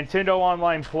 Nintendo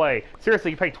Online Play.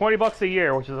 Seriously, you pay $20 a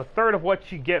year, which is a third of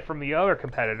what you get from the other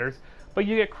competitors, but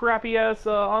you get crappy ass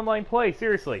online play.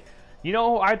 Seriously, you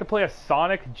know I had to play a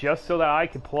Sonic just so that I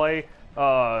could play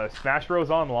Smash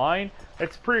Bros. Online?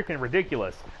 It's freaking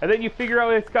ridiculous. And then you figure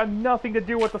out it's got nothing to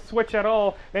do with the Switch at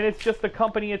all, and it's just the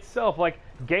company itself. Like,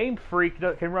 Game Freak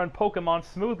that can run Pokemon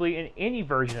smoothly in any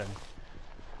version.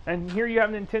 And here you have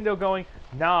Nintendo going,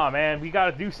 nah, man, we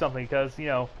gotta do something because, you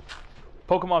know,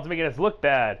 Pokemon's making us look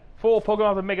bad.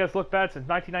 Pokemon's been making us look bad since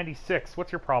 1996.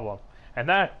 What's your problem? And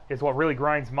that is what really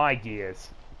grinds my gears.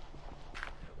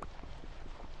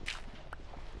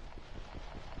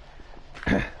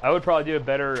 I would probably do a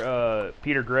better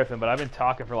Peter Griffin, but I've been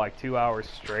talking for like 2 hours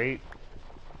straight,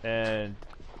 and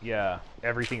yeah,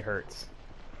 everything hurts.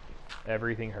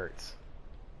 Everything hurts.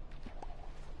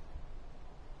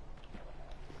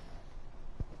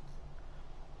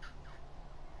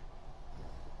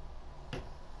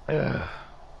 Ugh.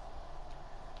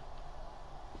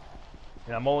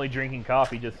 And I'm only drinking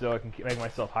coffee just so I can make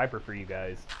myself hyper for you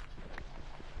guys.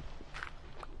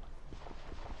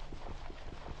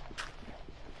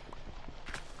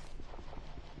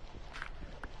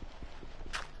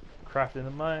 Crafting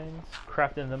the mines,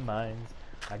 crafting the mines.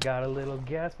 I got a little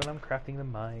gas, but I'm crafting the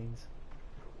mines.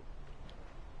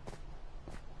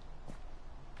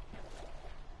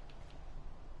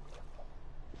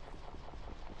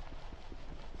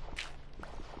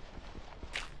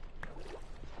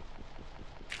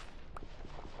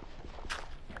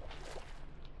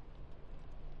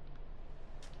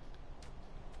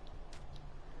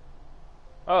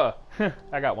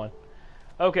 I got one.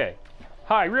 Okay.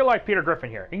 Hi, real life Peter Griffin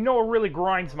here. You know what really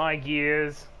grinds my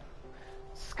gears?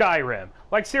 Skyrim.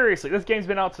 Like seriously, this game's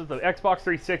been out since the Xbox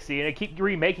 360 and they keep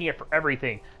remaking it for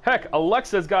everything. Heck,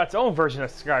 Alexa's got its own version of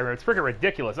Skyrim. It's freaking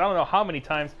ridiculous. I don't know how many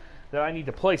times that I need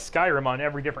to play Skyrim on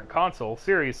every different console.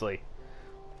 Seriously.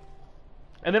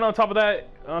 And then on top of that,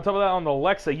 on the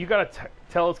Alexa, you gotta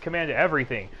tell its command to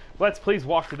everything. Let's please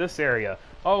walk to this area.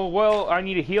 Oh, well, I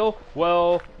need a heal.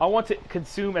 Well, I want to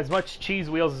consume as much cheese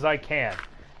wheels as I can.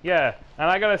 Yeah, and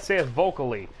I gotta say it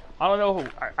vocally. I don't know,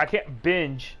 I can't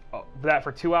binge that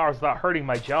for 2 hours without hurting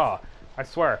my jaw. I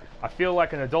swear, I feel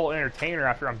like an adult entertainer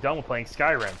after I'm done with playing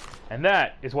Skyrim. And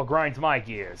that is what grinds my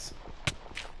gears.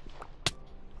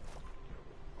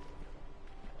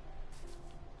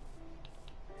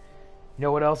 You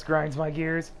know what else grinds my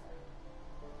gears?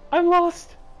 I'm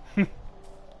lost!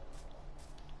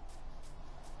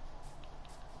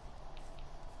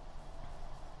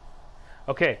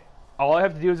 Okay, all I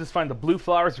have to do is just find the blue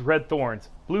flowers, red thorns.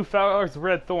 Blue flowers,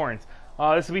 red thorns.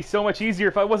 This would be so much easier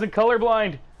if I wasn't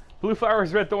colorblind. Blue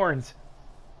flowers, red thorns.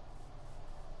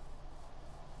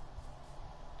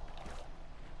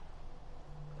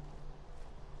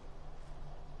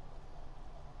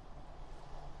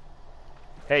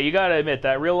 Hey, you gotta admit,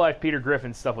 that real-life Peter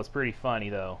Griffin stuff was pretty funny,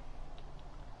 though.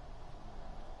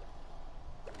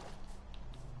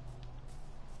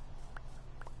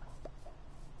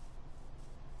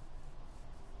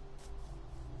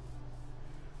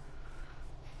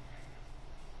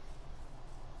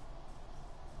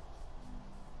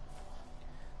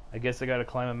 I guess I gotta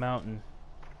climb a mountain.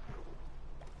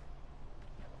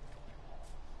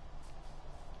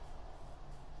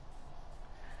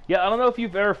 Yeah, I don't know if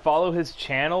you've ever followed his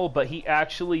channel, but he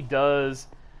actually does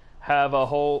have a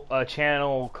whole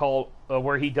channel called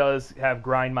where he does have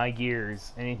Grind My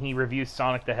Gears, and he reviews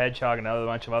Sonic the Hedgehog and a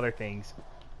bunch of other things.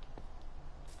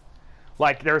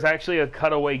 Like, there's actually a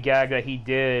cutaway gag that he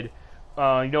did.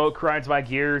 You know what grinds my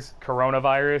gears?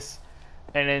 Coronavirus.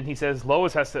 And then he says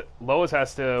Lois has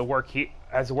to work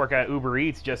at Uber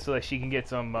Eats just so that she can get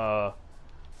some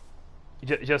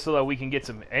just so that we can get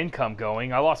some income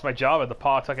going. I lost my job at the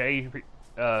Pawtucket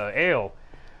Ale,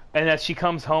 and as she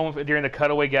comes home during the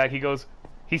cutaway gag,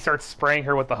 he starts spraying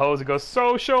her with the hose and goes,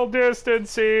 social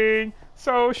distancing,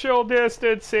 social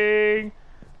distancing.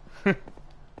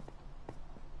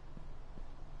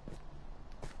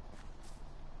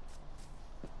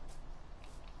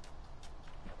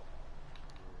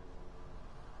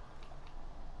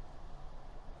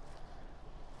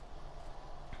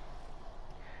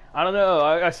 I don't know.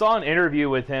 I saw an interview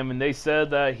with him, and they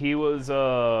said that he was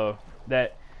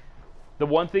that the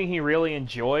one thing he really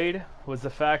enjoyed was the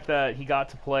fact that he got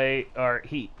to play,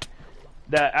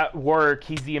 that at work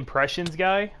he's the impressions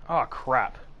guy. Oh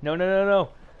crap! No.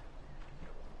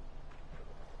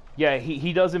 Yeah,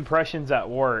 he does impressions at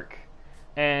work,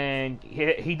 and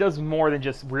he does more than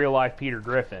just real life Peter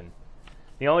Griffin.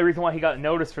 The only reason why he got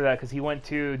noticed for that because he went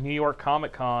to New York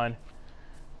Comic Con.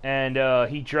 And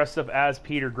he dressed up as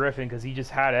Peter Griffin because he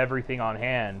just had everything on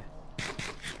hand.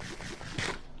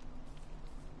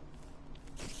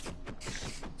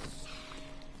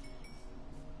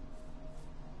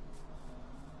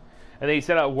 And then he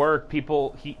said at work,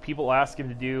 people ask him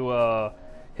to do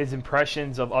his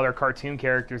impressions of other cartoon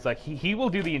characters. Like he will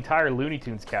do the entire Looney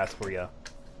Tunes cast for you.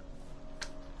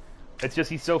 It's just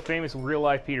he's so famous with real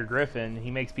life Peter Griffin, he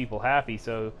makes people happy.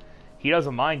 So he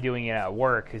doesn't mind doing it at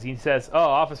work because he says, "Oh,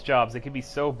 office jobs, they can be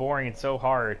so boring and so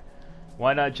hard.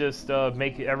 Why not just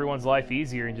make everyone's life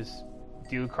easier and just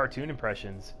do cartoon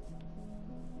impressions?"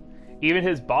 Even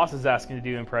his boss is asking to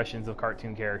do impressions of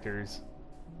cartoon characters.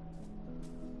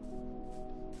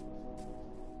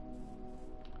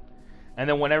 And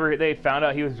then whenever they found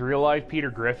out he was real life Peter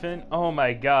Griffin, oh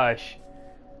my gosh,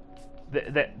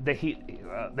 that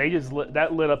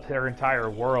lit up their entire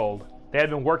world. They had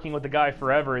been working with the guy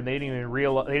forever, and they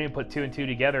didn't put two and two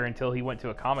together until he went to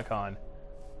a Comic-Con.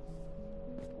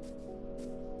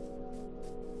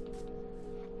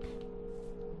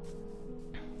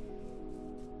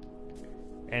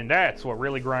 And that's what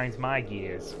really grinds my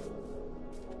gears.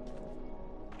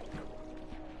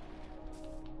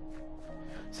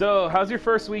 So, how's your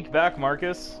first week back,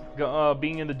 Marcus?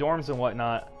 Being in the dorms and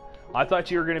whatnot. I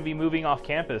thought you were going to be moving off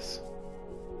campus.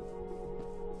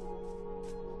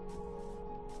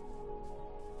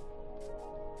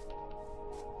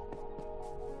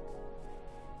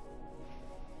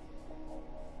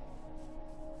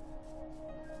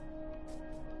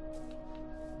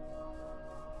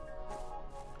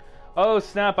 Oh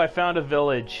snap, I found a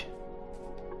village.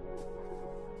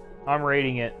 I'm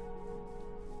raiding it.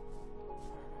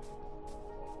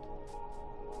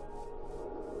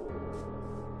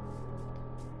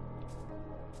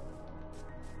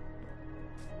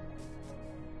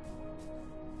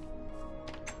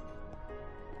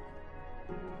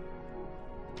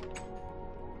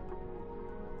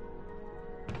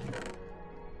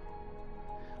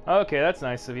 Okay, that's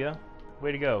nice of you.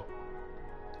 Way to go.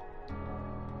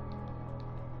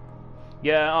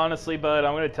 Yeah, honestly, bud,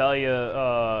 I'm gonna tell you,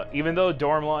 even though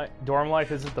dorm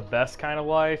life isn't the best kind of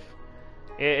life,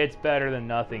 it's better than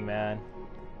nothing, man.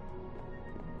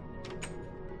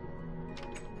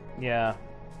 Yeah.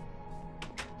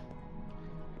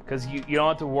 Because you don't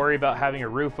have to worry about having a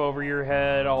roof over your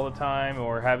head all the time,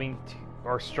 or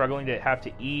or struggling to have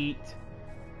to eat.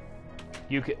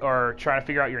 Or trying to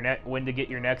figure out when to get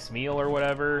your next meal or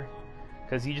whatever.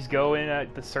 Because you just go in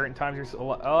at the certain times you're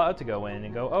allowed to go in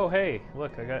and go, oh hey,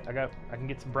 look, I can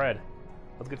get some bread.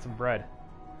 Let's get some bread.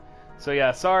 So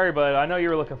yeah, sorry, but I know you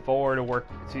were looking forward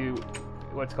to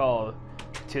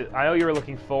I know you were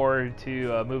looking forward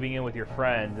to moving in with your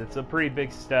friend. It's a pretty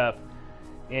big step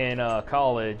in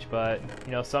college, but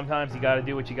you know, sometimes you got to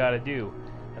do what you got to do.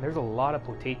 And there's a lot of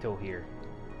potato here.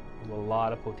 There's a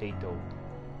lot of potato.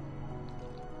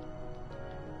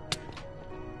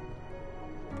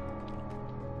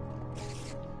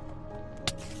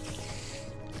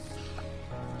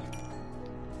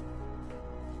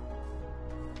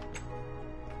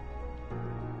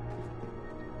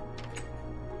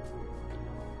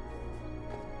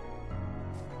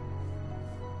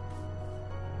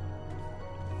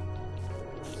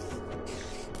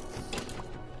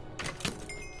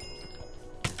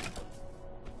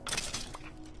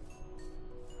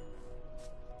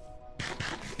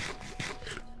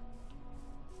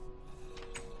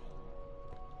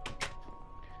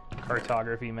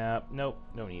 Cartography map. Nope,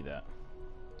 don't need that.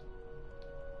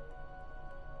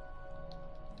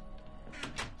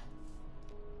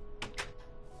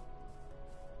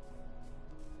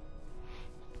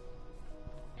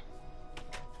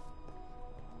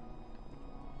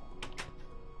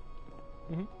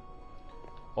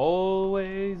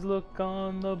 Always look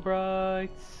on the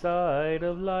bright side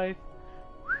of life.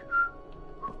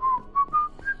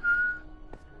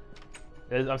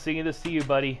 I'm singing this to you,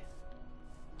 buddy.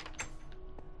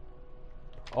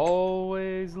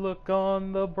 Always look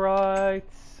on the bright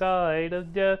side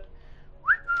of death.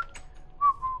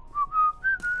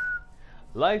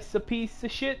 Life's a piece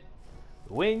of shit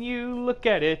when you look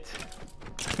at it.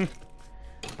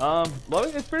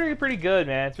 It's pretty good,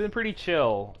 man. It's been pretty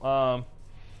chill. I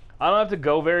don't have to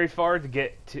go very far to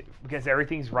get to, because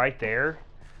everything's right there.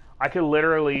 I could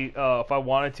literally, if I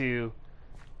wanted to,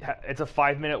 it's a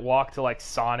 5-minute walk to like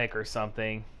Sonic or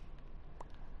something.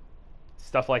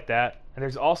 Stuff like that. And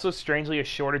there's also, strangely, a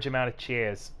shortage amount of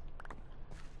chairs.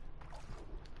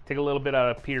 Take a little bit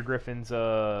out of Peter Griffin's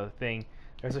thing.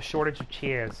 There's a shortage of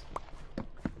chairs.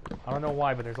 I don't know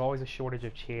why, but there's always a shortage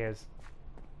of chairs.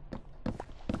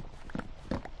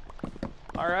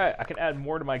 Alright, I can add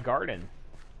more to my garden.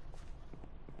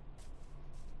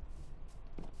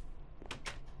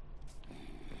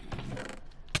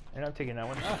 And I'm taking that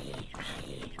one. Ah.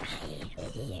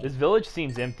 This village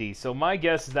seems empty, so my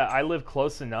guess is that I live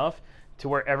close enough to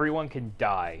where everyone can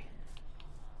die.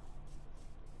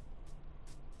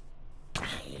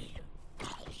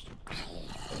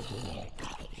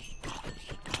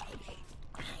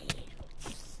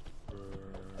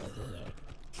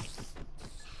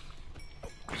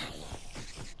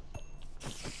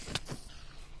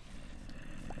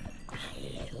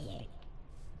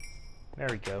 There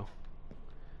we go.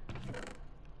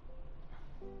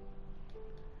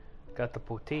 Got the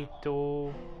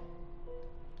potato.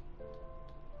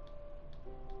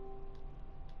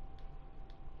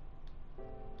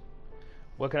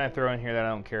 What can I throw in here that I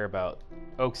don't care about?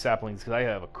 Oak saplings, because I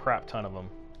have a crap ton of them.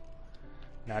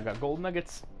 Now I got gold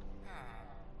nuggets.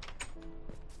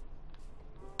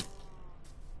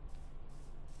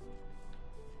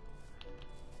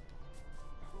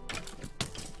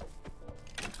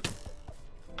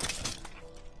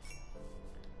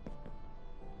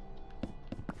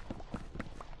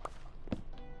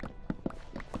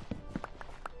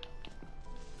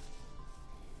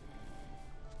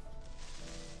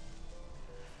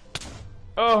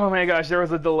 Oh my gosh, there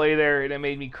was a delay there and it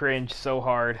made me cringe so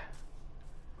hard.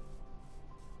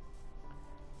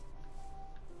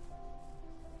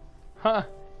 Huh,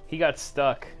 he got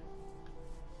stuck.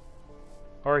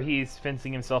 Or he's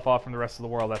fencing himself off from the rest of the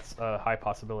world. That's a high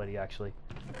possibility, actually.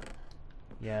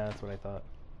 Yeah, that's what I thought.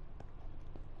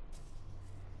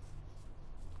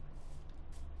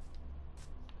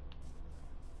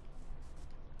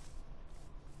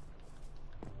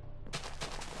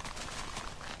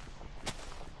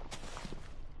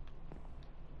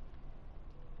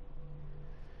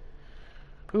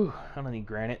 Ooh, I don't need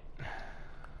granite.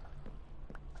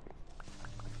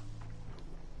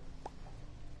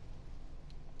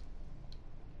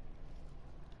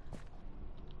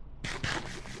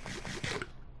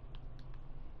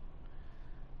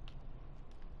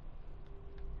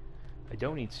 I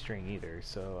don't need string either,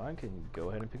 so I can go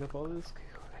ahead and pick up all this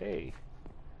hay.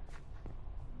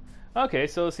 Okay,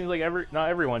 so it seems like not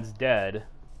everyone's dead,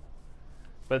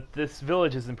 but this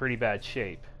village is in pretty bad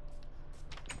shape.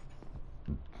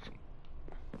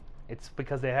 It's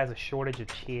because it has a shortage of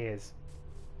chairs.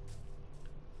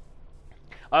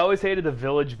 I always hated the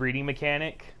village breeding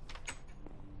mechanic.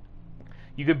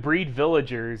 You could breed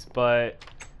villagers, but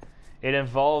it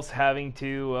involves having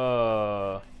to,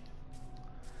 oh,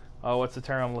 what's the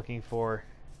term I'm looking for?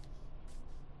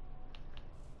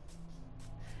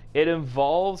 It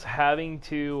involves having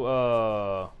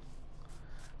to,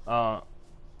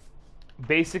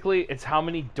 basically, it's how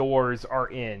many doors are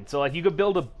in. So, like, you could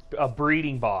build a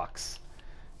breeding box,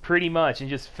 pretty much, and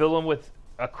just fill them with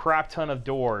a crap ton of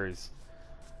doors,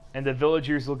 and the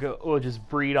villagers will just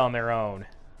breed on their own.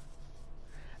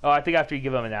 Oh, I think after you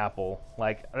give them an apple,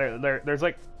 like, there's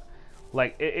like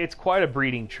it's quite a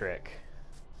breeding trick.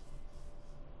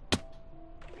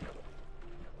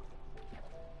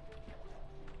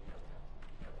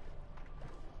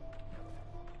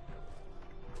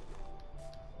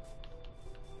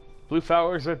 Blue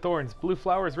flowers, red thorns. Blue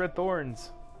flowers, red thorns.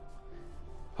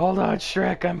 Hold on,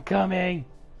 Shrek, I'm coming.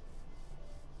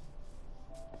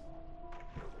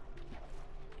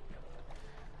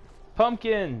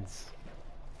 Pumpkins.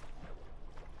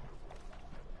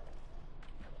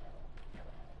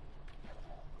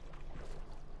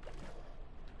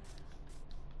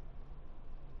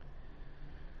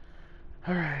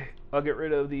 Alright, I'll get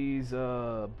rid of these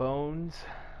bones.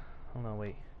 Oh no,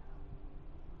 wait.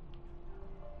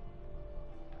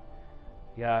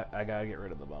 Yeah, I gotta get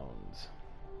rid of the bones.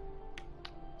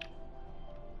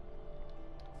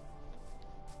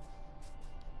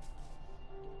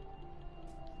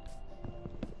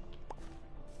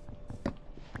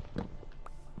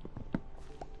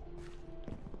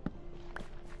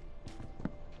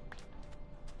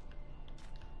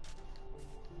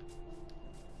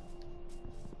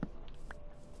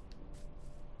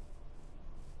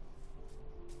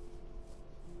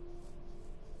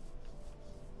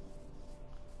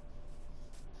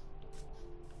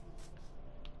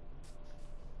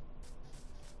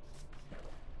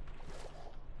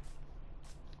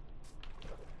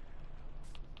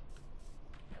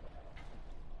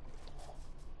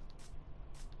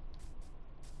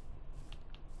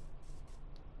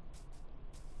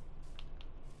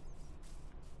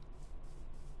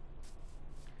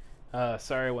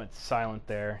 Sorry I went silent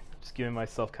there. Just giving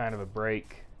myself kind of a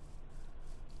break.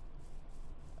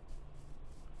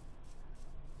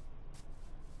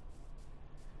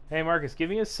 Hey Marcus, give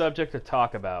me a subject to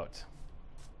talk about.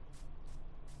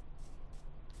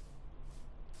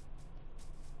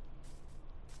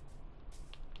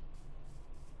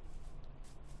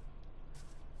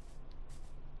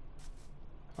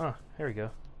 Huh, here we go.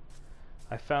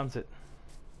 I found it.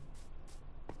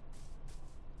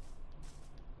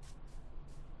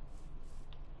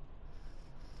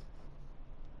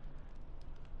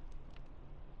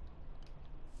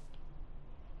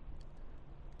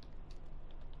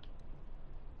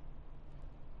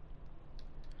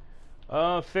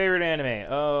 Favorite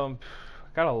anime.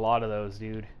 Got a lot of those,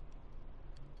 dude.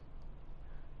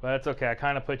 But that's okay. I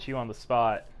kind of put you on the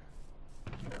spot.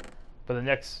 For the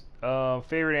next,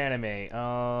 favorite anime.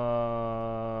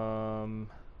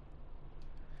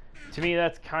 To me,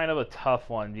 that's kind of a tough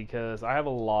one because I have a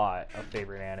lot of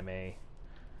favorite anime.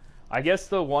 I guess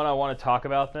the one I want to talk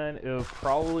about then, it would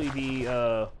probably be,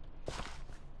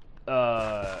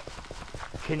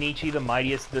 Kenichi the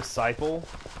Mightiest Disciple.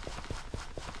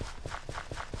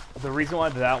 The reason why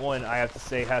that one, I have to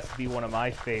say, has to be one of my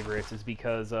favorites is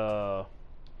because,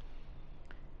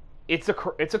 it's a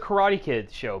Karate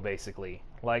Kid show, basically.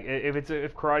 Like, if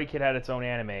Karate Kid had its own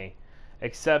anime,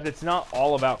 except it's not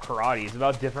all about karate. It's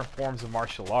about different forms of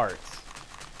martial arts.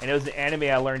 And it was an anime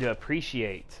I learned to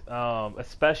appreciate,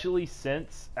 especially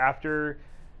since after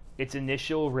its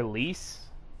initial release.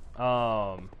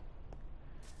 Yeah,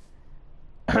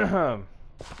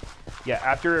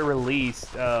 after it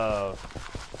released, or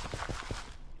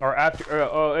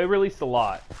after, it released a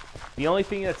lot. The only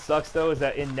thing that sucks though is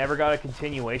that it never got a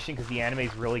continuation because the anime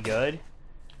is really good.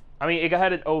 I mean, it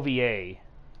had an OVA,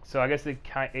 so I guess it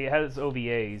had its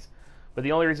OVAs. But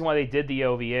the only reason why they did the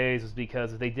OVAs was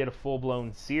because if they did a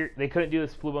full-blown series, they couldn't do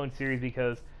this full-blown series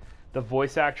because the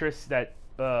voice actress that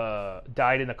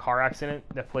died in the car accident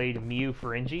that played Miu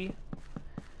Furinji,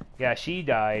 Yeah, she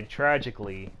died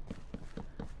tragically.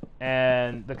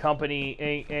 And the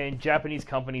company and Japanese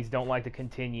companies don't like to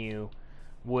continue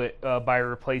with by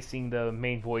replacing the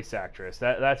main voice actress.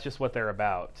 That's just what they're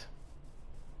about.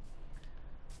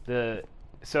 The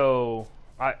so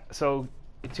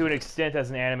to an extent, as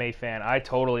an anime fan, I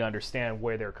totally understand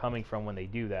where they're coming from when they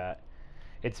do that.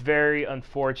 It's very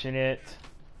unfortunate.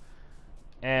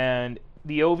 And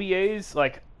the OVAs,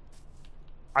 like,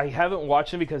 I haven't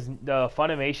watched them because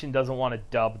Funimation doesn't want to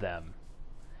dub them.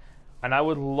 And I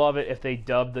would love it if they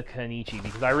dubbed the Kenichi,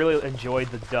 because I really enjoyed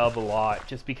the dub a lot,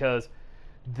 just because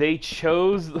they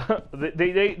chose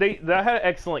they that had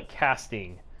excellent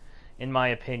casting, in my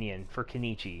opinion, for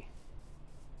Kenichi.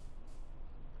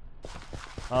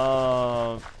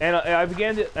 And I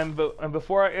began to, and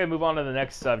before I move on to the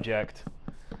next subject,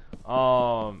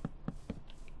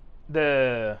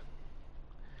 the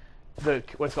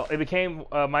what's called, it became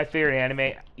my favorite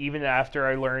anime even after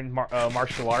I learned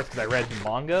martial arts, because I read the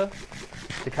manga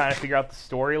to kind of figure out the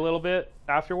story a little bit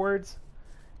afterwards,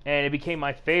 and it became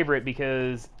my favorite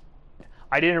because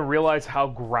I didn't realize how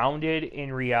grounded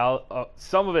in reality,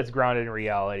 some of it's grounded in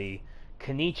reality,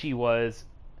 Kenichi was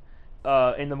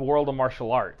in the world of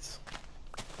martial arts.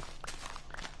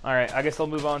 Alright, I guess I'll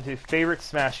move on to favorite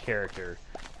Smash character.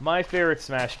 My favorite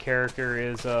Smash character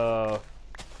is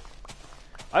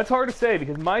it's hard to say,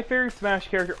 because my favorite Smash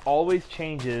character always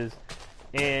changes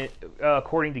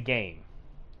according to game.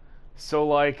 So,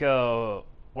 like,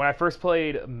 when I first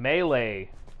played Melee,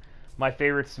 my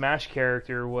favorite Smash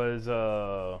character was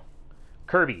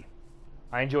Kirby.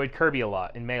 I enjoyed Kirby a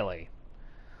lot in Melee.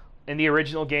 In the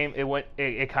original game,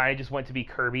 it kind of just went to be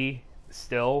Kirby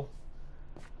still.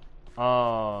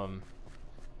 Yeah,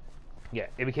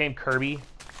 it became Kirby.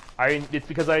 It's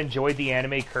because I enjoyed the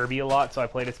anime Kirby a lot, so I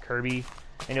played as Kirby.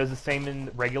 And it was the same in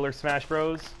regular Smash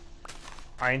Bros.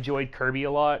 I enjoyed Kirby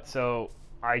a lot, so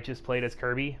I just played as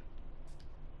Kirby.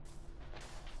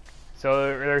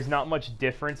 So there's not much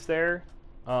difference there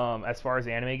as far as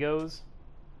anime goes.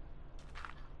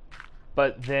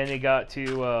 But then it got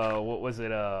to, what was it,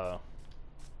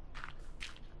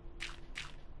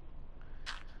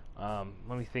 let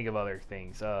me think of other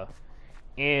things.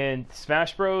 In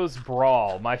Smash Bros.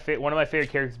 Brawl, one of my favorite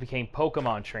characters became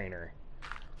Pokemon Trainer,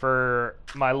 for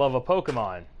my love of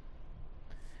Pokemon.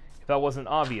 If that wasn't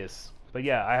obvious. But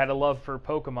yeah, I had a love for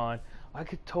Pokemon. I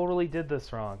totally did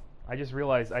this wrong. I just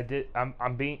realized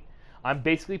I'm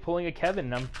basically pulling a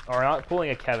Kevin. Or not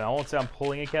pulling a Kevin. I won't say I'm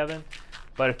pulling a Kevin.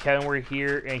 But if Kevin were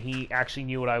here and he actually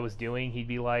knew what I was doing, he'd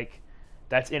be like,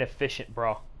 "That's inefficient,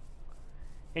 bro."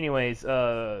 Anyways,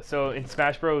 so in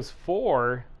Smash Bros.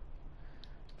 4,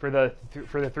 for the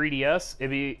 3DS,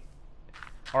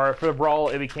 or for the Brawl,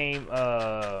 it became,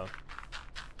 because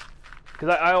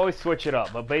I always switch it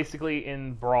up, but basically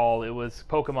in Brawl, it was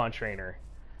Pokemon Trainer.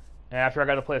 And after I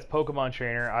got to play as Pokemon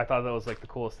Trainer, I thought that was like the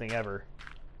coolest thing ever.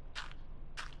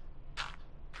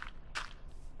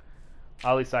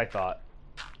 At least I thought.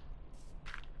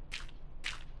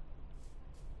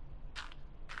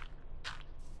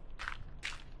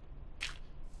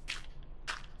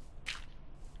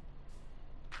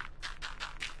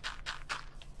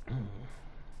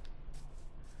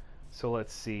 So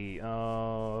let's see. I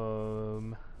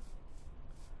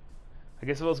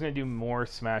guess if I was gonna do more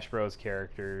Smash Bros.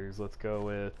 Characters, let's go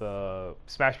with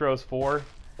Smash Bros. 4,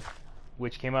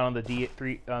 which came out on the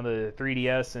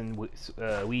 3DS and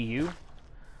Wii U.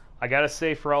 I gotta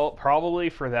say,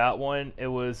 probably for that one, it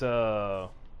was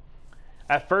at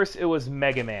first it was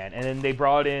Mega Man, and then they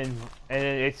brought in, and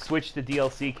then it switched to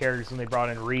DLC characters when they brought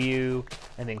in Ryu,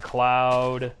 and then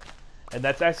Cloud. And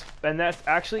that's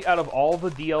actually, out of all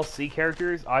the DLC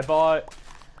characters I bought,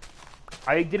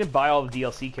 I didn't buy all the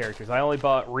DLC characters. I only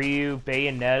bought Ryu,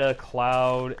 Bayonetta,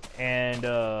 Cloud, and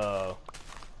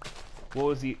what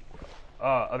was the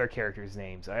other characters'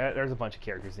 names? There's a bunch of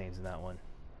characters' names in that one.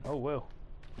 Oh, whoa.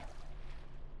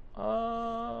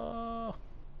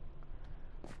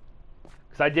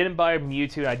 Because I didn't buy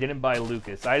Mewtwo and I didn't buy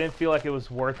Lucas. I didn't feel like it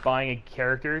was worth buying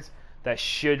characters that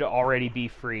should already be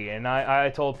free. And I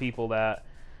told people that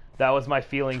was my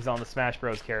feelings on the Smash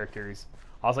Bros. Characters.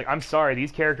 I was like, I'm sorry,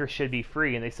 these characters should be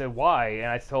free. And they said, why? And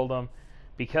I told them,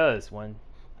 because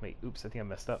wait, oops, I think I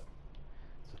messed up.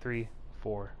 So 3,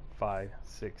 4, 5,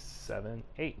 6, 7,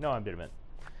 8. No, I did a minute.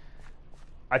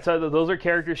 I told them those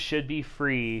characters should be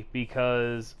free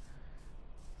because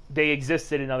they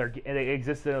existed in other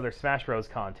Smash Bros.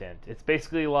 Content. It's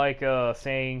basically like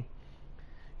saying,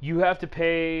 you have to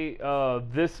pay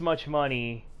this much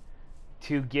money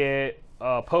to get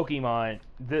Pokemon,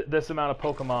 this amount of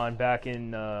Pokemon back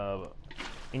in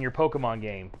in your Pokemon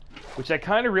game. Which I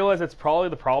kind of realize that's probably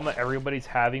the problem that everybody's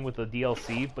having with the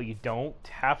DLC, but you don't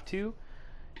have to.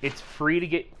 It's free to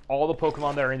get all the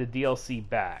Pokemon that are in the DLC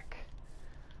back.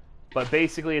 But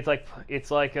basically, it's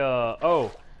like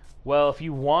oh, well, if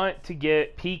you want to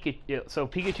get Pikachu, so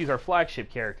Pikachu's our flagship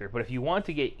character, but if you want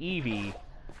to get Eevee,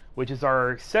 which is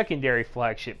our secondary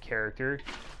flagship character,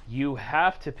 you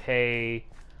have to pay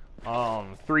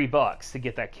 $3 to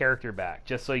get that character back,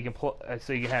 just so you can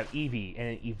have Eevee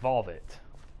and evolve it.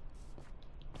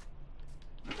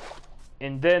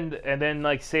 And then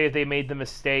like, say if they made the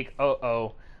mistake,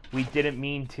 we didn't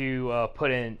mean to put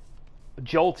in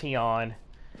Jolteon,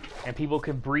 and people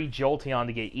can breed Jolteon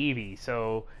to get Eevee,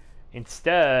 so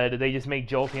instead they just make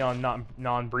Jolteon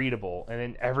non-breedable, and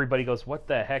then everybody goes, what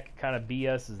the heck kind of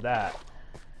BS is that?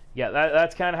 Yeah,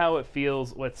 that's kind of how it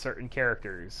feels with certain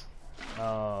characters.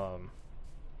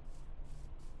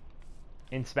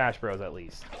 In Smash Bros. At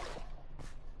least.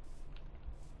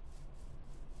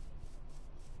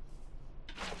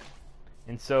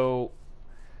 And so,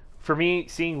 for me,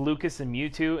 seeing Lucas and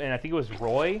Mewtwo, and I think it was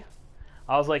Roy,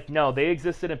 I was like, no, they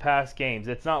existed in past games.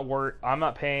 It's not worth. I'm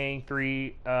not paying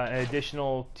an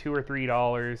additional $2 or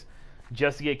 $3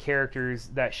 just to get characters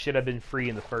that should have been free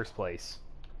in the first place.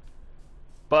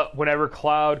 But whenever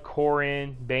Cloud,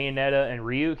 Corrin, Bayonetta, and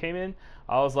Ryu came in,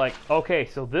 I was like, okay,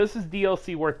 so this is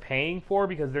DLC worth paying for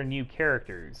because they're new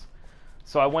characters.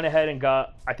 So I went ahead and I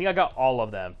think I got all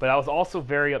of them. But I was also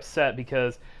very upset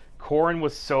because Corrin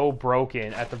was so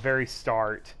broken at the very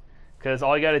start. Because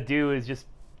all you got to do is just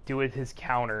do with his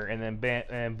counter, and then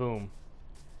and boom.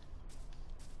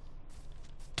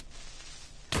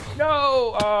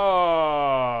 No!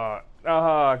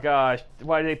 Oh, gosh.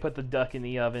 Why did they put the duck in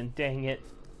the oven? Dang it.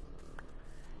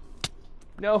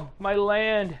 No, my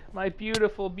land. My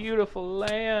beautiful, beautiful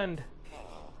land.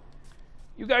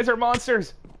 You guys are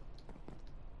monsters.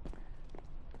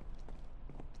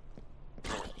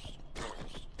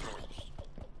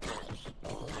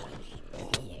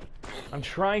 I'm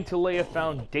trying to lay a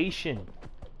foundation.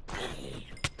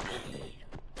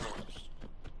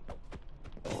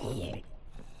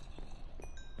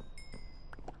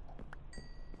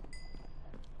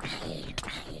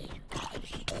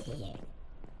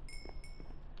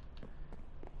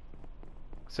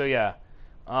 So yeah,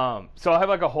 so I have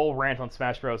like a whole rant on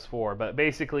Smash Bros. 4, but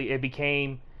basically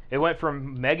it went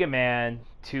from Mega Man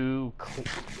to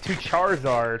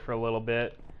Charizard for a little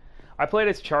bit. I played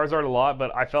as Charizard a lot,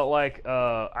 but I felt like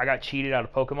I got cheated out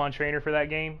of Pokemon Trainer for that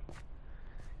game.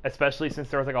 Especially since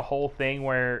there was like a whole thing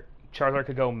where Charizard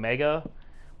could go Mega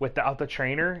without the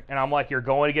trainer. And I'm like, you're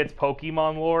going against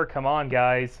Pokemon lore? Come on,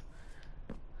 guys.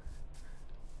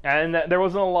 And there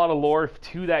wasn't a lot of lore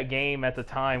to that game at the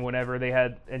time whenever they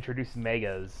had introduced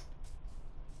Megas.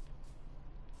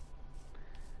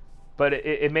 But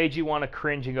it made you want to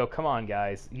cringe and go, come on,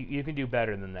 guys. You can do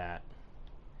better than that.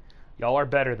 Y'all are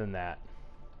better than that.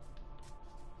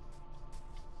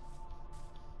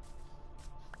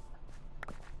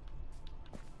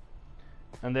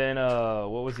 And then,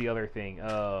 what was the other thing?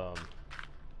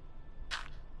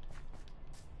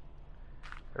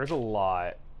 There's a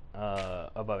lot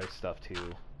of other stuff,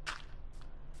 too.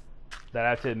 That I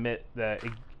have to admit that...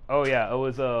 oh, yeah, it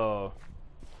was,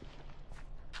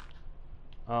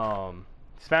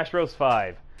 Smash Bros.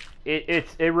 5.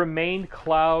 It remained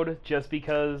Cloud just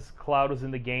because Cloud was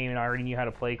in the game and I already knew how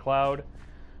to play Cloud.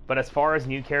 But as far as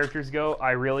new characters go,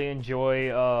 I really enjoy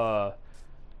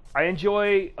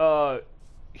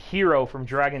Hero from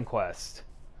Dragon Quest.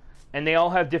 And they all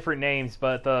have different names,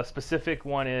 but the specific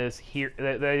one is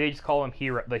they just call him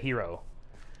the Hero.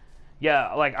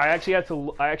 Yeah, like I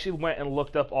actually went and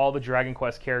looked up all the Dragon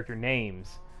Quest character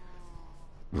names.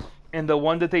 And the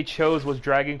one that they chose was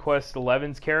Dragon Quest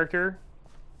XI's character.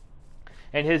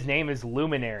 And his name is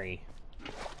Luminary.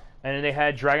 And then they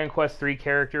had Dragon Quest III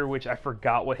character, which I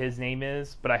forgot what his name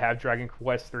is, but I have Dragon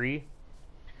Quest III.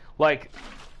 Like,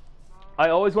 I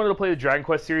always wanted to play the Dragon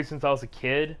Quest series since I was a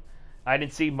kid. I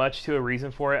didn't see much to a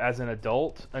reason for it as an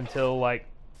adult until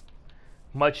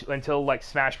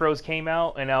Smash Bros came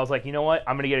out, and I was like, you know what?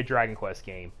 I'm gonna get a Dragon Quest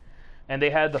game. And they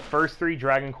had the first 3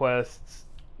 Dragon Quests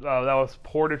that was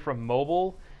ported from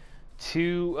mobile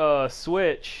to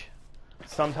Switch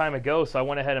some time ago, so I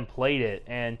went ahead and played it,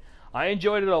 and I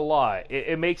enjoyed it a lot.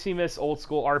 It makes me miss old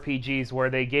school RPGs where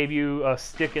they gave you a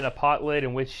stick and a pot lid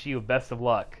and wished you best of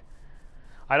luck.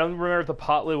 I don't remember if the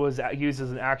pot lid was used as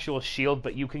an actual shield,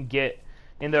 but you can get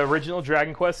in the original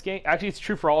Dragon Quest game. Actually, it's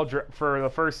true for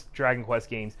the first Dragon Quest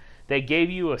games. They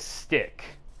gave you a stick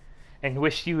and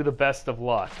wished you the best of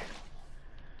luck.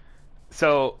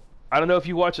 So I don't know if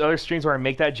you watch other streams where I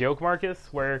make that joke, Marcus,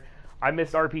 where I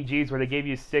missed RPGs where they gave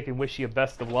you a stick and wish you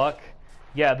best of luck.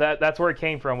 Yeah, that's where it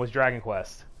came from, was Dragon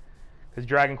Quest. Because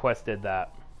Dragon Quest did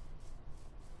that.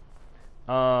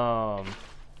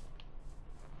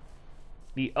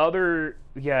 The other,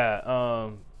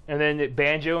 yeah, and then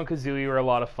Banjo and Kazooie were a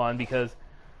lot of fun because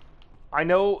I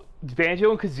know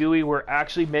Banjo and Kazooie were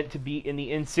actually meant to be in the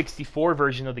N64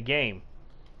 version of the game.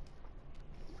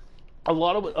 A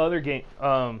lot of other game,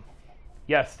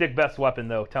 yeah, stick best weapon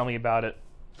though. Tell me about it.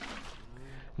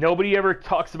 Nobody ever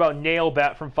talks about Nail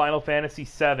Bat from Final Fantasy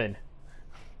VII.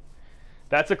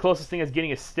 That's the closest thing as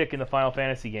getting a stick in the Final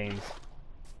Fantasy games.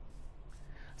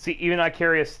 See, even I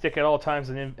carry a stick at all times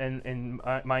in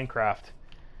Minecraft.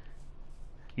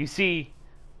 You see,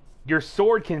 your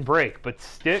sword can break, but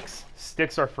sticks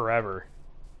are forever.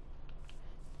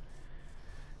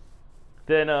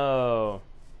 Then,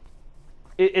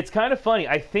 it's kind of funny.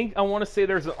 I want to say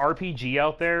there's an RPG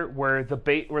out there where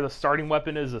the starting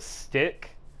weapon is a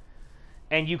stick,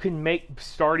 and you can make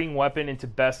starting weapon into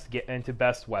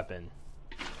best weapon.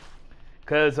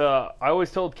 Because I always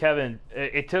told Kevin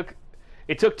it took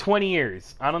 20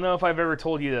 years. I don't know if I've ever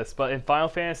told you this, but in Final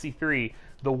Fantasy III,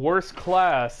 the worst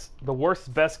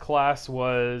best class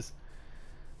was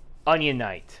Onion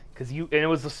Knight, and it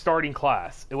was the starting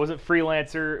class. It wasn't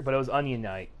Freelancer, but it was Onion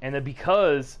Knight. And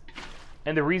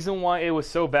the reason why it was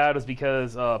so bad was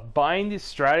because buying the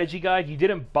strategy guide, you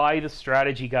didn't buy the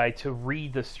strategy guide to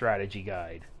read the strategy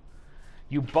guide.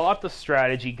 You bought the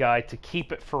strategy guide to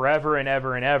keep it forever and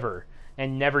ever and ever,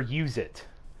 and never use it.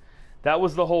 That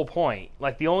was the whole point.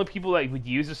 Like, the only people that would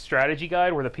use a strategy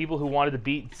guide were the people who wanted to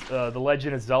beat The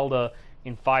Legend of Zelda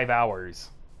in 5 hours.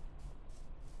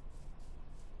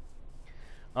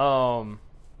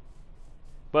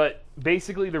 But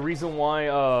basically the reason why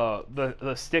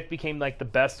the stick became like the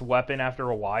best weapon after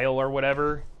a while or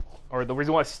whatever, or the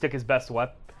reason why stick is best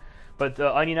weapon, but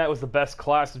Onion Knight was the best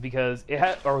class is because it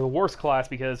had, or the worst class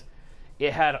because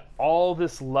it had all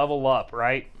this level up,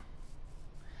 right?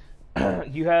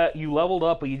 You leveled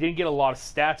up, but you didn't get a lot of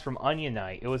stats from Onion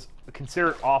Knight. It was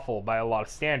considered awful by a lot of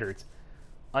standards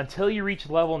until you reach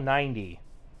level 90,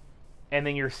 and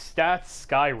then your stats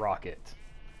skyrocket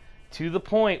to the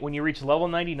point when you reach level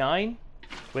 99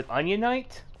 with Onion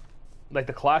Knight, like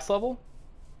the class level,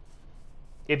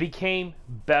 it became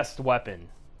best weapon.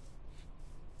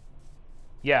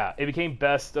 Yeah, it became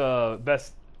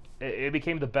it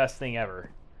became the best thing ever,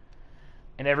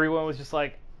 and everyone was just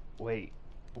like, wait,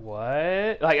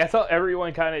 what? Like, I thought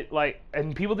everyone kind of like,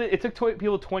 and it took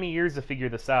people 20 years to figure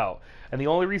this out, and the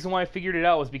only reason why I figured it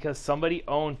out was because somebody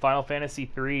owned Final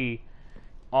Fantasy III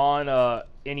on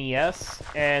NES,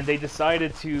 and they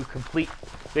decided to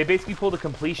they basically pulled a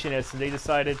completionist, and they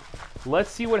decided,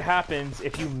 let's see what happens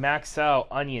if you max out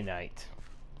Onion Knight.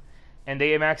 And they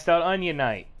maxed out Onion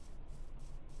Knight,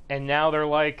 and now they're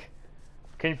like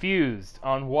confused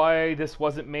on why this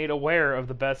wasn't made aware of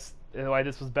why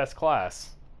this was best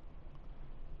class.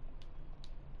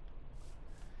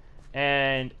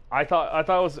 And I thought it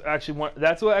was actually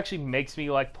that's what actually makes me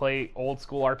like play old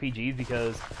school RPGs,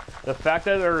 because the fact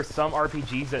that there are some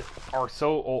RPGs that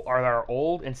are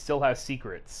old and still have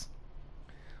secrets.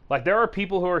 Like, there are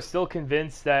people who are still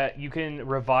convinced that you can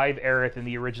revive Aerith in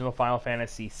the original Final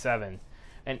Fantasy VII,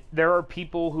 and there are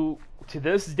people who to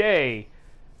this day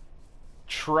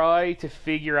try to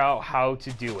figure out how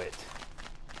to do it.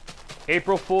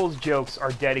 April Fool's jokes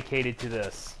are dedicated to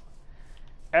this.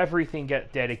 Everything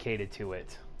gets dedicated to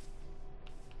it.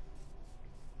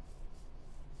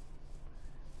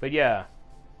 But yeah,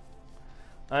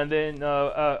 and then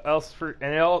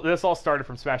this all started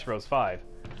from Smash Bros. 5.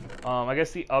 I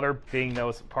guess the other thing that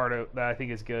was part of that I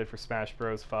think is good for Smash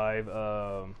Bros. 5.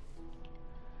 I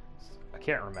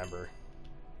can't remember.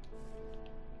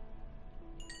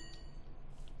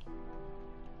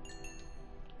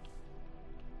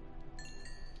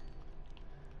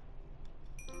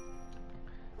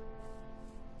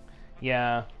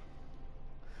 Yeah.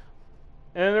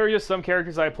 And there were just some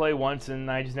characters I play once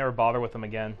and I just never bother with them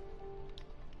again.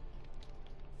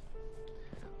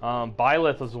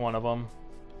 Byleth was one of them.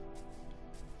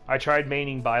 I tried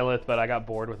maining Byleth, but I got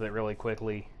bored with it really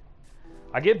quickly.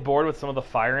 I get bored with some of the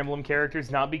Fire Emblem characters,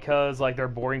 not because like they're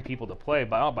boring people to play,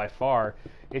 but not by far.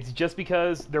 It's just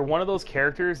because they're one of those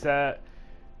characters that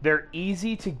they're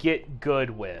easy to get good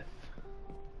with.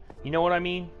 You know what I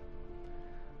mean?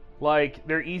 Like,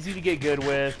 they're easy to get good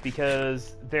with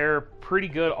because they're pretty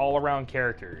good all-around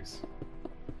characters.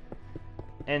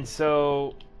 And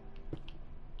so,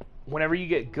 whenever you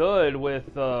get good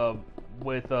with those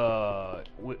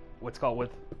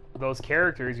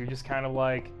characters, you're just kind of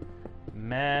like,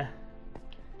 meh.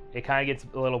 it kind of gets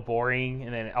a little boring,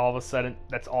 and then all of a sudden,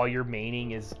 that's all you're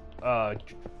maining is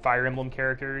Fire Emblem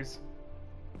characters.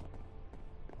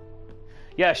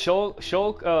 Yeah, Shulk's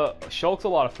a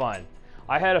lot of fun.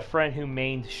 I had a friend who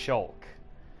mained Shulk,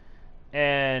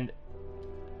 and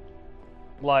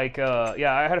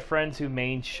yeah, I had friends who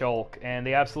mained Shulk, and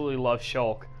they absolutely love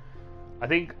Shulk. I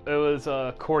think it was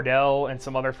Cordell and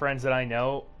some other friends that I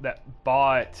know that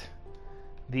bought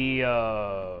the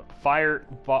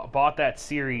bought that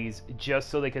series just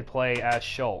so they could play as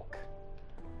Shulk.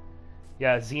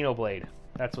 Yeah, Xenoblade.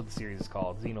 That's what the series is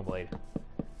called, Xenoblade.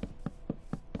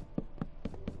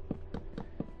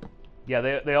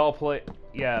 Yeah, they all play.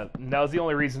 Yeah, that was the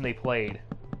only reason they played.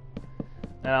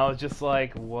 And I was just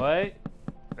like, what?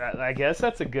 I guess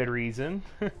that's a good reason.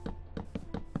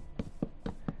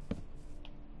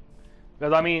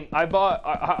 Because I mean, I bought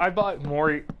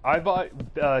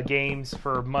games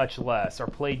for much less, or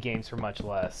played games for much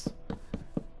less.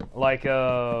 Like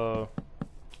what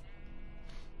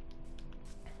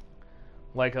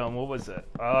was it?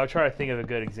 I'll try to think of a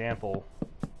good example.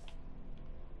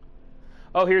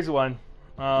 Oh, here's one.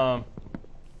 A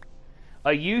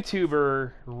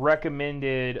YouTuber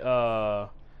recommended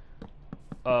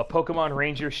Pokemon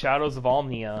Ranger Shadows of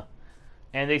Almia,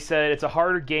 and they said it's a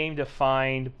harder game to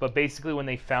find, but basically when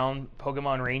they found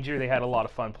Pokemon Ranger, they had a lot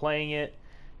of fun playing it.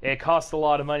 It costs a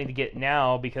lot of money to get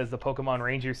now because the Pokemon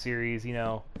Ranger series, you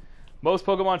know, most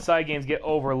Pokemon side games get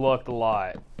overlooked a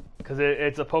lot because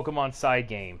it's a Pokemon side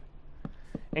game.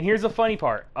 And here's the funny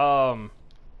part.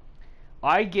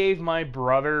 I gave my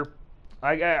brother,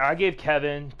 I gave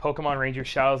Kevin Pokemon Ranger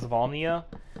Shadows of Almia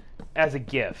as a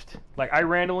gift. Like, I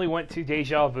randomly went to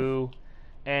Deja Vu,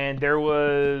 and there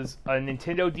was a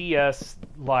Nintendo DS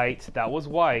Lite that was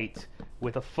white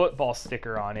with a football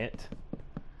sticker on it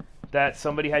that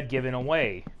somebody had given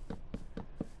away.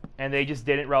 And they just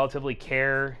didn't relatively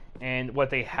care and what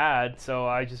they had, so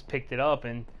I just picked it up,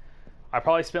 and I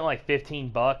probably spent like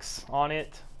 $15 on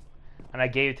it, and I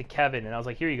gave it to Kevin, and I was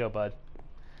like, here you go, bud.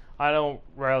 I don't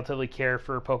relatively care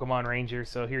for Pokemon Ranger,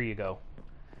 so here you go.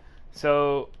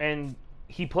 So, and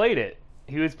he played it.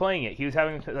 He was playing it. He was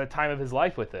having the time of his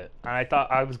life with it. And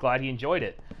I was glad he enjoyed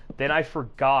it. Then I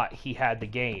forgot he had the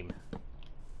game.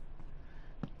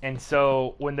 And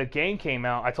so, when the game came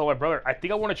out, I told my brother, I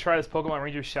think I want to try this Pokemon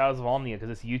Ranger Shadows of Almia because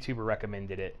this YouTuber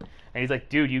recommended it. And he's like,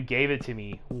 dude, you gave it to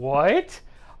me. What?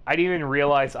 I didn't even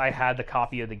realize I had the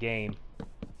copy of the game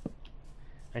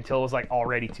until it was like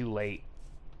already too late.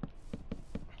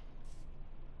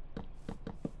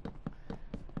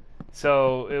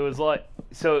 So it was like,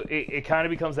 so it kind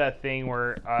of becomes that thing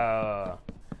where I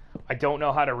don't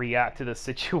know how to react to the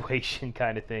situation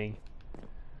kind of thing.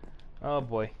 Oh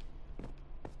boy.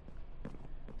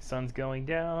 Sun's going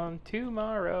down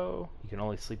tomorrow. You can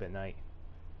only sleep at night.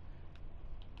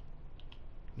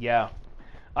 Yeah.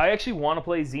 I actually want to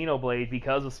play Xenoblade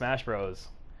because of Smash Bros.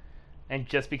 And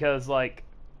just because, like,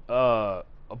 but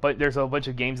there's a bunch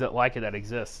of games that like it that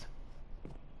exist.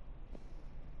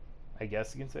 I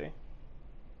guess you can say.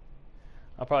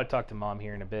 I'll probably talk to Mom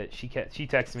here in a bit. She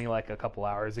texted me like a couple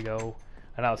hours ago,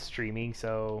 and I was streaming,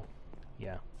 so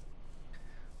yeah.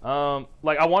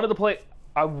 Like I wanted to play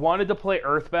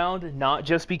Earthbound, not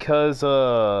just because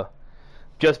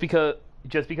just because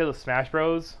of Smash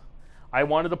Bros. I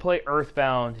wanted to play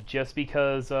Earthbound just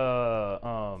because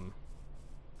I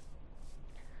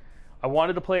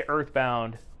wanted to play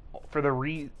Earthbound for the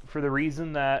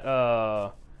reason that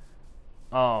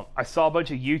I saw a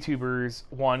bunch of YouTubers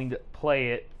wanting to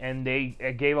play it, and they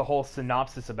gave a whole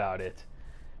synopsis about it.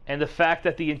 And the fact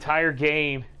that the entire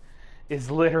game is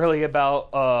literally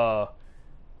about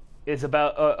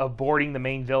aborting the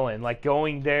main villain, like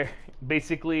going there,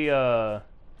 basically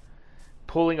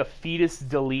pulling a fetus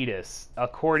deletus.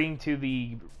 According to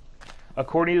the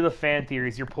fan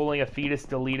theories, you're pulling a fetus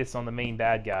deletus on the main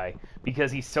bad guy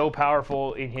because he's so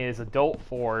powerful in his adult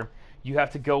form. You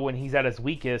have to go when he's at his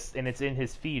weakest, and it's in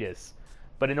his fetus.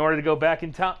 But in order to go back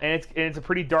in time, and it's a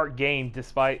pretty dark game,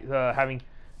 despite having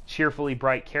cheerfully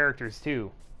bright characters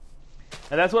too.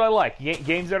 And that's what I like.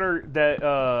 Games that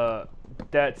are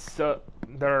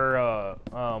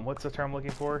what's the term I'm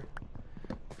looking for?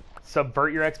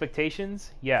 Subvert your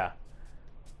expectations. Yeah.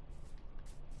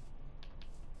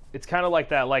 It's kind of like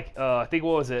that. Like I think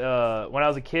what was it? When I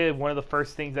was a kid, one of the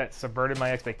first things that subverted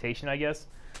my expectation, I guess,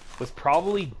 was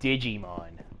probably Digimon.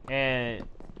 And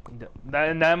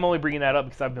I'm only bringing that up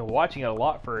because I've been watching it a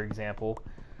lot, for example.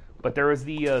 But there was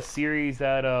the series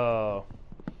that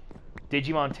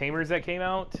Digimon Tamers that came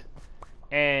out,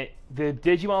 and the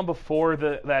Digimon before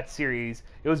that series,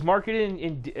 it was marketed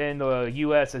in the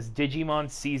U.S. as Digimon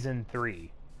Season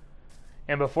 3.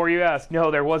 And before you ask,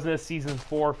 no, there wasn't a season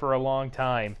 4 for a long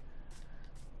time.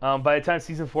 By the time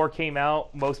season 4 came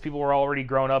out, most people were already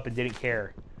grown up and didn't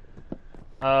care.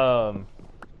 So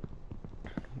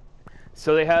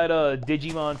they had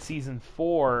Digimon season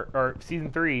 4 or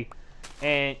season 3,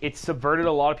 and it subverted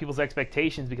a lot of people's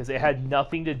expectations because it had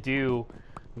nothing to do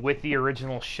with the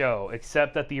original show,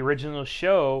 except that the original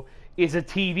show is a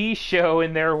TV show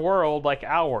in their world like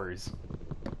ours.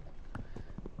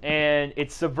 And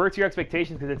it subverts your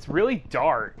expectations because it's really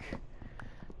dark.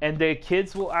 And the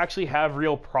kids will actually have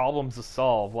real problems to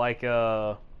solve. Like,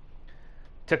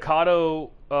 Takato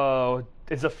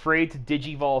is afraid to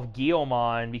digivolve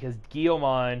Guilmon because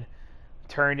Guilmon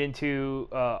turned into,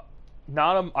 I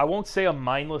won't say a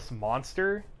mindless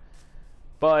monster,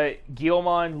 but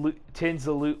Guilmon tends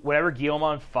to whenever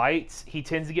Guilmon fights, he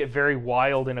tends to get very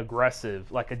wild and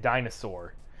aggressive, like a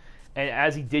dinosaur. And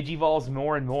as he digivolves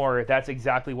more and more, that's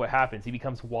exactly what happens. He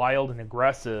becomes wild and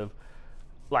aggressive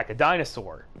like a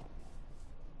dinosaur.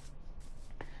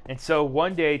 And so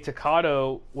one day,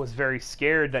 Takato was very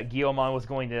scared that Guilmon was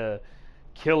going to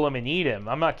kill him and eat him.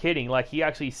 I'm not kidding. Like, he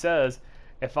actually says,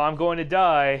 if I'm going to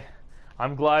die,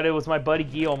 I'm glad it was my buddy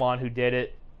Guilmon who did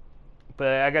it.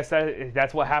 But I guess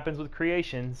that's what happens with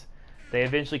creations. They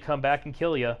eventually come back and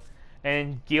kill you.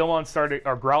 And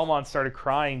Growlmon started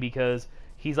crying because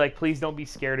he's like, please don't be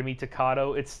scared of me,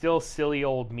 Takato. It's still silly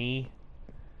old me.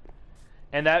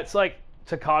 And that's like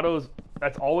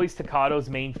that's always Takato's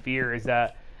main fear, is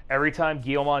that every time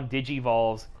Guilmon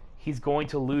digivolves, he's going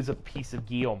to lose a piece of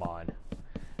Guilmon.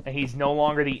 And he's no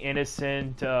longer the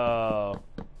innocent bread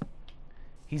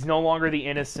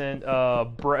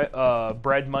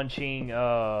munching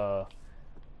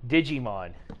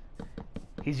Digimon.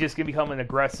 He's just going to become an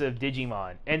aggressive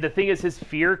Digimon. And the thing is, his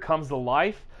fear comes to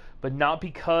life, but not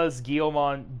because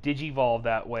Guilmon digivolved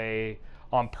that way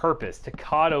on purpose.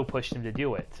 Takato pushed him to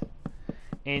do it.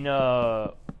 Every time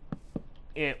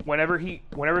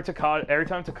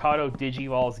Takato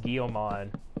digivolves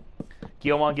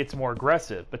Guilmon gets more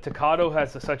aggressive. But Takato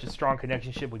has such a strong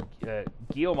connection with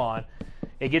Guilmon,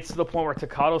 it gets to the point where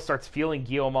Takato starts feeling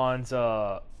Guilmon's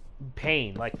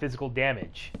pain, like physical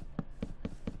damage.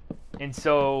 And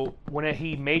so when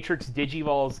he Matrix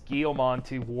digivolves Guilmon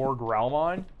to War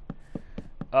Growlmon,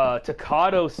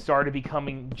 Takato started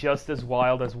becoming just as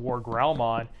wild as War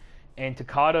Growlmon, and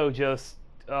Takato just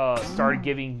started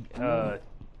giving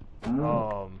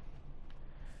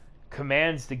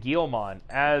commands to Guilmon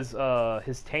as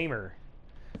his tamer.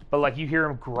 But like, you hear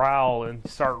him growl and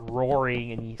start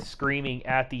roaring and he's screaming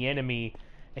at the enemy,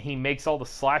 and he makes all the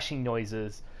slashing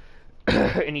noises.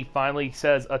 And he finally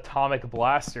says Atomic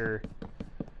Blaster,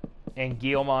 and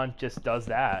Guilmon just does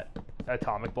that.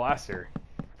 Atomic Blaster.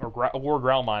 Or War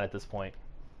Growlmon at this point.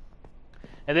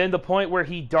 And then the point where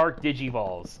he Dark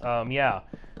Digivolves.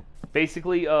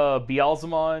 Basically,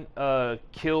 Beelzemon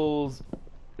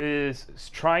is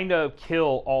trying to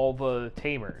kill all the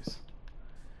Tamers,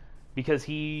 because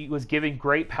he was given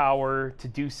great power to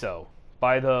do so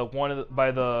by the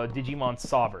Digimon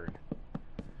Sovereign.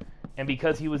 And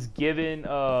because he was given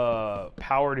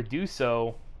power to do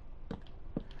so,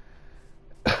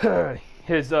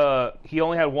 he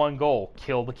only had one goal: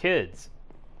 kill the kids.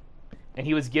 And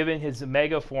he was given his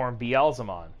mega form,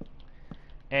 Beelzemon.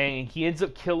 And he ends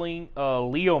up killing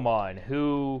Leomon,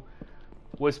 who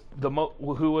was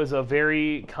a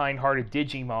very kind-hearted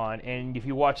Digimon. And if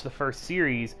you watch the first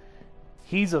series,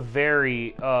 he's a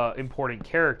very important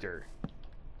character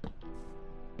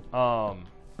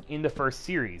in the first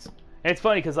series. And it's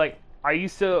funny because, like, I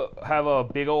used to have a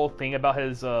big old thing about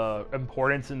his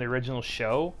importance in the original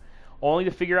show, only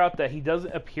to figure out that he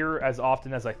doesn't appear as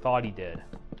often as I thought he did.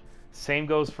 Same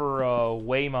goes for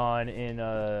Waymon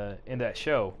in that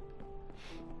show.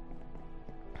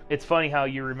 It's funny how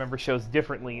you remember shows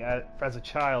differently as a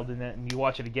child, and you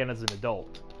watch it again as an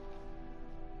adult.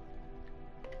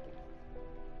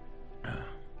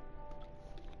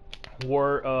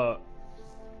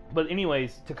 But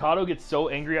anyways, Takato gets so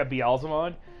angry at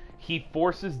Beelzemon, he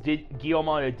forces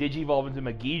Guilmon to digivolve into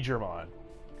Magidramon.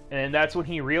 And that's when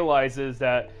he realizes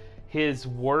that his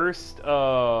worst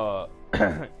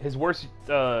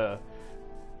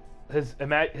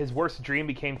dream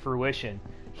became fruition.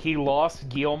 He lost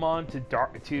Guilmon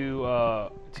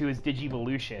to his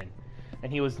Digivolution,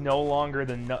 and he was no longer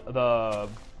the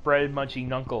bread munching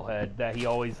knucklehead that he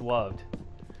always loved.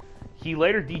 He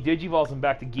later de-digivolves him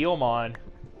back to Guilmon,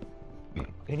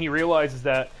 and he realizes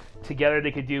that together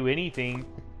they could do anything.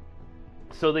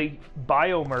 So they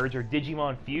biomerge, or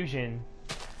Digimon fusion,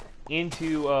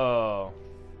 into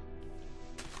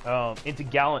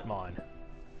Gallantmon.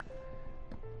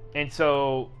 And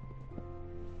so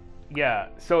yeah.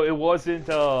 So it wasn't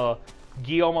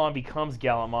Guillemon becomes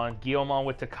Gallantmon. Guillemon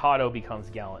with Takato becomes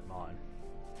Gallantmon.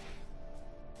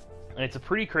 And it's a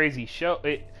pretty crazy show.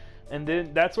 And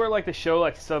then that's where like the show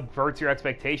like subverts your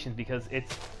expectations, because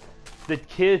it's the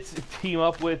kids team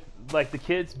up with, like, the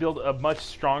kids build a much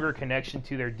stronger connection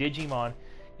to their Digimon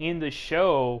in the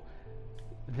show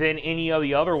than any of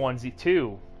the other ones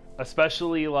too.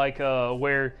 Especially like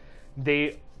where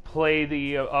they play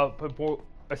the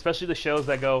especially the shows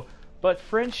that go, but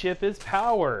friendship is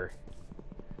power.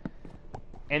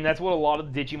 And that's what a lot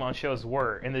of the Digimon shows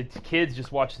were, and the kids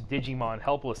just watched Digimon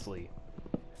helplessly,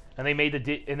 and they made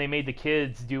the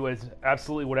kids do as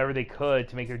absolutely whatever they could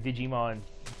to make their Digimon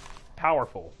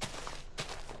powerful.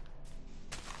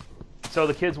 So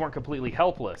the kids weren't completely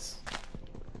helpless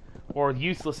or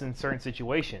useless in certain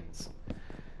situations.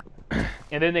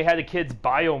 And then they had the kids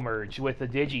biomerge with the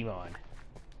Digimon,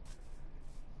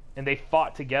 and they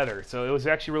fought together. So it was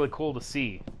actually really cool to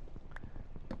see.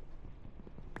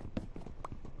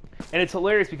 And it's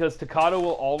hilarious because Takato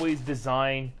will always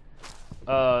design,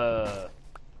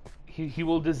 he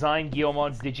will design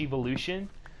Guillemon's Digivolution,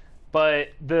 but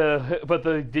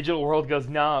the digital world goes,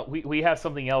 nah, we have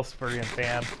something else for him,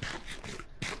 fam.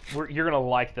 You're gonna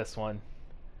like this one.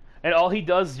 And all he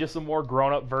does is just a more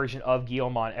grown-up version of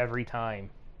Guillemon every time.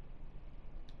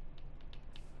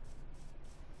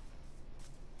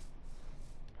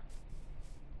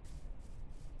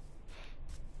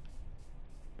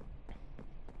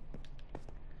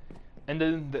 And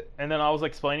then I was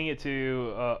explaining it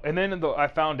to, and then I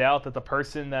found out that the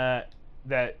person that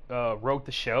wrote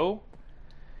the show,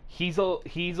 he's a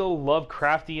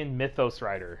Lovecraftian mythos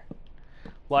writer.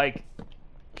 Like,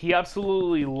 he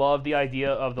absolutely loved the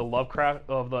idea of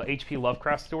the H.P.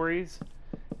 Lovecraft stories,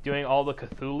 doing all the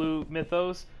Cthulhu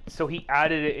mythos. So he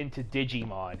added it into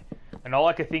Digimon, and all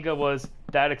I could think of was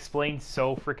that explains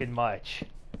so freaking much.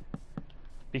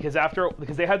 Because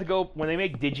they had to go, when they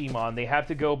make Digimon, they have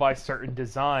to go by certain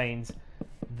designs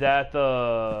that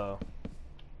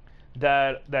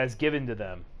is given to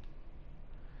them.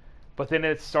 But then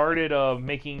it started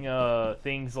making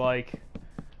things like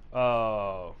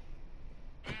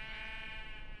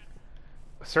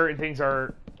certain things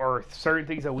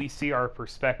that we see are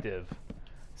perspective,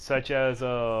 such as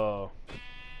the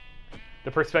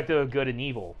perspective of good and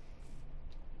evil.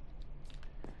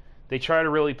 They try to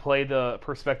really play the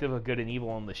perspective of good and evil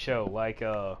on the show. Like,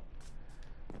 there's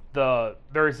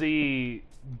the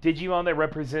Digimon that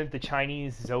represent the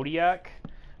Chinese zodiac,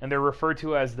 and they're referred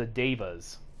to as the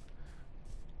Devas.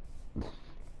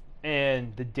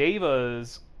 And the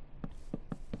Devas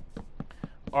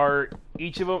are,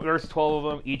 each of them, there's 12 of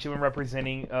them, each of them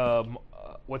representing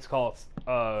what's called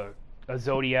a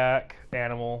zodiac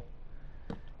animal.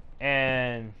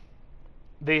 And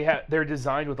they're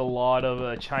designed with a lot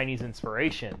of Chinese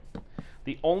inspiration.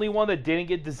 The only one that didn't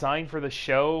get designed for the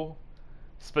show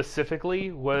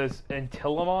specifically was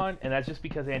Antillamon, and that's just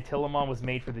because Antillamon was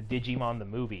made for the Digimon the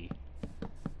movie.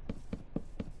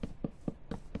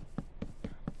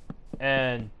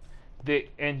 And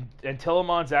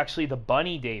Antillamon's actually the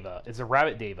bunny Deva, is a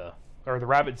rabbit Deva, or the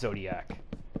rabbit zodiac.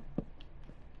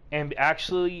 And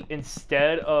actually,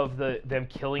 instead of them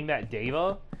killing that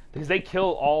Deva, because they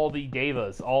kill all the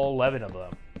Devas, all 11 of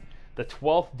them, the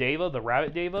 12th Deva, the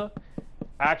rabbit Deva,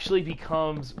 actually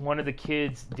becomes one of the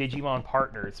kids' Digimon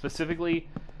partners. Specifically,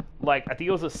 like, I think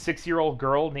it was a 6-year-old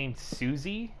girl named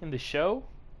Susie in the show.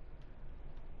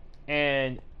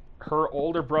 And her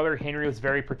older brother Henry was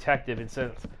very protective and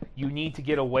says, you need to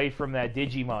get away from that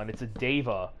Digimon, it's a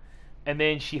Deva. And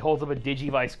then she holds up a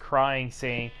Digivice crying,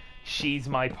 saying, she's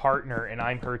my partner and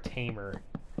I'm her tamer.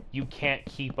 You can't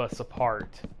keep us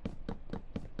apart.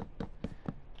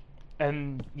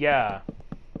 And yeah.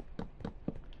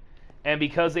 And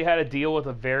because they had to deal with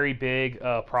a very big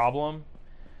problem,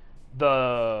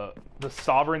 the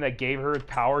sovereign that gave her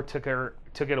power took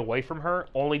it away from her,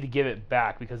 only to give it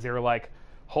back, because they were like,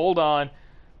 hold on,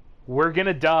 we're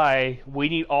gonna die, we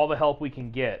need all the help we can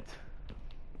get.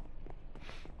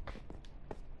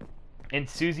 And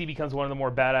Susie becomes one of the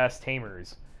more badass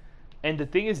tamers. And the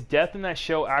thing is, death in that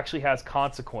show actually has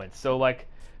consequence. So, like,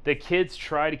 the kids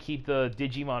try to keep the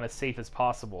Digimon as safe as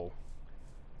possible,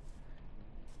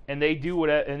 and they do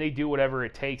whatever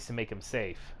it takes to make them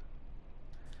safe.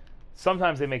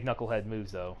 Sometimes they make knucklehead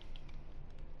moves, though.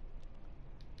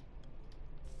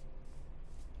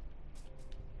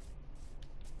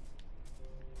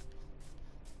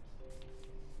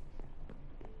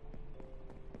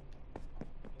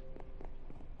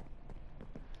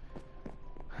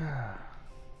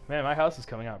 Man, my house is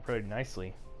coming out pretty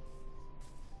nicely.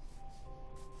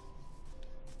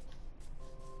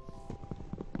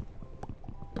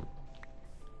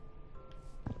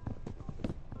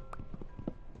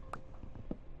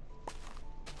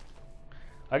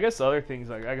 I guess other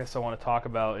things I guess I want to talk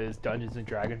about is Dungeons and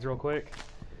Dragons real quick.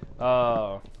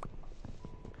 Uh,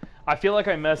 I feel like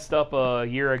I messed up a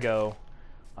year ago.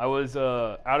 I was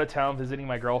out of town visiting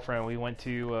my girlfriend. We went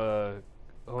to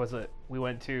what was it? We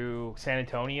went to San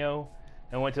Antonio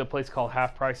and went to a place called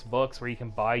Half Price Books where you can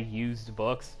buy used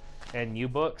books and new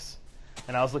books.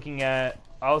 And I was looking at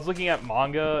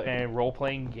manga and role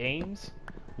playing games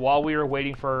while we were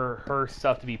waiting for her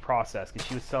stuff to be processed because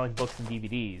she was selling books and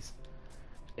DVDs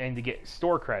and to get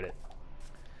store credit.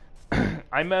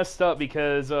 I messed up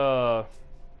because I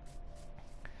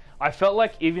felt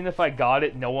like even if I got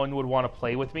it, no one would want to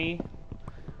play with me.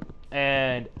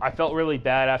 And I felt really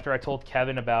bad after I told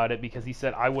Kevin about it because he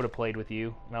said I would have played with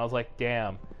you. And I was like,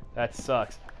 damn, that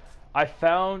sucks. I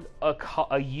found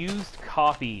a used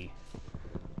copy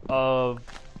of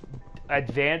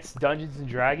Advanced Dungeons and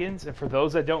Dragons. And for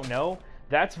those that don't know,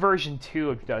 that's version 2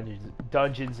 of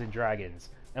Dungeons and Dragons.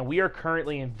 And we are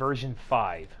currently in version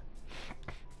 5.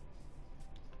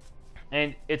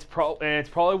 And it's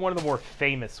probably one of the more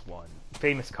famous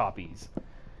copies,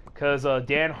 because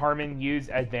Dan Harmon used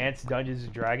Advanced Dungeons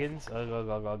and Dragons.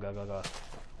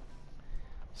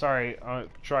 Sorry,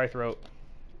 dry throat.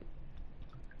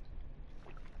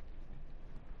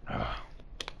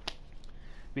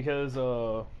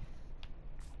 Because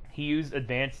he used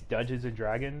Advanced Dungeons and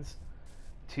Dragons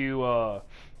to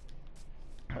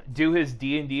do his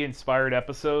D&D inspired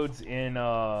episodes in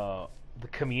the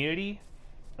community.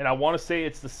 And I want to say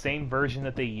it's the same version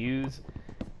that they use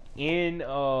in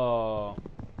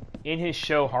his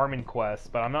show Harmon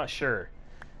Quest, but I'm not sure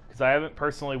because I haven't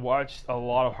personally watched a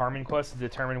lot of Harmon Quest to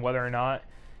determine whether or not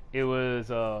it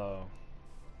was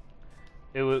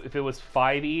if it was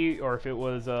 5e or if it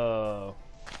was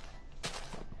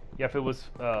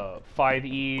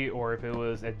 5e or if it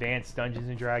was Advanced Dungeons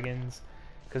and Dragons,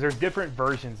 because there's different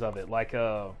versions of it. Like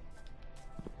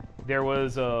there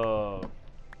was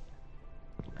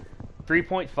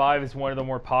 3.5 is one of the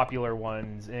more popular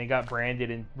ones, and it got branded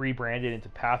and rebranded into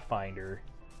Pathfinder.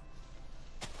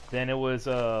 Then it was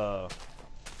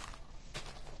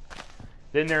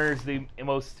then there's the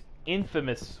most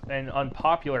infamous and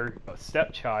unpopular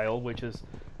stepchild, which is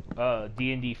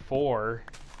D&D 4,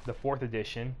 the 4th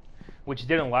edition, which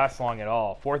didn't last long at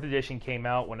all. 4th edition came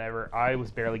out whenever I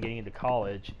was barely getting into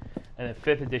college, and then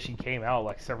 5th edition came out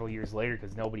like several years later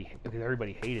because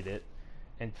everybody hated it.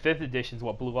 And 5th edition is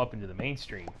what blew up into the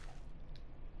mainstream,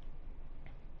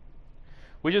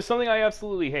 which is something I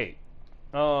absolutely hate.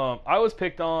 I was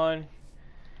picked on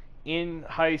in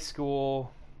high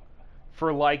school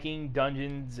for liking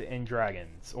Dungeons and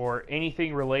Dragons or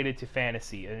anything related to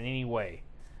fantasy in any way.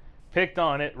 Picked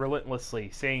on it relentlessly,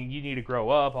 saying you need to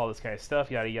grow up, all this kind of stuff,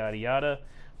 yada yada yada.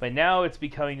 But now it's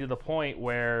becoming to the point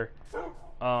where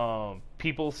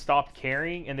people stopped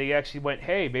caring and they actually went,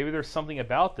 hey, maybe there's something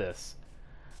about this.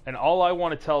 And all I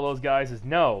want to tell those guys is,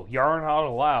 no, y'all are not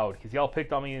allowed, because y'all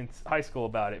picked on me in high school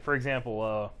about it. For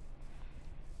example,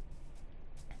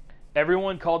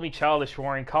 everyone called me childish for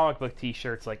wearing comic book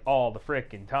t-shirts like all the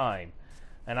frickin' time.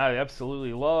 And I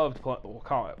absolutely loved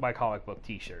my comic book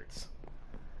t-shirts.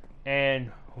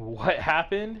 And what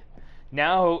happened?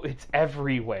 Now it's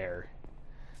everywhere.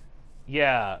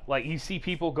 Yeah, like you see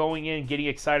people going in getting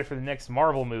excited for the next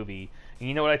Marvel movie. And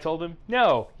you know what I told them?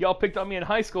 No, y'all picked on me in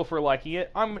high school for liking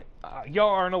it. Y'all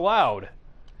aren't allowed.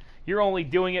 You're only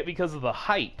doing it because of the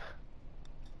hype.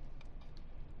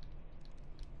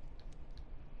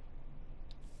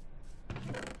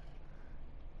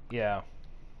 Yeah.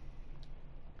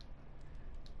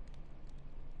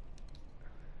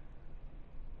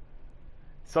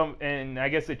 And I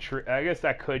guess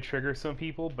that could trigger some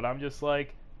people, but I'm just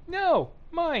like, no,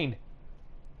 mine.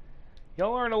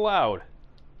 Y'all aren't allowed.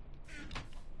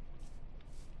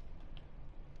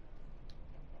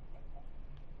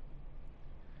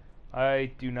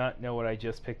 I do not know what I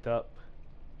just picked up.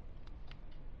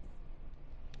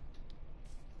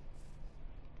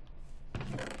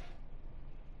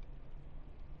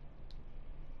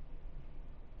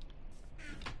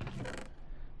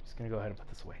 Just gonna go ahead and put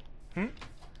this away.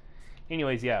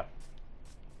 Anyways, yeah.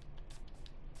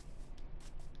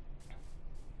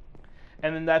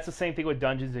 And then that's the same thing with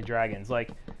Dungeons and Dragons. Like,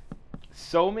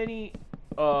 so many,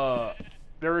 there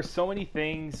were so many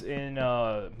things in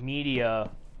media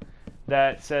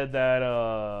that said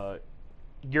that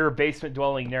you're a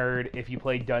basement-dwelling nerd if you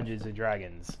play Dungeons and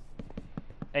Dragons.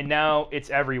 And now it's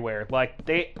everywhere. Like,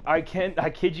 I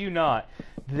kid you not,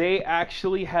 they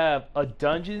actually have a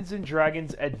Dungeons and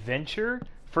Dragons adventure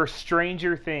for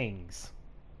Stranger Things.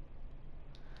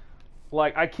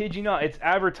 Like, I kid you not, it's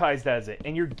advertised as it.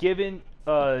 And you're given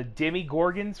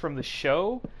Demigorgons from the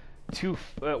show to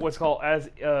what's called as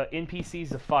NPCs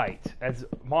to fight as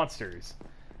monsters.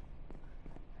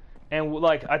 And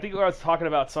like I think I was talking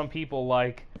about some people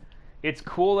like it's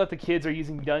cool that the kids are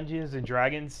using Dungeons and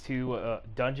Dragons to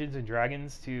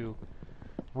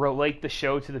relate the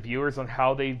show to the viewers on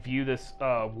how they view this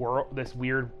world, this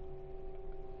weird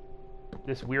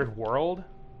world.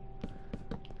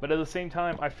 But at the same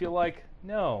time, I feel like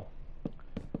no.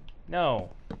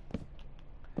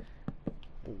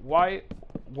 Why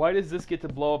does this get to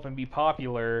blow up and be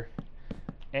popular?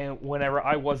 And whenever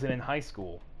I wasn't in high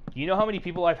school, you know how many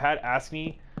people I've had ask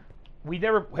me, we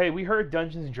heard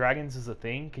Dungeons and Dragons is a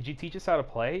thing. Could you teach us how to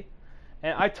play?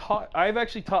 And I've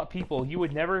actually taught people you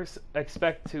would never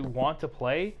expect to want to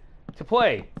play.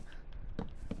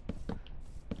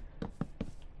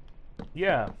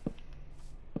 Yeah.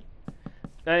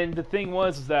 And the thing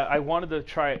was that I wanted to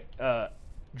try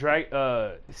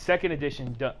second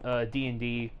edition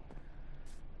D&D,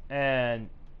 and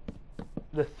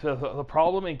the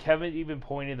problem, and Kevin even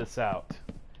pointed this out.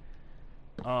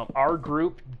 Our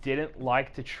group didn't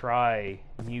like to try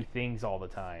new things all the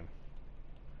time.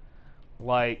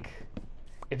 Like,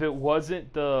 if it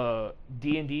wasn't the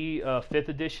D&D 5th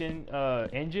edition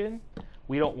engine,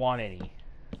 we don't want any.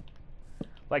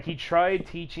 Like, he tried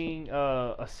teaching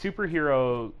a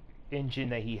superhero engine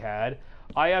that he had.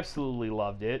 I absolutely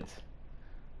loved it.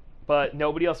 But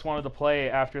nobody else wanted to play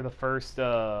after the first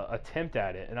attempt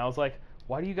at it. And I was like,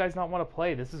 why do you guys not want to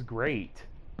play? This is great.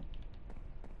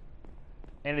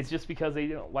 And it's just because they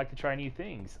don't like to try new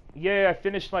things. Yay, I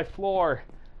finished my floor.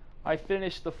 I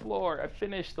finished the floor. I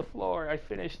finished the floor. I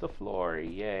finished the floor.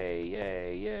 Yay,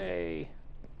 yay, yay.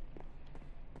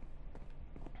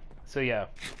 So yeah.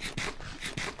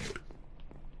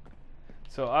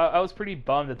 So I was pretty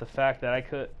bummed at the fact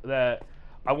that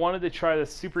I wanted to try the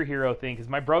superhero thing, because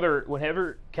my brother,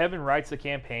 whenever Kevin writes a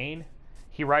campaign,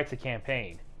 he writes a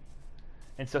campaign.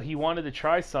 And so he wanted to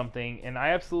try something, and I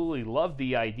absolutely loved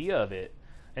the idea of it.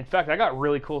 In fact, I got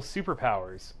really cool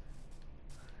superpowers.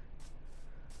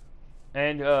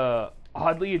 And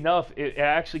oddly enough, it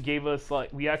actually gave us,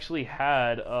 like, we actually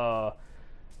had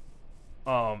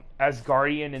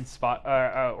Asgardian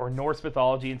or Norse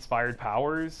mythology inspired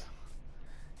powers.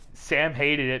 Sam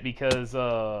hated it because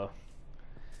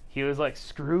he was like,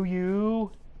 "Screw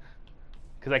you,"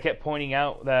 because I kept pointing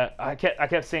out that I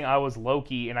kept saying I was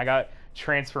Loki and I got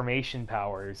transformation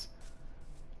powers,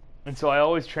 and so I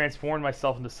always transformed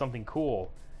myself into something cool.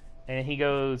 And he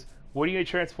goes, "What are you gonna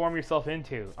transform yourself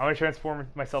into?" "I'm gonna transform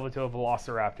myself into a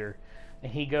velociraptor."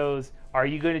 And he goes, "Are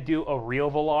you gonna do a real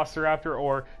velociraptor,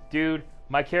 or dude,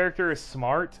 my character is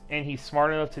smart and he's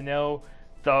smart enough to know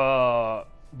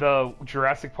the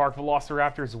Jurassic Park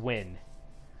velociraptors win."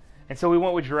 And so we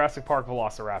went with Jurassic Park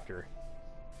velociraptor.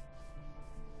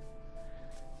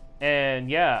 And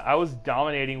yeah, I was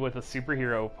dominating with a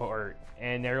superhero part,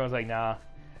 and everyone's like, nah.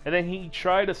 And then he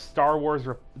tried a Star Wars,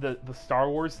 the Star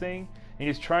Wars thing, and he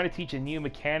was trying to teach a new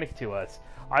mechanic to us.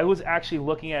 I was actually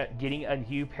looking at getting a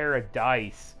new pair of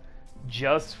dice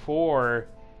just for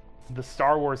the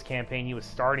Star Wars campaign he was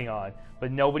starting on,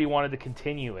 but nobody wanted to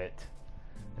continue it.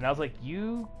 And I was like,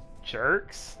 you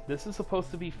jerks, this is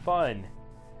supposed to be fun.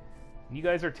 You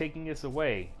guys are taking this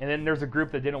away. And then there's a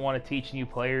group that didn't want to teach new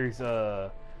players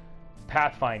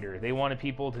Pathfinder. They wanted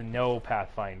people to know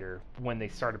Pathfinder when they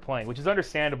started playing, which is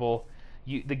understandable.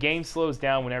 The game slows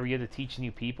down whenever you have to teach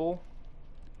new people.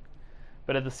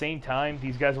 But at the same time,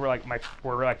 these guys were like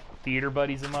theater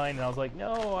buddies of mine, and I was like,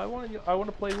 no, I want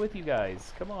to play with you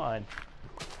guys. Come on,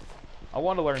 I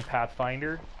want to learn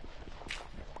Pathfinder.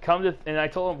 And I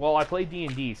told them, well, I play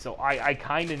D&D, so I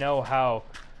kind of know how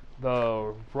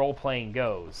the role-playing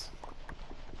goes.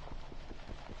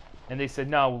 And they said,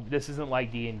 no, this isn't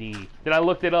like D&D. Then I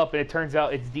looked it up, and it turns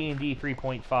out it's D&D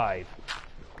 3.5.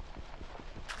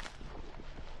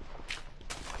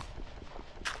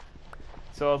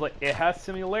 So I was like, it has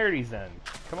similarities then.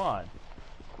 Come on.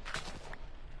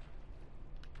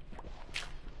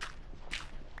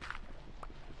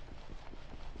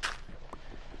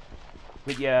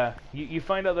 But yeah, you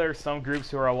find out there are some groups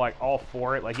who are like all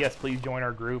for it, like, yes, please join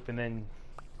our group, and then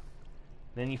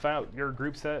you find out there are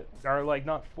groups that are like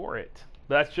not for it.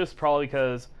 But that's just probably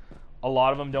because a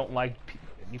lot of them don't like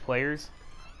new players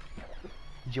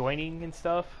joining and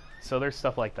stuff. So there's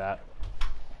stuff like that.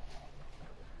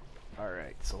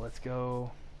 Alright, so let's go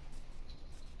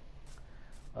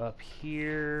up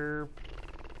here,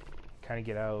 kind of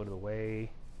get out of the way.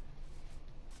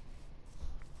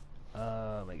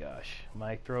 Oh my gosh,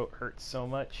 my throat hurts so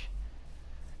much.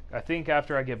 I think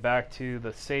after I get back to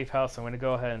the safe house, I'm going to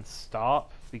go ahead and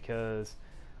stop, because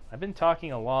I've been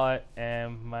talking a lot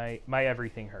and my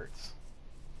everything hurts.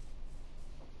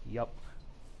 Yup.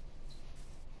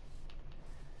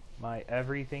 My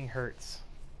everything hurts.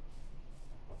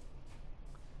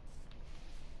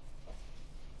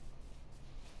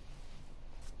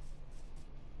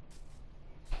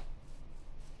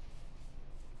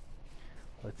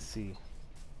 Let's see.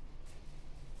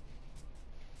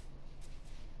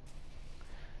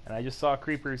 And I just saw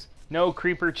creepers. No,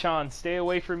 Creeper-chan, stay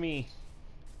away from me.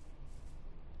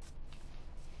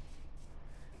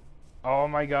 Oh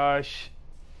my gosh.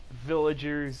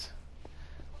 Villagers.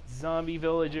 Zombie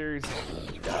villagers.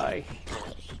 Die.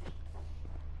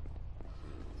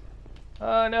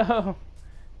 Oh no.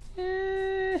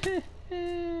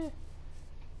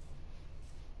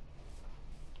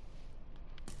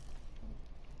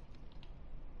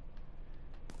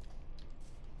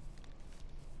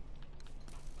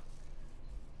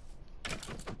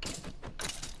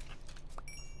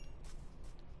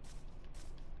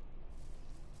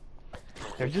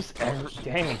 They're just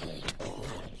dang.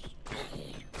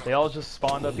 They all just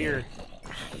spawned up here.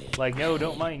 Like, no,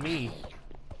 don't mind me.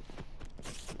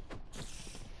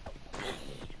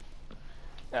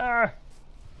 Ah!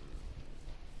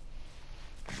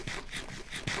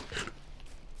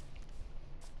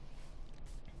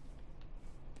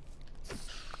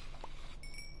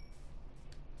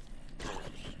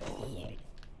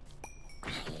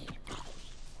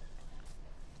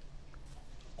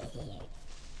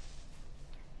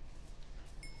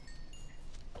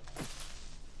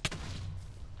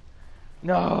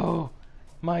 No!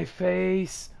 My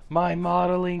face! My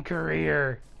modeling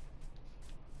career!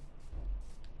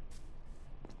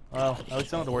 Well, at least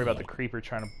I don't have to worry about the creeper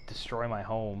trying to destroy my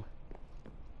home.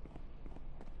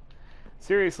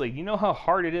 Seriously, you know how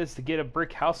hard it is to get a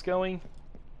brick house going?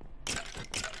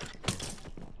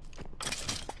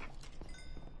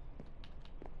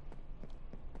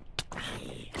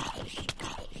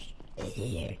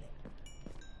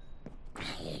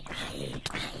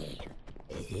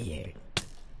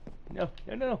 No,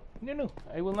 no, no, no, no, no.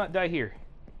 I will not die here.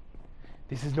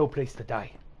 This is no place to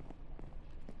die.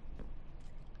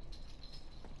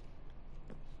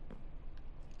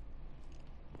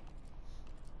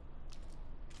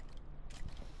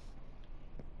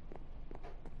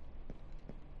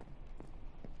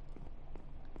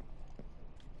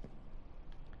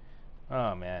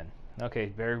 Oh man. Okay,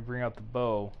 better bring out the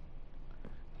bow.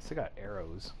 Still got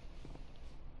arrows.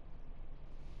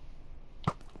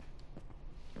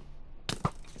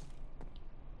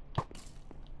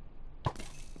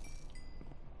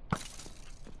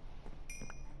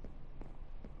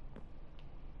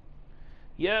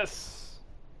 Yes!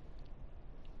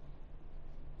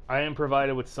 I am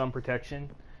provided with some protection.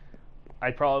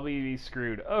 I'd probably be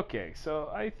screwed. Okay,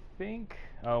 so I think...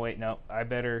 Oh wait, no. I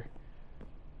better...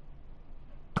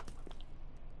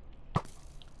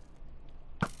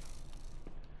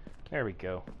 There we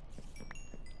go.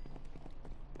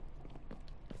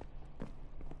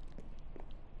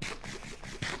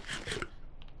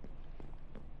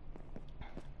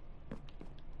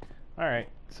 Alright,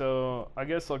 so I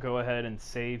guess I'll go ahead and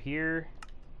save here.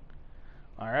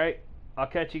 Alright, I'll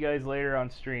catch you guys later on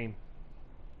stream.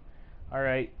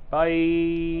 Alright,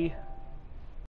 bye!